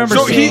a Jar I remember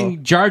Jar.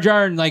 seeing Jar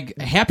Jar in like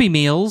Happy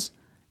Meals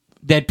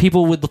that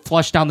people would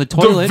flush down the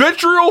toilet. The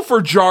vitriol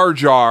for Jar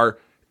Jar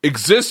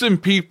exists in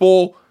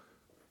people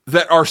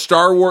that are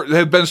Star Wars that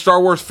have been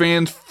Star Wars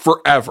fans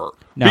forever.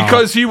 No.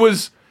 Because he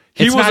was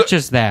not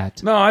just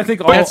that. No, I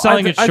think That's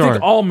selling it I short.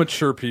 think all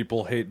mature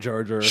people hate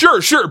Jar Jar.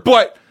 Sure,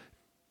 but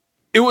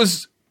it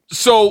was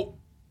so.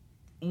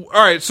 All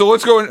right, so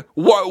let's go in.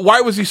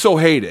 Why was he so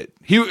hated?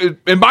 He, in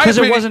my Because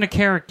opinion, it wasn't a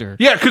character.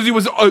 Yeah, because he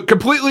was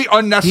completely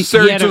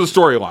unnecessary He had to a- the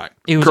storyline.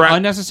 It was correct?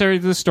 unnecessary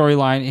to the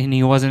storyline, and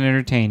he wasn't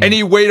entertaining. And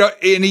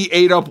he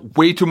ate up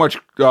way too much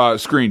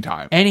screen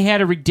time. And he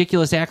had a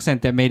ridiculous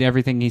accent that made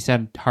everything he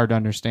said hard to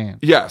understand.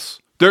 Yes,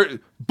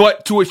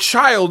 but to a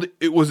child,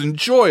 it was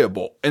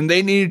enjoyable, and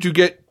they needed to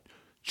get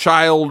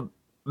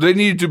They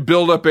needed to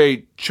build up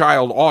a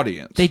child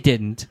audience. They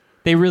didn't.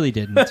 They really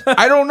didn't.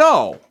 I don't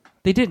know.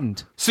 They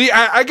didn't. See,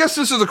 I guess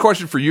this is a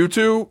question for you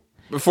two.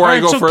 Before All I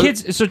right, go so further,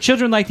 so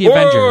children like the wait,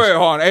 Avengers. Wait,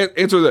 hold on.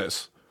 Answer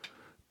this.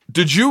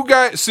 Did you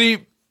guys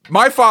see?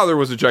 My father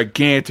was a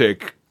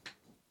gigantic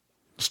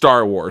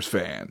Star Wars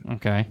fan.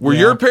 Okay. Were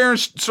your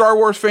parents Star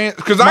Wars fans?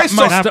 Because I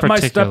saw. Not my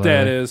particularly.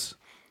 stepdad is.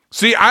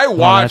 See, I Well,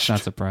 watched. that's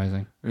not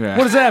surprising. Yeah.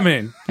 What does that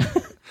mean?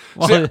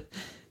 Well, See,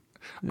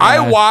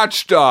 I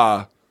watched.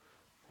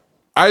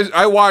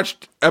 I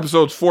watched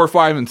episodes 4,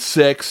 5, and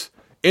 6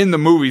 in the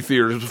movie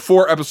theaters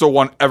before episode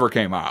 1 ever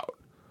came out.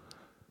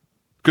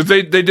 Because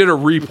they did a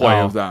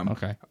replay of them.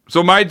 Okay.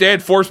 So my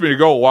dad forced me to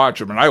go watch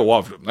them, and I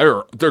loved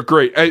them. They're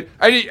great.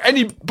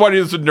 Anybody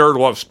that's a nerd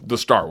loves the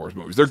Star Wars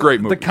movies. They're great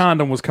The movies.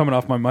 condom was coming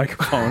off my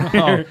microphone.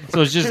 oh,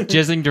 so it's just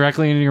jizzing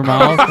directly into your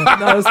mouth.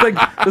 No,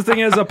 this thing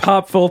has a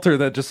pop filter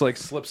that just like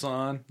slips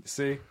on. You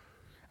see?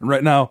 And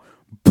right now,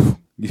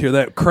 you hear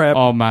that crap?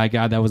 Oh my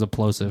god, that was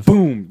plosive.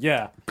 Boom!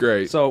 Yeah,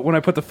 Great. So when I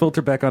put the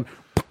filter back on,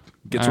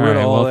 gets All rid right,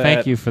 of all well, that.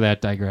 thank you for that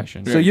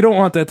digression. So you don't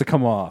want that to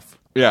come off.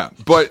 Yeah,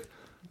 but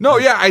no,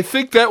 yeah, I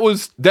think that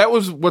was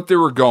what they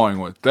were going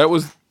with.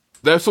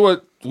 That's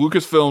what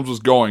Lucasfilms was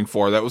going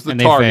for. That was the And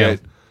they target.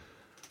 failed.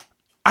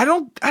 I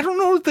don't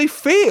know that they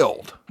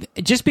failed.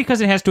 Just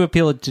because it has to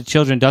appeal to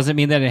children doesn't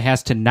mean that it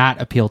has to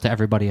not appeal to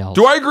everybody else.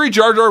 Do I agree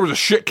Jar Jar was a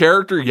shit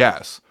character?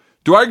 Yes.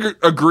 Do I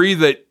agree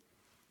that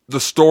the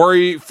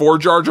story for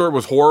Jar Jar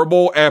was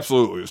horrible?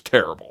 Absolutely. It was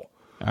terrible.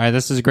 All right,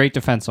 this is a great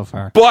defense so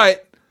far.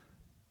 But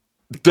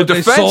the they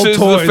defense sold is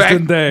toys, the fact,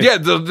 didn't they? yeah,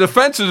 the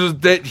defense is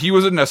that he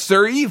was a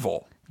necessary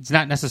evil. It's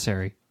not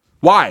necessary.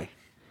 Why?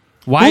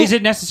 Why is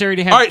it necessary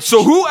to have... All right,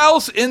 so who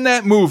else in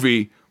that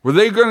movie were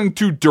they going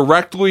to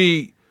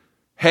directly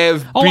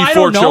have before I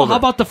don't know. children? How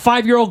about the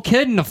 5-year-old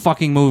kid in the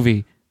fucking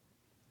movie?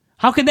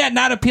 How can that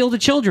not appeal to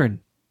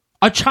children?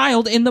 A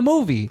child in the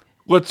movie.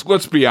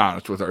 Let's be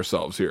honest with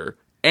ourselves here.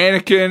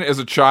 Anakin as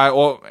a child,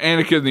 well,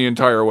 Anakin the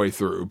entire way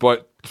through,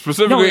 but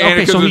specifically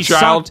Anakin as a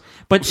child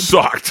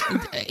sucked.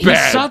 He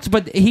sucked,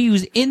 but he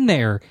was in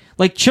there.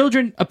 Like,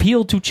 children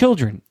appeal to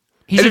children.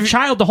 He's a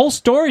child. The whole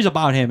story's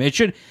about him. It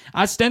should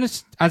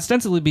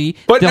ostensibly be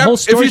the whole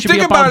story should be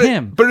about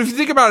him. But if you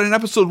think about it, in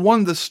episode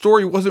 1, the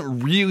story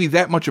wasn't really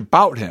that much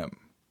about him.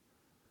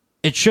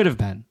 It should have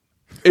been.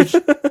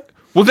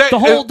 Well,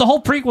 the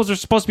whole prequels are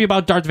supposed to be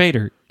about Darth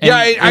Vader. Yeah,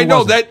 I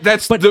know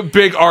that's the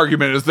big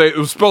argument is that it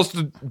was supposed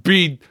to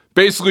be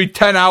basically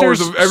 10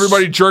 hours of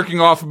everybody jerking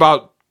off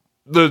about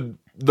the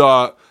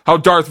how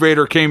Darth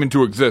Vader came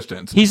into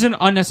existence. He's an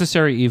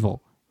unnecessary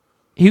evil.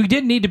 He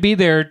didn't need to be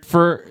there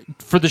for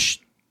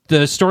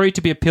the story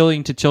to be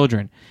appealing to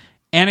children.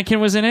 Anakin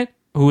was in it,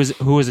 who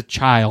was a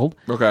child,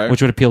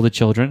 which would appeal to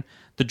children.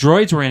 The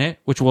droids were in it,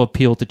 which will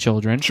appeal to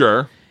children.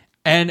 Sure.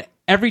 And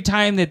every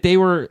time that they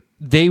were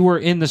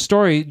in the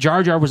story,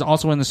 Jar Jar was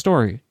also in the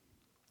story.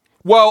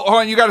 Well,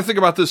 hold on, you got to think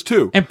about this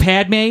too. And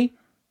Padme,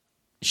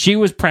 she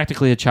was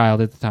practically a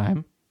child at the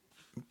time.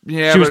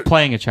 Yeah, she was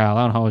playing a child.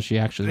 I don't know how old she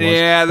actually was.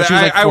 Yeah, she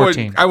was like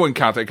 14. I wouldn't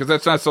count that because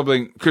that's not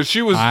something. Because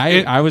she was,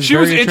 she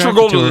was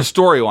integral to the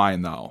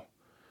storyline, though.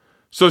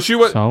 So she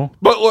was. So?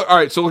 But look, all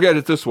right, so look at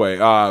it this way.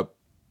 What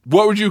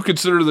would you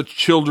consider the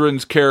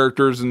children's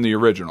characters in the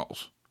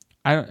originals?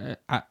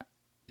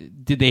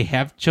 Did they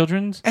have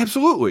children's?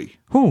 Absolutely.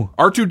 Who?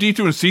 R2-D2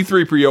 and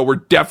C-3PO were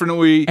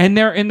definitely, and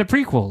they're in the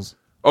prequels.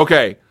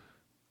 Okay,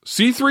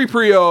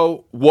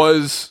 C-3PO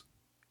was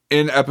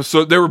in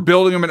episode. They were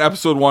building him in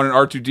episode 1, and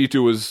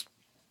R2-D2 was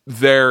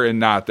there and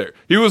not there.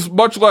 He was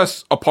much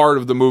less a part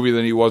of the movie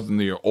than he was in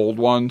the old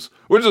ones,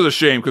 which is a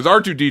shame because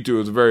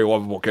R2-D2 is a very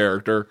lovable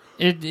character.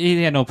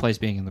 He had no place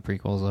being in the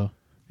prequels, though.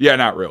 Yeah,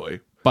 not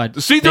really. But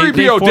the C-3PO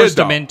they forced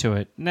did him into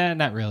it. Nah,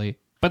 not really.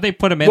 But they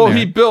put him in there.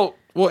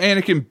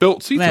 Anakin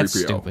built C-3PO. That's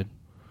stupid.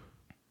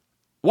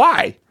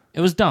 Why?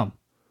 It was dumb.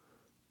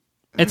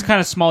 It's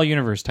kind of small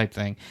universe type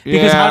thing.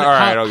 Because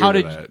how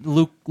did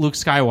Luke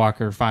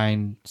Skywalker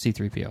find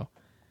C-3PO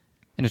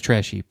in a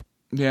trash heap?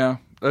 Yeah,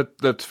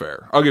 that's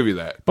fair. I'll give you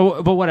that.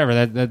 But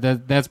whatever.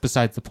 That's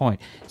besides the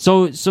point.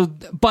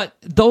 But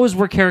those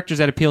were characters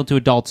that appealed to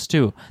adults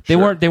too. They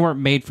weren't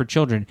made for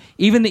children.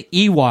 Even the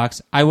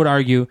Ewoks, I would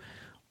argue,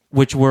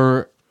 which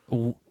were,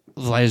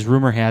 as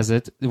rumor has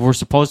it, were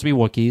supposed to be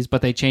Wookiees,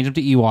 but they changed them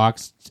to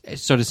Ewoks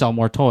so to sell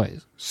more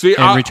toys. See,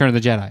 Return of the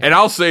Jedi. And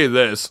I'll say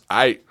this,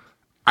 I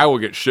will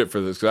get shit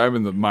for this because I'm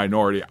in the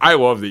minority. I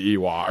love the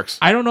Ewoks.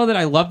 I don't know that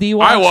I love the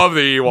Ewoks. I love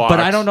the Ewoks. But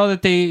I don't know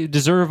that they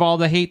deserve all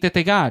the hate that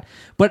they got.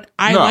 But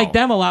I like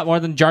them a lot more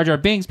than Jar Jar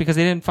Binks because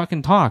they didn't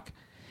fucking talk.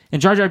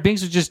 And Jar Jar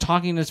Binks was just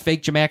talking in this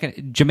fake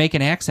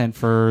Jamaican accent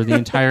for the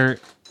entire...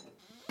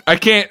 I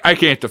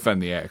can't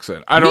defend the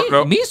accent. I don't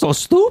know. Me so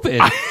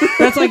stupid.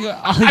 That's like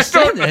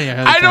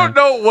I don't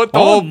know what the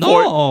whole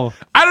point.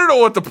 I don't know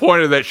what the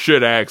point of that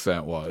shit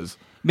accent was.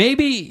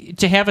 Maybe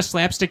to have a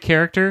slapstick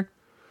character.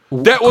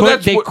 They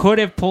could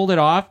have pulled it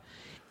off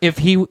if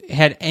he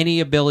had any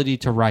ability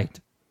to write.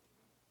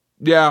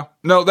 Yeah,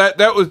 no, that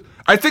was.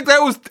 I think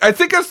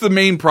that's the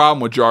main problem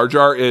with Jar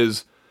Jar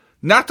is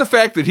not the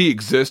fact that he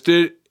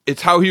existed.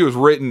 It's how he was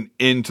written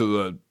into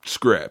the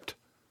script.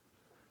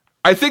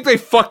 I think they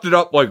fucked it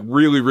up like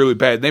really, really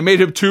bad. They made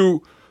him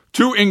too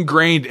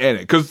ingrained in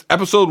it because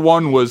episode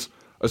 1 was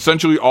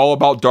essentially all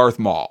about Darth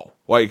Maul.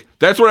 Like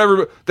that's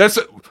what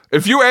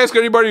if you ask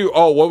anybody,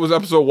 oh, what was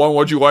episode 1?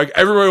 What'd you like?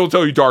 Everybody will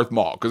tell you Darth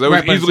Maul because that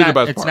was easily the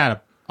best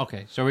part.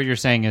 Okay. So what you're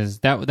saying is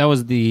that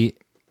was the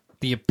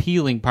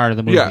appealing part of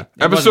the movie. Yeah,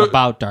 it wasn't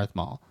about Darth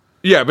Maul.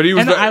 Yeah, but he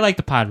was. And I like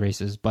the pod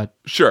races, but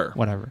sure,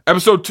 whatever.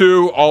 Episode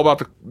 2, all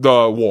about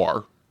the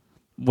war,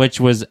 which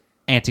was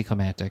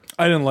anticlimactic.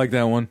 I didn't like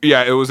that one.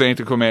 Yeah, it was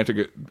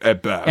anticlimactic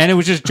at best. And it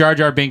was just Jar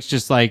Jar Binks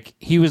just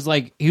he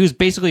was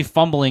basically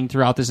fumbling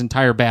throughout this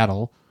entire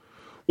battle.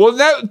 Well,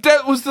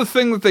 that was the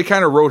thing that they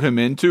kind of wrote him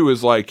into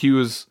is like he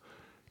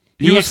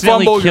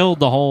accidentally killed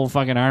the whole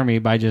fucking army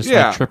by just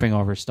tripping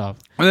over stuff.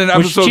 And then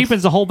which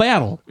cheapens the whole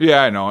battle.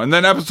 Yeah, I know. And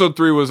then episode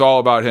 3 was all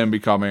about him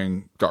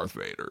becoming Darth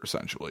Vader,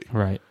 essentially.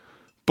 Right.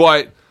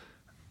 But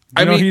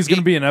I mean, he's going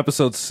to be in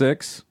episode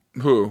 6.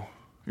 Who?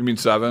 You mean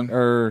 7?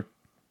 Or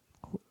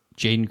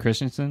Jaden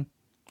Christensen?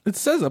 It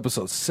says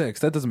episode 6.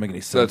 That doesn't make any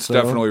sense.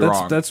 That's definitely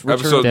wrong. That's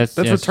Return of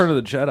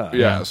the Jedi.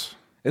 Yes.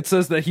 It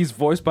says that he's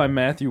voiced by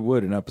Matthew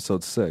Wood in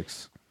episode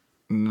 6.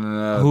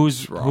 Who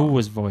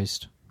was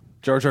voiced?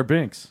 Jar Jar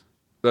Binks.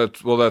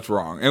 That's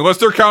wrong. Unless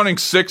they're counting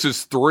 6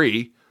 as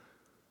 3.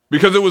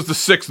 Because it was the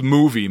 6th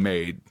movie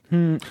made.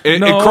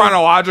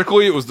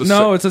 Chronologically, it was the 6th.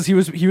 No, it says he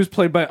was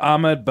played by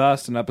Ahmed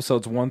Best in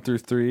episodes 1 through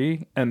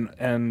 3,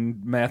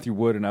 and Matthew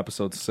Wood in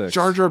episode 6.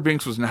 Jar Jar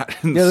Binks was not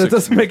in. Yeah, that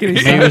doesn't make any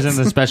sense. Maybe he was in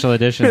the special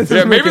edition.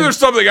 Yeah, maybe there's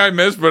something I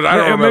missed, but I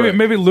don't remember.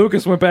 Maybe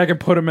Lucas went back and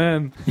put him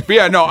in. But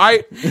yeah, no,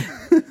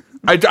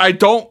 I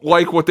don't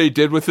like what they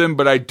did with him,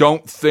 but I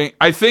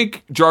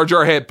think Jar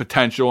Jar had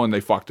potential and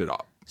they fucked it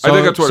up. I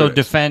think that's what it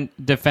is.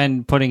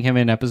 defend putting him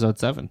in episode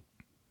 7.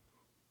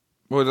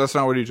 Well, that's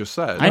not what he just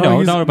said. I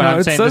know, but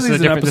I'm saying this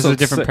is a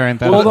different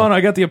parenthetical. Hold on,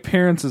 I got the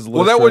appearances list.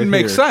 Well, that wouldn't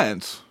right make here.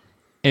 sense.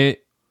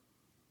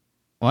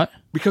 What?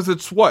 Because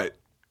it's what?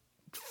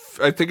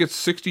 I think it's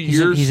 60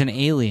 years. He's an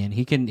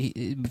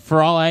alien.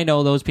 For all I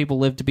know, those people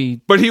live to be.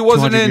 But he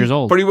wasn't 200 in. years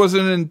old. But he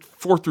wasn't in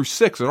 4 through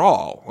 6 at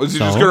all. Was he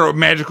just going to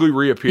magically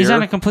reappear? He's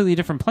on a completely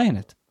different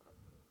planet.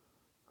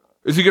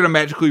 Is he going to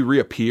magically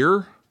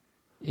reappear?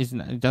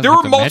 There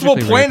were multiple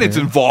planets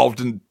involved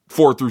in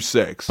 4 through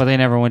 6, but they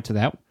never went to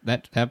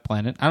that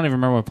planet. I don't even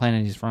remember what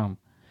planet he's from.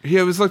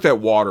 Yeah, it was like that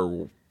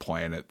water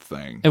planet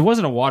thing. It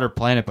wasn't a water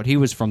planet, but he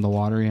was from the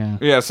water. Yeah,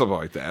 yeah, something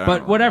like that.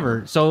 But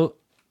whatever. So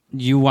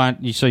you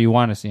want to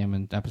see him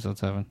in episode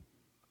 7?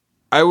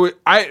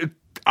 I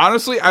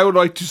honestly would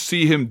like to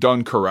see him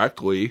done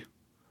correctly,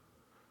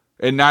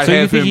 and not. So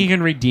have you think him... he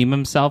can redeem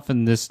himself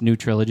in this new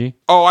trilogy?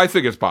 Oh, I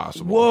think it's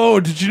possible. Whoa!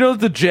 Did you know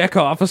that the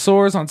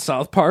Jack-Offisaurs on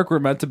South Park were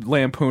meant to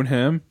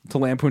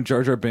lampoon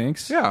Jar Jar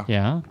Binks?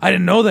 Yeah. I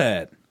didn't know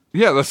that.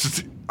 Yeah,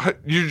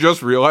 you're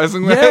just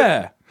realizing that.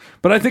 Yeah,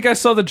 but I think I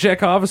saw the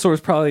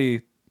Jack-Offisaurs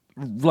probably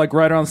like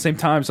right around the same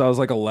time, so I was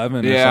like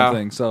 11 or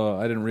something. So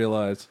I didn't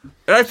realize.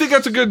 And I think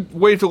that's a good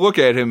way to look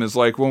at him. Is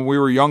like when we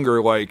were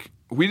younger, like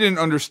we didn't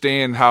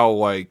understand how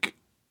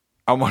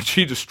much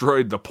he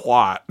destroyed the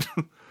plot.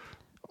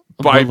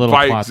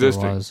 by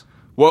existing,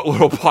 what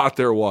little plot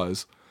there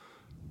was,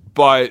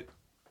 but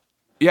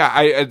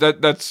yeah,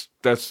 that's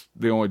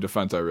the only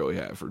defense I really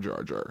have for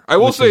Jar Jar. I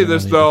will say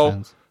this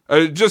though,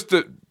 just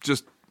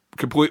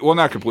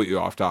not completely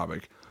off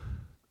topic,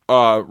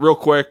 real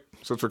quick,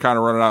 since we're kind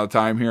of running out of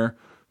time here.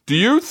 Do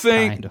you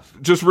think,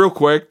 just real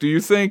quick, do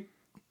you think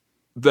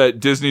that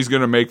Disney's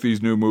going to make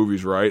these new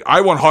movies right?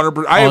 I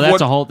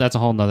 100%. That's a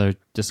whole nother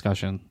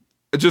discussion.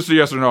 Just a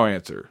yes or no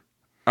answer.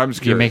 I'm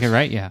just curious. You make it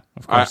right? Yeah,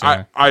 of course.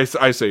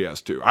 I say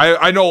yes too.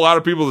 I know a lot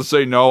of people that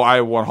say no. I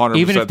 100%.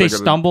 Even if they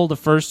stumble the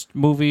first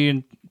movie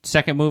and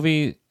second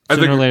movie,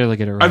 sooner or later they'll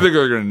get it right. I think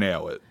they're going to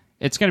nail it.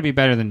 It's going to be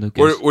better than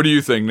Lucas. What do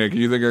you think, Nick?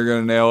 You think they're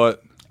going to nail it?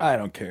 I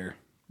don't care.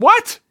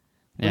 What?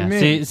 Yeah.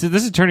 See, so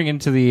this is turning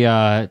into the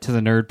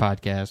nerd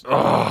podcast.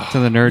 To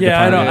the nerd.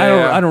 Yeah, department.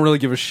 I don't really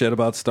give a shit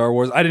about Star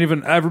Wars. I didn't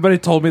even. Everybody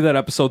told me that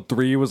episode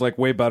 3 was like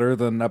way better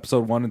than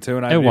episode 1 and 2,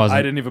 and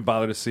I didn't even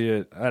bother to see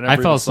it. I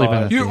fell asleep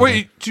on it.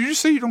 Wait, did you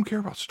say you don't care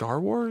about Star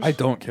Wars? I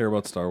don't care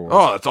about Star Wars.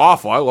 Oh, that's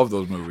awful. I love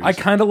those movies. I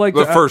kind of like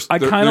the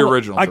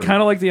original. I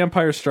kind of like The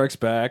Empire Strikes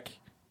Back.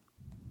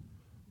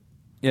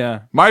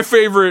 Yeah, my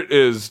favorite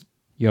is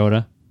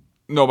Yoda.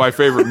 No, my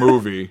favorite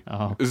movie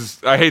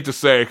is, I hate to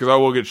say it because I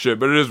will get shit,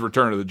 but it is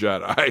Return of the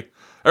Jedi.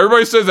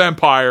 Everybody says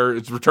Empire.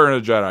 It's Return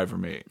of the Jedi for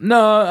me.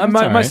 No,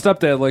 my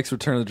stepdad likes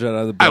Return of the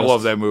Jedi the best. I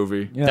love that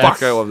movie. Yeah.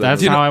 Fuck, I love that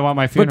That's movie. how I want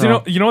my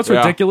funeral. But you know what's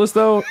ridiculous,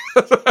 though?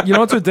 You know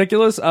what's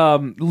ridiculous?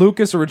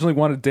 Lucas originally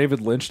wanted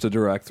David Lynch to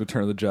direct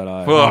Return of the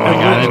Jedi. Oh my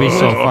God, that'd be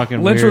so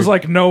fucking Lynch weird. was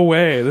like, no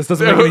way. This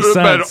doesn't make any sense. It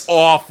would have been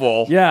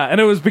awful. Yeah,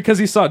 and it was because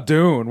he saw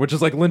Dune, which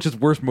is like Lynch's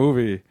worst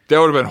movie. That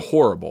would have been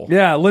horrible.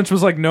 Yeah, Lynch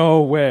was like,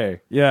 no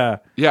way. Yeah.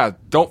 Yeah,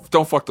 don't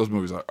fuck those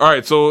movies up. All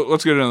right, so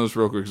let's get into this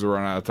real quick because we're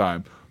running out of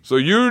time. So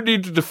you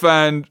need to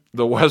defend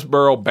the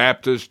Westboro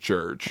Baptist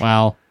Church.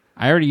 Well,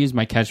 I already used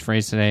my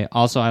catchphrase today.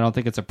 Also, I don't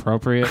think it's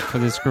appropriate for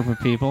this group of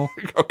people.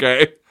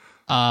 Okay.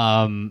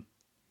 But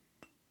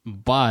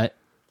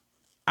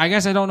I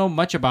guess I don't know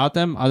much about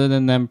them other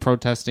than them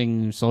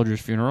protesting soldiers'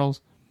 funerals.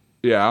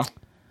 Yeah.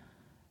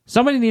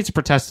 Somebody needs to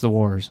protest the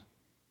wars.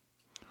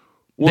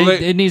 Well,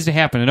 it needs to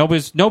happen.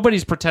 And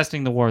nobody's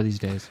protesting the war these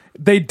days.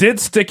 They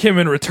did stick him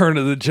in Return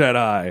of the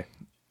Jedi.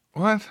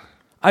 What?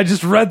 I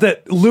just read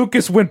that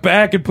Lucas went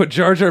back and put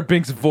Jar Jar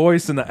Binks'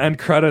 voice in the end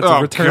credits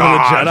of Return of the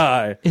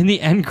Jedi. In the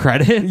end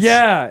credits?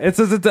 Yeah, it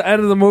says at the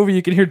end of the movie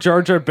you can hear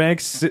Jar Jar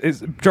Binks say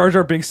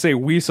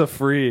 "Wisa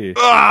free."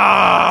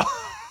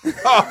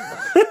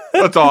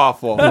 That's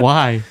awful.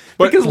 Why?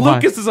 Because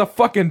Lucas is a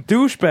fucking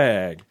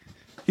douchebag.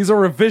 He's a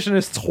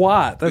revisionist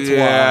twat. That's why.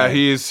 Yeah,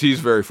 he's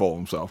very full of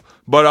himself.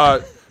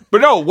 But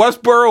no,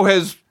 Westboro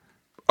has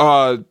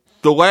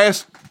the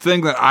last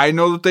thing that I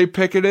know that they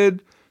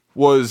picketed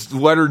was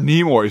Leonard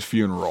Nimoy's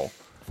funeral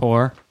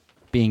for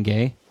being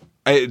gay.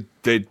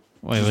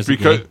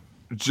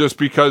 Just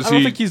because I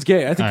don't think he's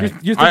gay. I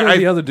think you're thinking of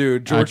the other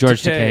dude, George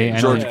Takei.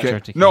 George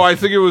Takei. No, I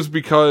think it was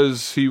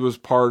because he was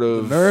part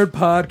of Nerd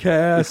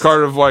Podcast.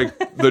 Part of like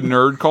the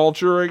nerd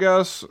culture, I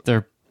guess.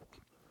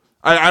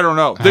 I don't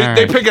know.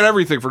 They picket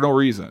everything for no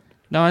reason.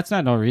 No, it's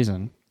not no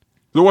reason.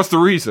 So what's the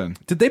reason?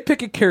 Did they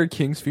picket Carrie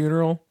King's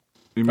funeral?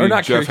 You mean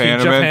not Jeff Carrie King,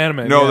 Hanneman? Jeff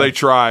Hanneman. No, yeah. they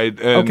tried.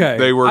 And okay.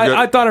 They were.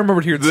 I thought I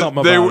remembered hearing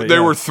something about it. They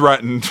were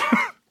threatened.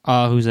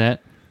 Who's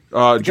that?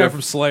 The guy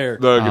from Slayer.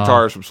 The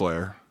guitarist from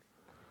Slayer.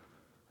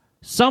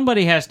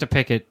 Somebody has to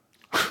picket.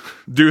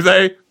 Do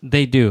they?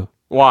 They do.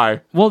 Why?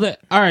 Well,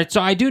 all right.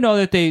 So I do know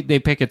that they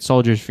picket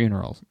soldiers'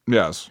 funerals.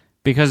 Yes.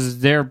 Because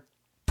they're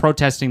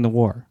protesting the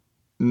war.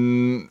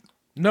 No,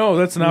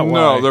 that's not why.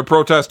 No, they're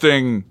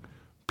protesting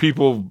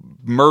people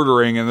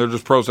murdering, and they're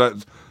just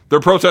They're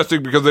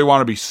protesting because they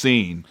want to be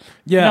seen.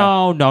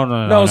 Yeah.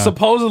 No.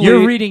 Supposedly,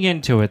 you're reading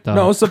into it, though.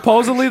 No,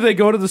 supposedly they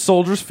go to the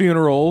soldiers'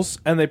 funerals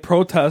and they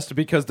protest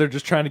because they're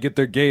just trying to get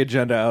their gay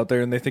agenda out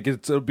there, and they think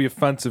it'll be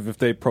offensive if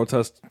they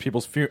protest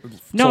people's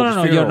funerals.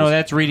 No,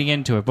 that's reading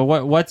into it. But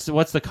what's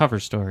the cover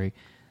story?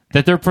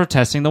 That they're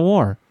protesting the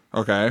war.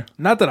 Okay.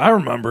 Not that I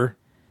remember.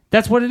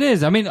 That's what it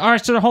is. I mean, all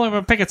right, so they're holding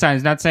up a picket sign.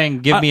 It's not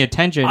saying give me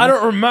attention. I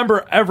don't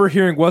remember ever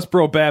hearing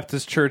Westboro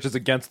Baptist Church is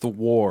against the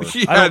war.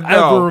 Yeah, I don't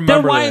ever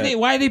remember then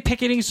why are they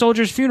picketing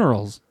soldiers'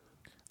 funerals?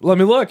 Let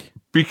me look.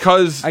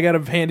 Because I got a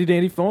handy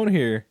dandy phone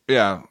here.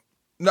 Yeah.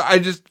 No,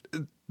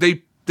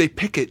 they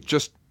picket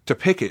just to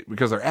picket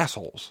because they're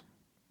assholes.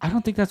 I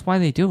don't think that's why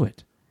they do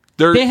it.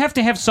 They have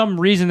to have some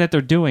reason that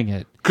they're doing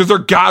it. Because they're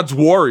God's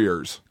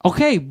warriors.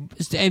 Okay,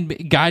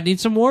 and God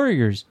needs some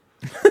warriors.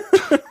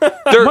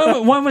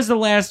 when was the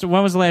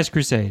last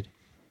crusade?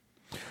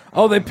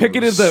 Oh, they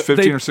picketed the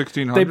 15 or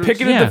 1600s. They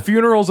picketed the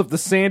funerals of the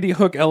Sandy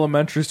Hook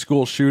Elementary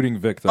School shooting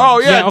victims. Oh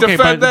yeah, okay,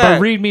 defend that.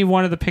 But read me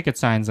one of the picket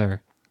signs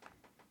there.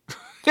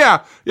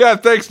 Yeah.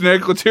 Thanks,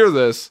 Nick. Let's hear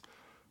this.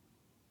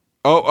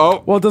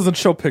 Oh. Well, it doesn't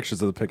show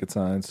pictures of the picket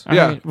signs.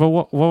 Yeah. Right, well,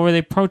 what were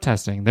they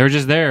protesting? They're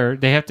just there.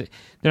 They have to.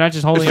 They're not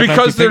just holding up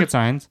empty picket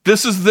signs.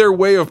 This is their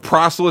way of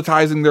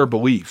proselytizing their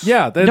beliefs.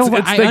 Yeah, it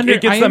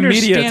gets the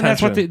media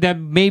attention. That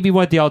may be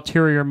what the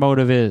ulterior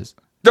motive is.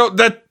 No,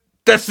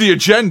 that's the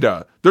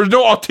agenda. There's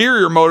no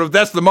ulterior motive.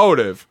 That's the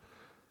motive.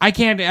 I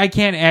can't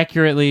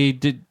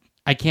accurately.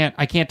 I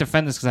can't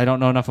defend this because I don't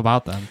know enough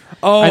about them.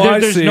 Oh, I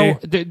see.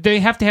 They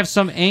have to have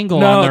some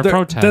angle on their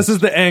protest. This is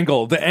the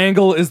angle. The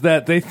angle is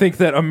that they think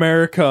that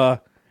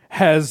America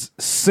has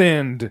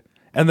sinned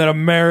and that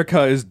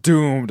America is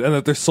doomed and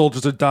that their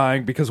soldiers are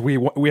dying because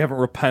we haven't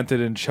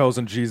repented and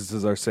chosen Jesus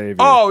as our savior.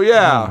 Oh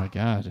yeah. Oh my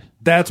God.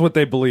 That's what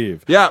they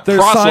believe. Yeah,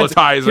 there's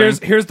proselytizing.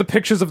 Here's the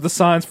pictures of the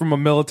signs from a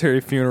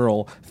military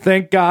funeral.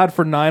 Thank God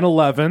for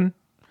 9/11.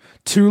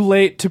 Too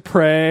late to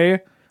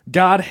pray.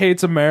 God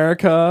hates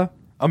America.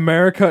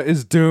 America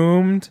is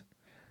doomed.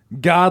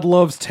 God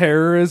loves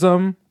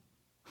terrorism.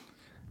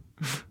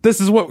 This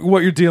is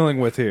what you're dealing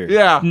with here.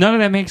 Yeah. None of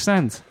that makes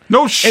sense.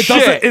 No shit.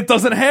 It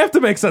doesn't have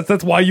to make sense.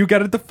 That's why you got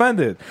to defend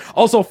it.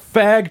 Also,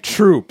 fag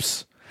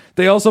troops.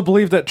 They also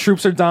believe that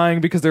troops are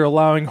dying because they're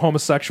allowing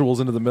homosexuals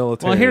into the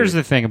military. Well, here's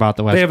the thing about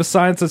the West. They have a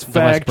sign that says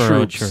fag Westboro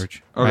troops.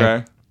 Church. Okay.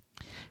 Right?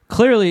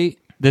 Clearly,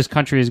 this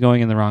country is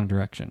going in the wrong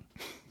direction.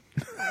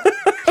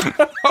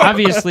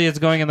 Obviously, it's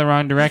going in the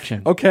wrong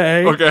direction.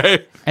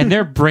 Okay. And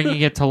they're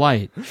bringing it to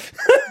light.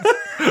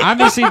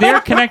 Obviously,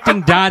 they're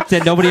connecting dots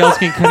that nobody else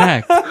can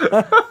connect.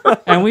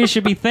 And we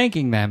should be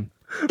thanking them.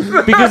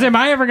 Because am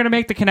I ever going to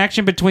make the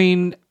connection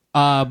between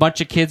a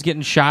bunch of kids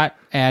getting shot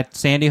at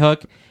Sandy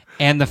Hook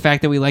and the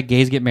fact that we let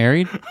gays get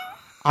married?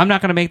 I'm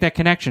not going to make that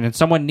connection, and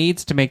someone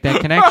needs to make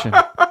that connection.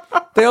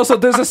 There's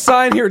a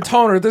sign here,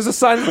 Toner. There's a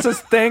sign that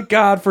says, "Thank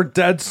God for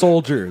dead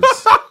soldiers."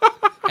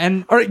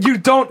 And you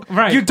don't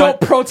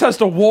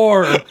protest a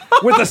war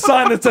with a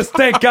sign that says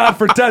 "Thank God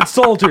for dead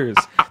soldiers."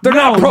 They're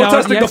not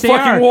protesting the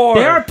fucking war.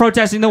 They are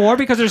protesting the war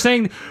because they're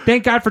saying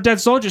 "Thank God for dead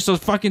soldiers," so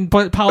fucking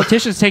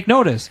politicians take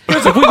notice.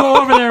 If we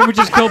go over there and we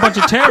just kill a bunch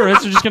of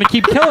terrorists, we're just going to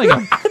keep killing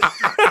them.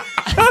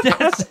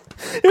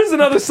 Here's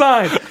another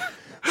sign: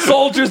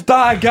 "Soldiers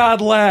die,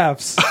 God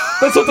laughs."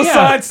 That's what the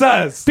sign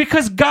says.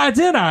 Because God's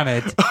in on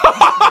it.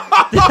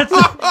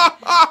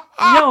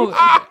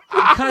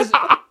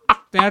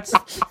 Because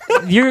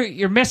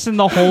you're missing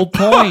the whole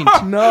point.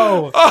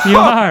 No, you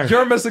are.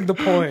 You're missing the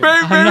point.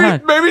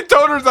 Maybe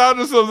Toner's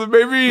onto something.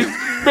 Maybe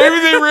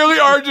they really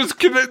are just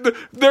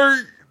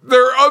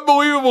their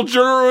unbelievable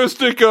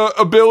journalistic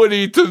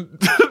ability to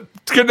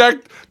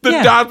connect the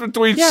dots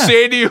between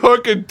Sandy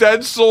Hook and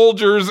dead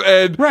soldiers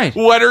and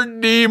Leonard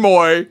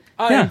Nimoy.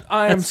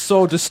 I am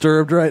so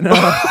disturbed right now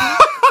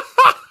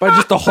by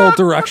just the whole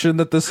direction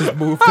that this is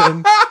moved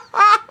in.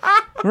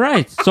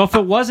 Right. So if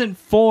it wasn't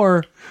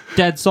for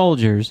dead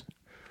soldiers,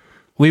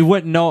 we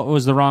wouldn't know it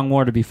was the wrong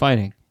war to be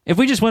fighting. If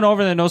we just went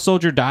over there and no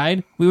soldier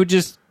died, we would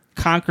just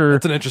conquer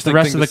That's an interesting the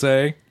rest thing of to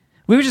say.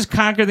 We would just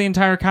conquer the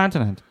entire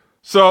continent.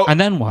 So and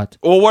then what?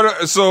 Well,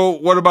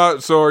 what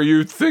about? So, are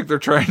you think they're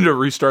trying to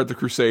restart the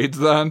Crusades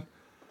then?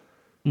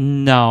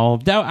 No,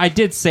 I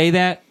did say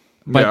that,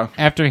 but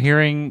after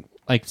hearing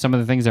like some of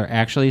the things they're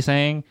actually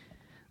saying,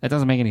 that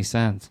doesn't make any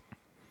sense.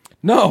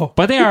 No,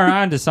 but they are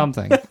on to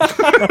something.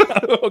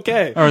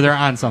 Okay, or they're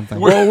on something.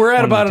 Well, we're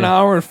at about an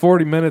hour and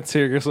 40 minutes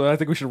here, so I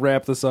think we should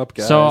wrap this up,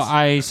 guys. So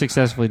I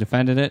successfully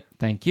defended it.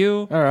 Thank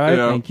you. All right,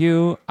 thank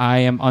you. I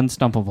am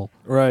unstumpable.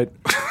 Right.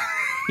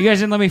 You guys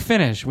didn't let me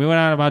finish. We went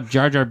on about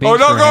Jar Jar Binks. Oh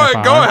no,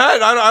 go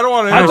ahead. I don't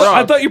want to interrupt.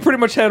 I thought you pretty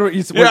much had what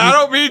you said. I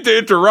don't mean to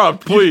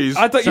interrupt. Please.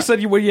 I thought you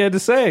said what you had to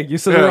say. You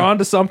said they're on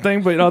to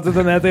something, but other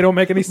than that, they don't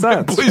make any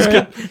sense.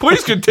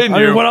 Please continue.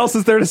 I mean, what else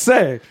is there to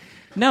say?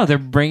 No, they're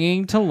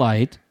bringing to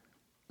light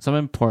some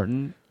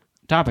important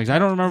topics. I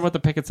don't remember what the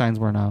picket signs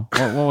were now.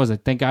 What was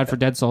it? Thank God for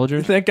dead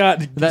soldiers? Thank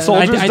God.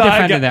 Soldiers I die.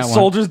 defended that one.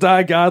 Soldiers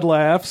die, God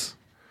laughs.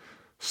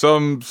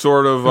 Some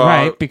sort of...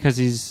 right, because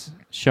he's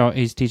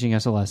He's teaching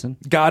us a lesson.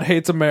 God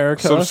hates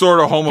America. Some sort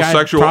of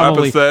homosexual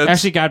epithets.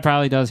 Actually, God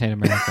probably does hate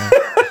America.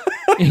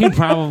 He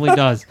probably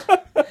does.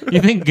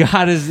 You think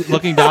God is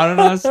looking down on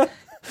us?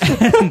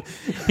 And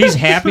he's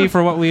happy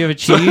for what we have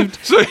achieved.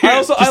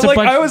 I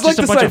always like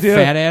this idea.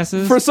 Fat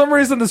asses. For some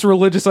reason, this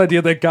religious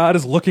idea that God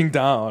is looking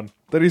down,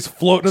 that he's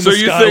floating in the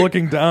sky,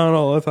 looking down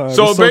all the time.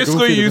 So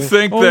basically, you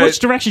think that which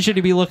direction should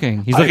he be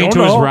looking? He's looking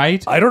to his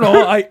right. I don't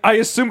know. I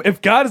assume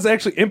if God is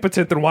actually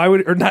impotent, then why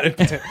would or not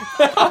impotent?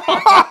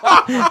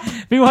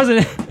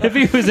 If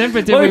he was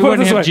impotent, we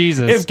wouldn't have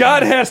Jesus. If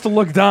God has to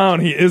look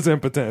down, he is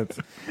impotent.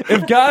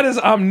 If God is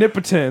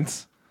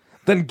omnipotent,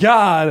 then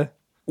God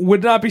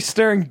would not be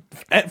staring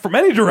from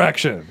any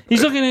direction.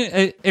 He's looking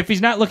at, if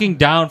he's not looking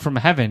down from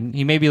heaven,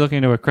 he may be looking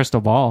into a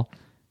crystal ball.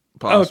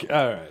 Okay,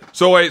 all right.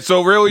 So wait,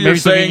 so really you're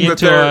saying that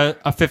they're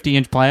a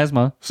 50-inch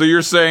plasma. So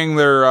you're saying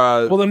they're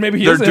well, then maybe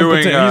he's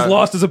impotent. He's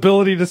lost his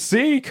ability to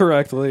see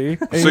correctly.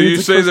 So you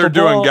say they're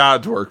doing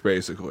God's work,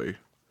 basically?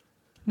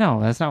 No,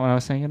 that's not what I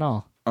was saying at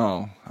all.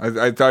 Oh,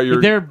 I thought you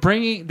were.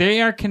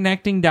 They are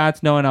connecting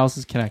dots no one else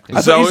is connecting.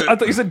 I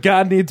thought you said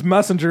God needs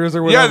messengers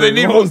or whatever.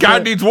 Yeah,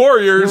 God needs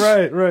warriors.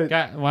 Right.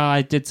 Well,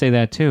 I did say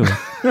that too,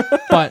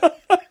 but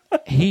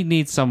he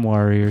needs some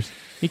warriors.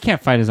 He can't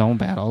fight his own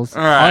battles.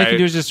 All he can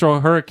do is just throw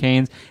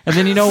hurricanes, and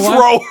then you know what?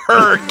 Throw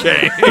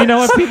hurricanes. You know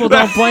what? People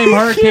don't blame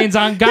hurricanes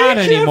on God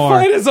anymore.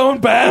 He can't fight his own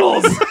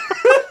battles.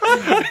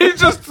 He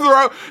just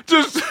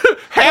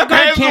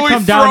haphazardly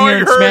come down here throwing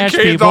and smash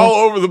hurricanes people. all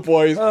over the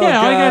place. All you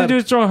gotta do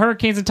is throw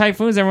hurricanes and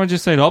typhoons. Everyone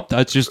just said, "Oh,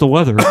 that's just the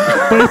weather."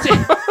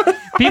 But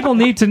people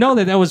need to know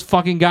that was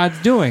fucking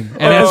God's doing,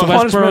 and that's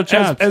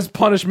Westboro as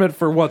punishment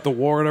for what, the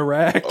war in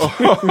Iraq.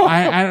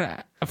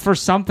 For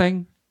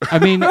something. I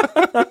mean,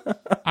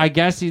 I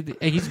guess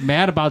he's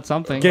mad about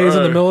something. Gays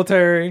in the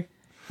military.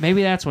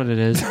 Maybe that's what it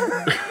is.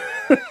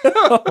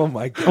 Oh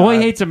my God. Well, he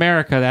hates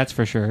America, that's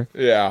for sure.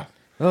 Yeah.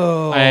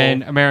 Oh.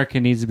 And America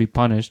needs to be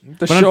punished.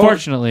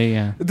 Unfortunately,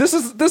 yeah. This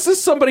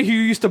is somebody who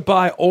used to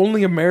buy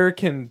only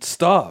American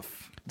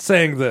stuff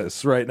saying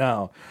this right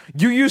now.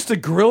 You used to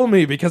grill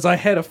me because I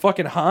had a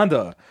fucking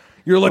Honda.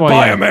 You're like,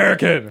 buy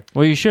American.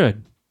 Well, you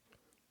should.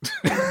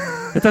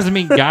 That doesn't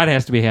mean God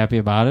has to be happy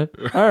about it.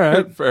 All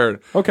right. Fair.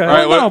 Okay. All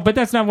right, no, but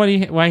that's not why he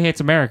hates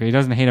America. He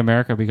doesn't hate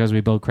America because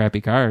we build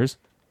crappy cars.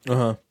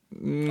 Uh-huh.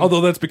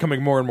 Although that's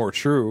becoming more and more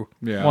true.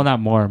 Yeah. Well, not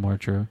more and more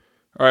true.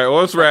 All right, well,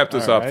 let's wrap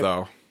this up,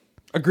 though.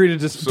 Agree to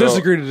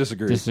disagree to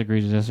disagree.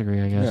 Disagree to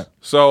disagree, I guess.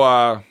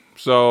 Yeah.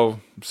 So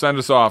send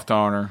us off,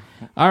 Toner.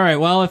 All right,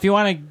 well, if you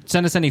want to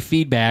send us any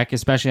feedback,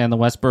 especially on the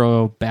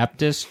Westboro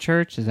Baptist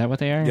Church, is that what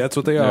they are? Yeah, that's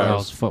what they are. Oh,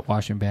 it's Foot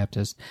Washing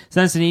Baptist.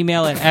 Send us an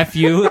email at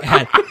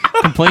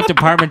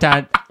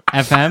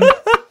fu@complaintdepartment.fm,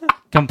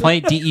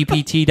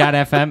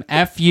 complaintdept.fm,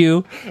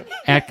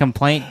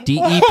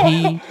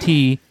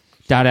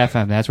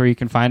 fu@complaintdept.fm. That's where you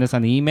can find us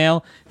on the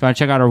email. If you want to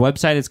check out our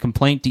website, it's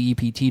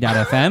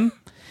complaintdept.fm.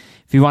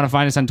 If you want to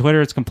find us on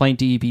Twitter, it's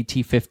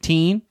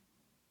complaintdept15.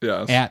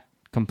 Yes. At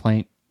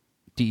complaintdept.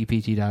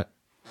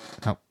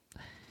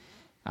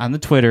 On the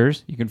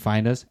Twitters, you can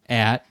find us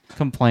at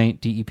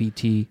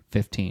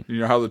complaintdept15.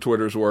 You know how the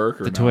Twitters work?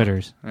 Or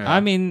Twitters. Yeah.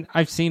 I mean,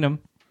 I've seen them.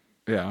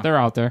 Yeah. They're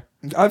out there.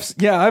 I've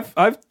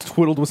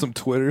twiddled with some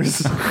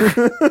Twitters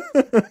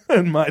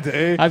in my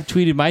day. I've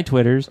tweeted my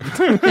Twitters.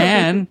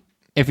 And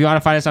if you want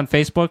to find us on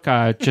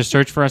Facebook, just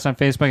search for us on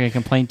Facebook at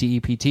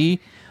complaintdept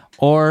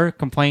or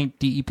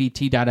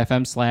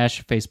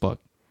complaintdept.fm/Facebook.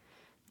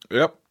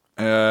 Yep.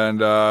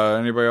 And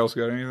anybody else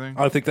got anything?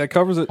 I think that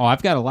covers it. Oh,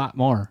 I've got a lot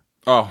more.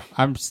 Oh.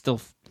 I'm still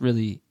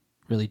really,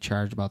 really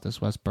charged about this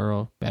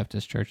Westboro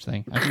Baptist Church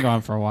thing. I can go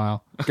on for a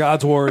while.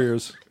 God's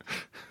warriors.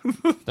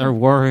 They're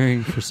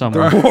warring for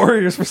someone. They're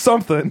warriors for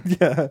something.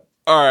 Yeah.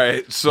 All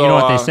right. So you know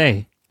what they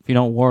say? If you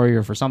don't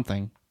warrior for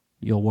something,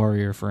 you'll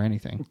warrior for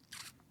anything.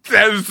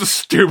 That is the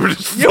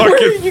stupidest fucking where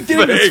are you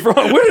getting this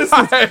from? Where is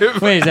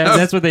this? Wait,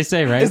 that's what they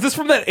say, right? Is this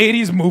from that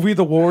 80s movie,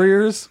 The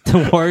Warriors?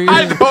 The Warriors?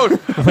 I don't.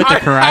 With the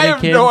Karate I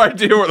have Kid? no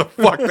idea where the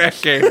fuck that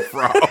came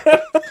from.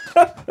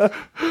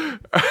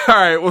 All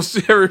right. We'll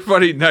see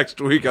everybody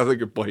next week on the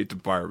Complaint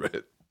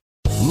Department.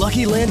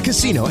 Lucky Land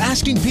Casino,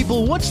 asking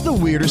people, what's the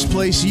weirdest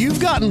place you've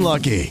gotten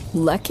lucky?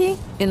 Lucky?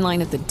 In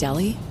line at the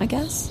deli, I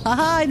guess?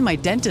 Aha, in my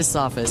dentist's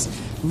office.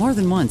 More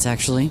than once,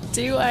 actually.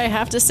 Do I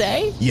have to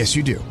say? Yes,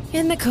 you do.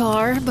 In the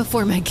car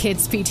before my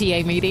kids'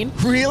 PTA meeting.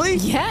 Really?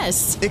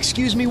 Yes.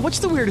 Excuse me, what's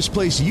the weirdest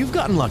place you've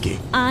gotten lucky?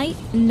 I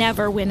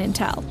never win and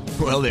tell.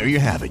 Well, there you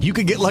have it. You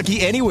can get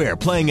lucky anywhere,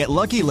 playing at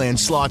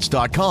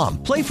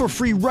LuckyLandSlots.com. Play for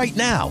free right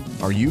now.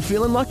 Are you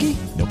feeling lucky?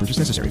 No purchase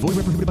necessary. Void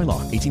where prohibited by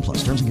law.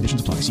 18+. Terms and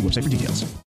conditions apply. See website for details.